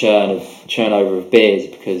of a turnover of beers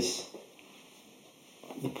because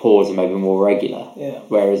the pours are maybe more regular? Yeah.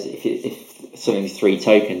 Whereas if something's 3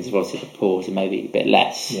 tokens, obviously the pours are maybe a bit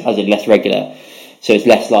less, as in less regular, so it's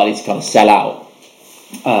less likely to kind of sell out.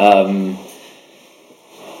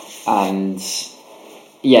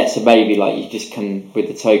 So maybe like you just come with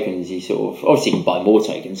the tokens. You sort of obviously you can buy more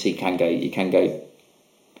tokens, so you can go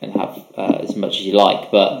and have as much as you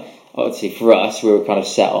like. But obviously for us, we were kind of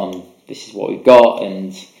set on this is what we've got,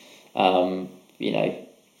 and I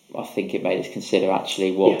think it made us consider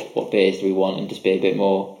actually what beers do we want and just be a bit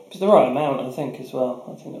more. It was the right amount, I think, as well.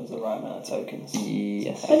 I think it was the right amount of tokens.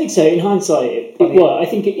 Yes, I think so. In hindsight, I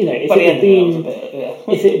think if it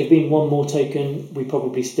had been one more token, we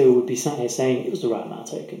probably still would be sat here saying it was the right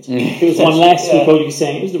amount of tokens. If it was one less, we'd probably be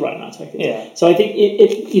saying it was the right amount of tokens. Yeah. So I think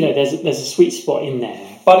there's a sweet spot in there.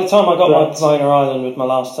 By the time I got my Pomona Island with my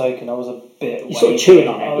last token, I was a bit. You're sort of chewing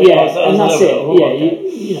on it, and that's it.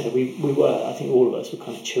 We were. I think all of us were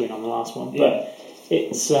kind of chewing on the last one, but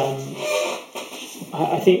it's.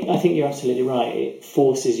 I think you're absolutely right. It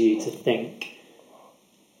forces you to think.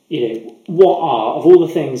 What are of all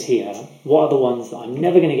the things here? What are the ones that I'm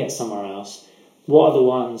never going to get somewhere else? What are the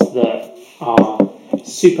ones that are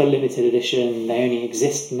super limited edition? They only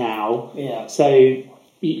exist now. Yeah. So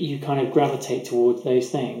you kind of gravitate towards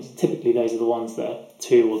those things. Typically, those are the ones that are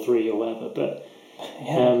 2 or 3 or whatever. But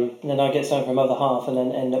and then I get something from other half, and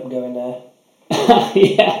then end up going there.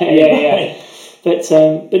 Yeah. But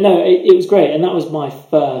no, it was great, and that was my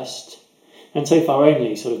first, and so far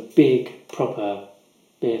only, sort of big proper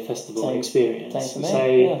beer festival experience. Same for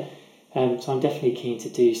me. So I'm definitely keen to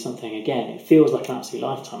do something again. It feels like an absolute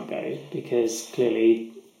lifetime ago because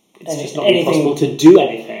clearly it's just not possible to do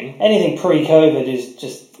anything. Anything pre-COVID is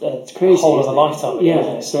just a whole of a lifetime ago.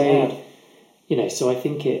 Yeah. So I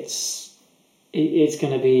think it's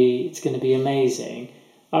going to be amazing.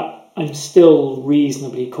 I'm still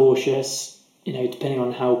reasonably cautious. Depending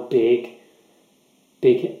on how big,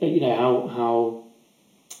 how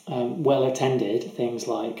well attended things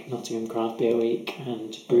like Nottingham Craft Beer Week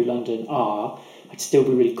and Brew London are, I'd still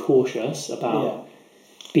be really cautious about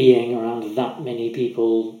being around that many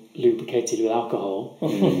people lubricated with alcohol.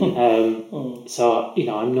 So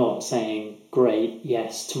I'm not saying, great,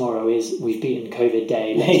 yes, tomorrow we've beaten COVID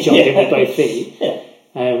day, let's jump in with both feet.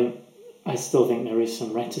 I still think there is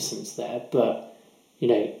some reticence there, but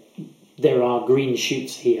there are green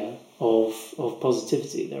shoots here of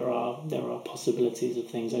positivity. There are possibilities of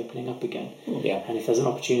things opening up again. And if there's an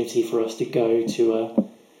opportunity for us to go to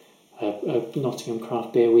a Nottingham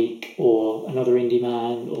Craft Beer Week or another Indie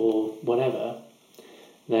Man or whatever,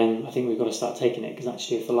 then I think we've got to start taking it, because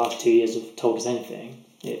actually if the last 2 years have told us anything,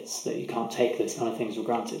 it's that you can't take this kind of things for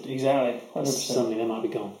granted. Exactly. 100%. Suddenly they might be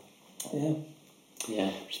gone.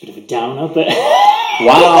 Yeah. It's a bit of a downer, but...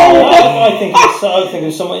 Wow! I think it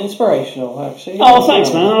was somewhat inspirational, actually. Oh,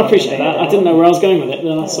 thanks, man. I appreciate that. I didn't know where I was going with it, but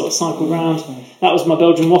then I sort of cycled round. That was my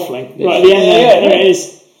Belgian waffling. Right at the end there it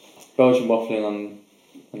is. Belgian waffling on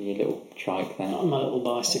your little trike there. On my little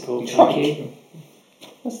bicycle. Trike. Thank you.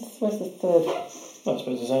 Where's the third? Well, I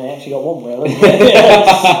suppose there's only actually got one wheel, isn't it?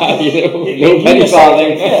 little penny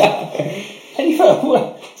farthing. Penny farthing.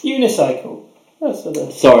 Unicycle.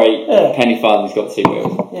 Sorry, penny farthing's got 2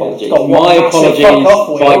 wheels. Apologies. It's got My apologies,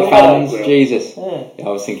 bike fans. Jesus. Yeah. I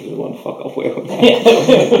was thinking of the one fuck off wheel.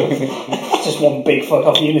 It's just one big fuck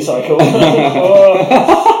off unicycle.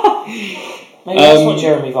 Maybe that's what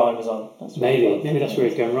Jeremy Vine was on. Maybe that's where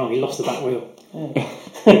he's going wrong. He lost the back wheel.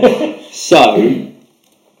 So,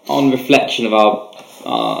 on reflection of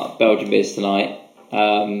our Belgian beers tonight,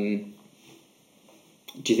 do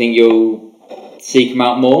you think you'll seek them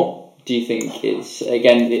out more? Do you think do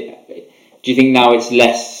you think now it's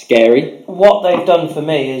less scary? What they've done for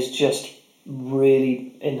me is just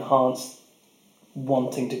really enhanced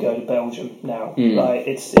wanting to go to Belgium now. Like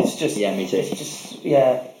it's just me too. It's just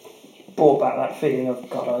brought back that feeling of,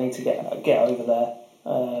 God, I need to get over there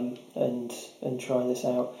and try this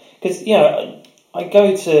out, because I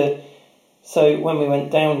go to, so when we went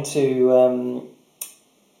down to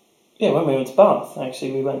when we went to Bath,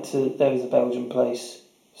 actually there was a Belgian place,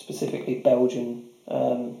 specifically Belgian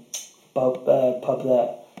pub there. I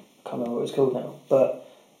can't remember what it was called now, but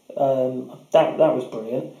that was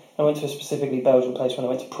brilliant. I went to a specifically Belgian place when I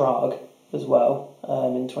went to Prague as well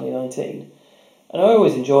in 2019, and I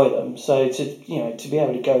always enjoy them. So to be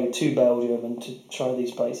able to go to Belgium and to try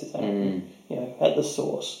these places out, at the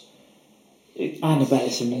source. And I bet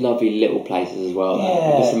there's some lovely little places as well.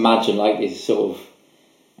 Yeah. Just imagine like these sort of,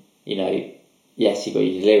 yes, you've got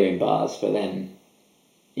your delirium bars, but then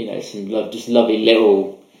some just lovely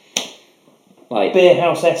little, like, beer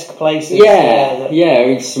house-esque places.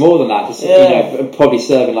 It's more than that. Just probably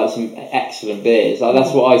serving like some excellent beers. Like,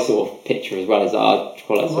 that's what I sort of picture as well. As I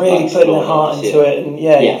really putting their heart into it, and you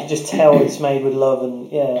can just tell it's made with love,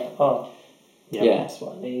 and that's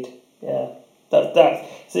what I need.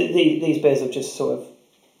 So these beers have just sort of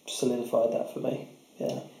solidified that for me.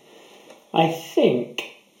 I think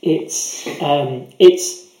it's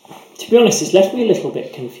to be honest, it's left me a little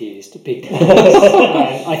bit confused, because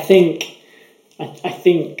I think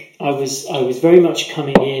I was very much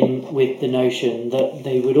coming in with the notion that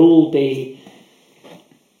they would all be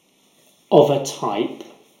of a type,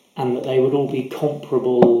 and that they would all be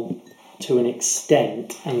comparable to an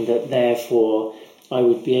extent, and that therefore I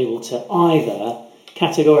would be able to either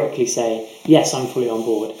categorically say, yes, I'm fully on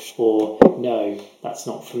board, or no, that's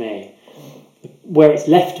not for me. Where it's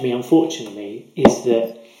left me, unfortunately, is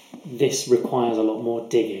that this requires a lot more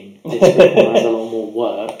digging. This requires a lot more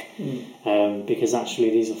work, because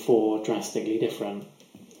actually these are 4 drastically different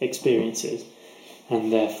experiences,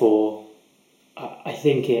 and therefore I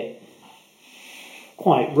think it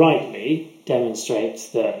quite rightly demonstrates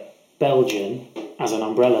that Belgian, as an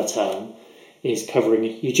umbrella term, is covering a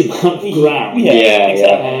huge amount of ground.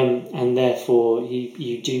 And therefore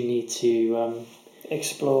you do need to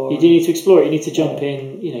explore. You do need to explore it. You need to jump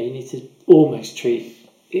in. You need to almost treat.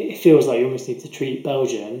 It feels like you almost need to treat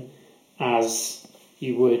Belgian as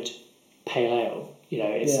you would pale ale.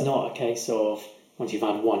 It's not a case of once you've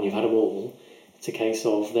had one, you've had them all. It's a case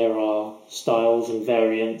of there are styles and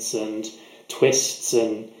variants and twists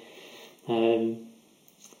and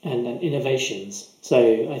innovations.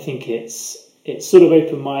 So I think it's sort of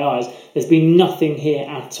opened my eyes. There's been nothing here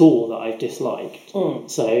at all that I've disliked.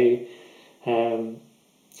 So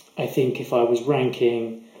I think if I was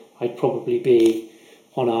ranking, I'd probably be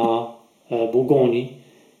on our Bourgogne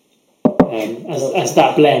as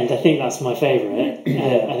that blend. I think that's my favourite.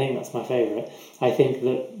 I think that's my favourite. I think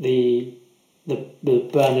that the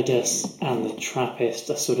Bernardus and the Trappist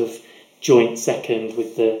are sort of joint second,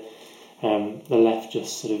 with the left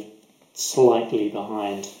just sort of slightly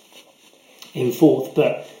behind in fourth.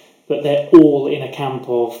 But they're all in a camp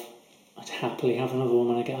of, I'd happily have another one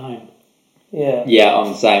when I get home. Yeah. Yeah,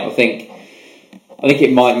 I'm the same. I think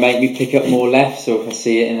it might make me pick up more left. So if I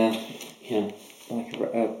see it in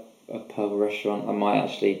a pub or restaurant, I might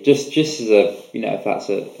actually just as a if that's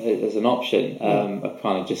as an option. I've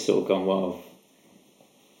kind of just sort of gone, well,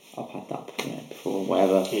 I've had that before,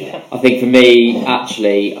 whatever. Yeah. I think for me,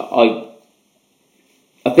 actually, I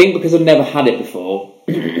think because I've never had it before,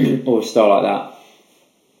 or a style like that,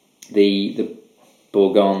 the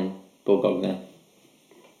Bourgogne. I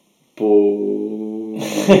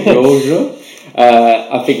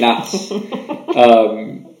think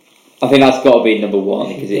that's got to be number one,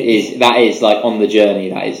 because that is like on the journey.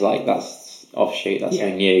 That's offshoot. That's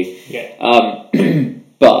something new. Yeah.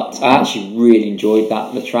 But I actually really enjoyed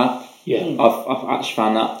that, the Trap. Yeah. I've actually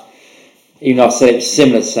found that, even though I said it was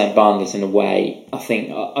similar to St. Barnabas in a way, I think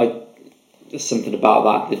there's something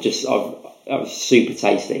about that that was super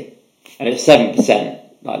tasty, and it's 7%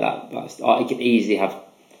 like that. I could easily have.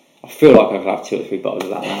 I feel like I could have 2 or 3 bottles of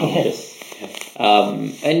that now.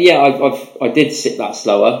 And yeah, I did sit that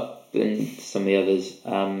slower than some of the others.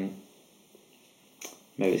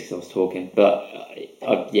 Maybe it's because I was talking, but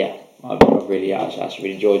I really actually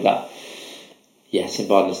really enjoyed that. Yeah, St.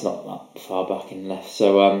 Barnabas not that far back in the left,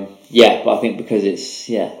 so but I think because it's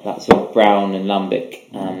that sort of brown and lambic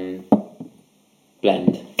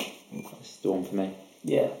blend, that's the one for me.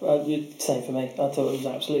 Yeah, same for me. I thought it was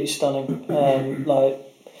absolutely stunning.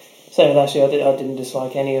 Same with Ashley, I didn't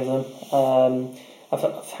dislike any of them.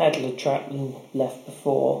 I've had Le Trap and left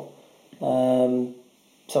before,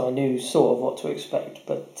 so I knew sort of what to expect.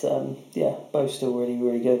 But both still really,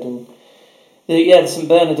 really good. And the St.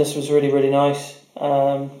 Bernardus was really, really nice.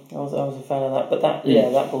 I was a fan of that. But that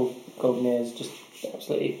Bourgogne has just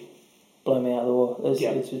absolutely blown me out of the water.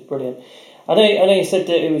 It was brilliant. I know you said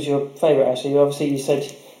that it was your favourite, Ashley. Obviously, you said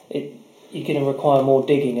you're going to require more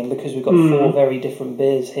digging, and because we've got 4 very different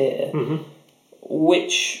beers here,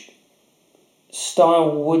 which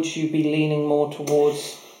style would you be leaning more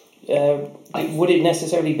towards? Would it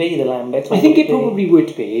necessarily be the lambic? I think it probably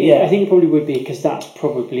would be. Yeah. I think it probably would be, because that's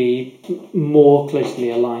probably more closely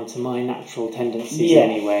aligned to my natural tendencies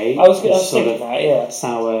anyway. I was thinking that, yeah.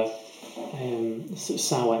 Sort of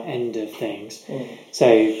sour end of things. So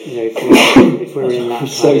if we're in that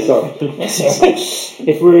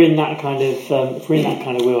if we're in that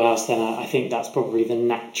kind of wheelhouse, then I think that's probably the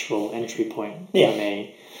natural entry point for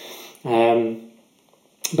me.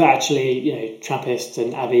 But actually, Trappist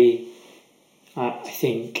and Abbey, I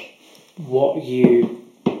think what you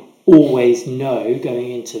always know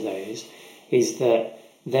going into those is that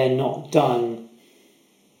they're not done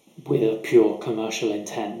with a pure commercial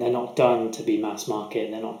intent. They're not done to be mass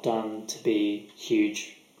market. They're not done to be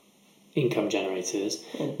huge income generators.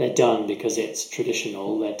 They're done because it's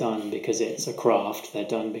traditional. They're done because it's a craft. They're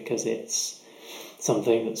done because it's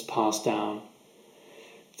something that's passed down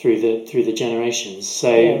through the generations.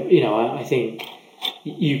 So I think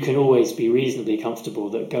you can always be reasonably comfortable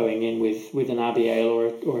that going in with an Abbey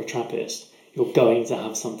Ale or a Trappist, you're going to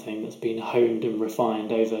have something that's been honed and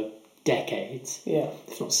refined over decades,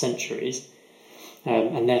 if not centuries,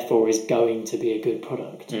 and therefore is going to be a good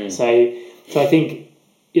product. So I think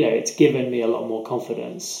it's given me a lot more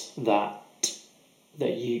confidence that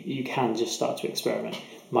you can just start to experiment.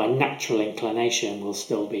 My natural inclination will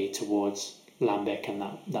still be towards lambic and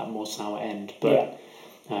that more sour end, but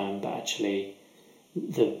actually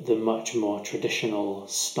the much more traditional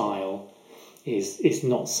style is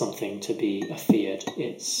not something to be feared.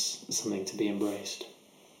 It's something to be embraced.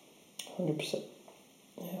 100%.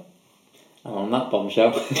 Yeah. And on that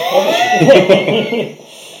bombshell. I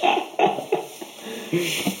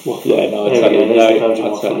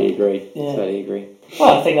totally agree. Totally agree.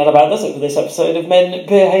 Well, I think that about does it for this episode of Men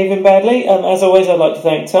Behaving Badly. As always, I'd like to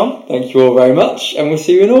thank Tom. Thank you all very much, and we'll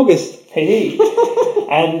see you in August. Indeed.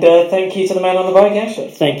 And thank you to the man on the bike,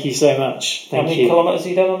 Ashley. Thank you so much. How many kilometres have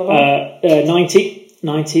you done on the bike?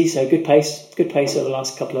 90, so good pace over the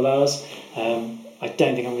last couple of hours. I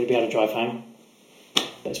don't think I'm going to be able to drive home, but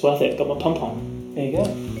it's worth it. Got my pump on. There you go.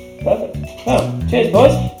 Perfect. Well, cheers,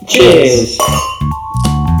 boys. Cheers.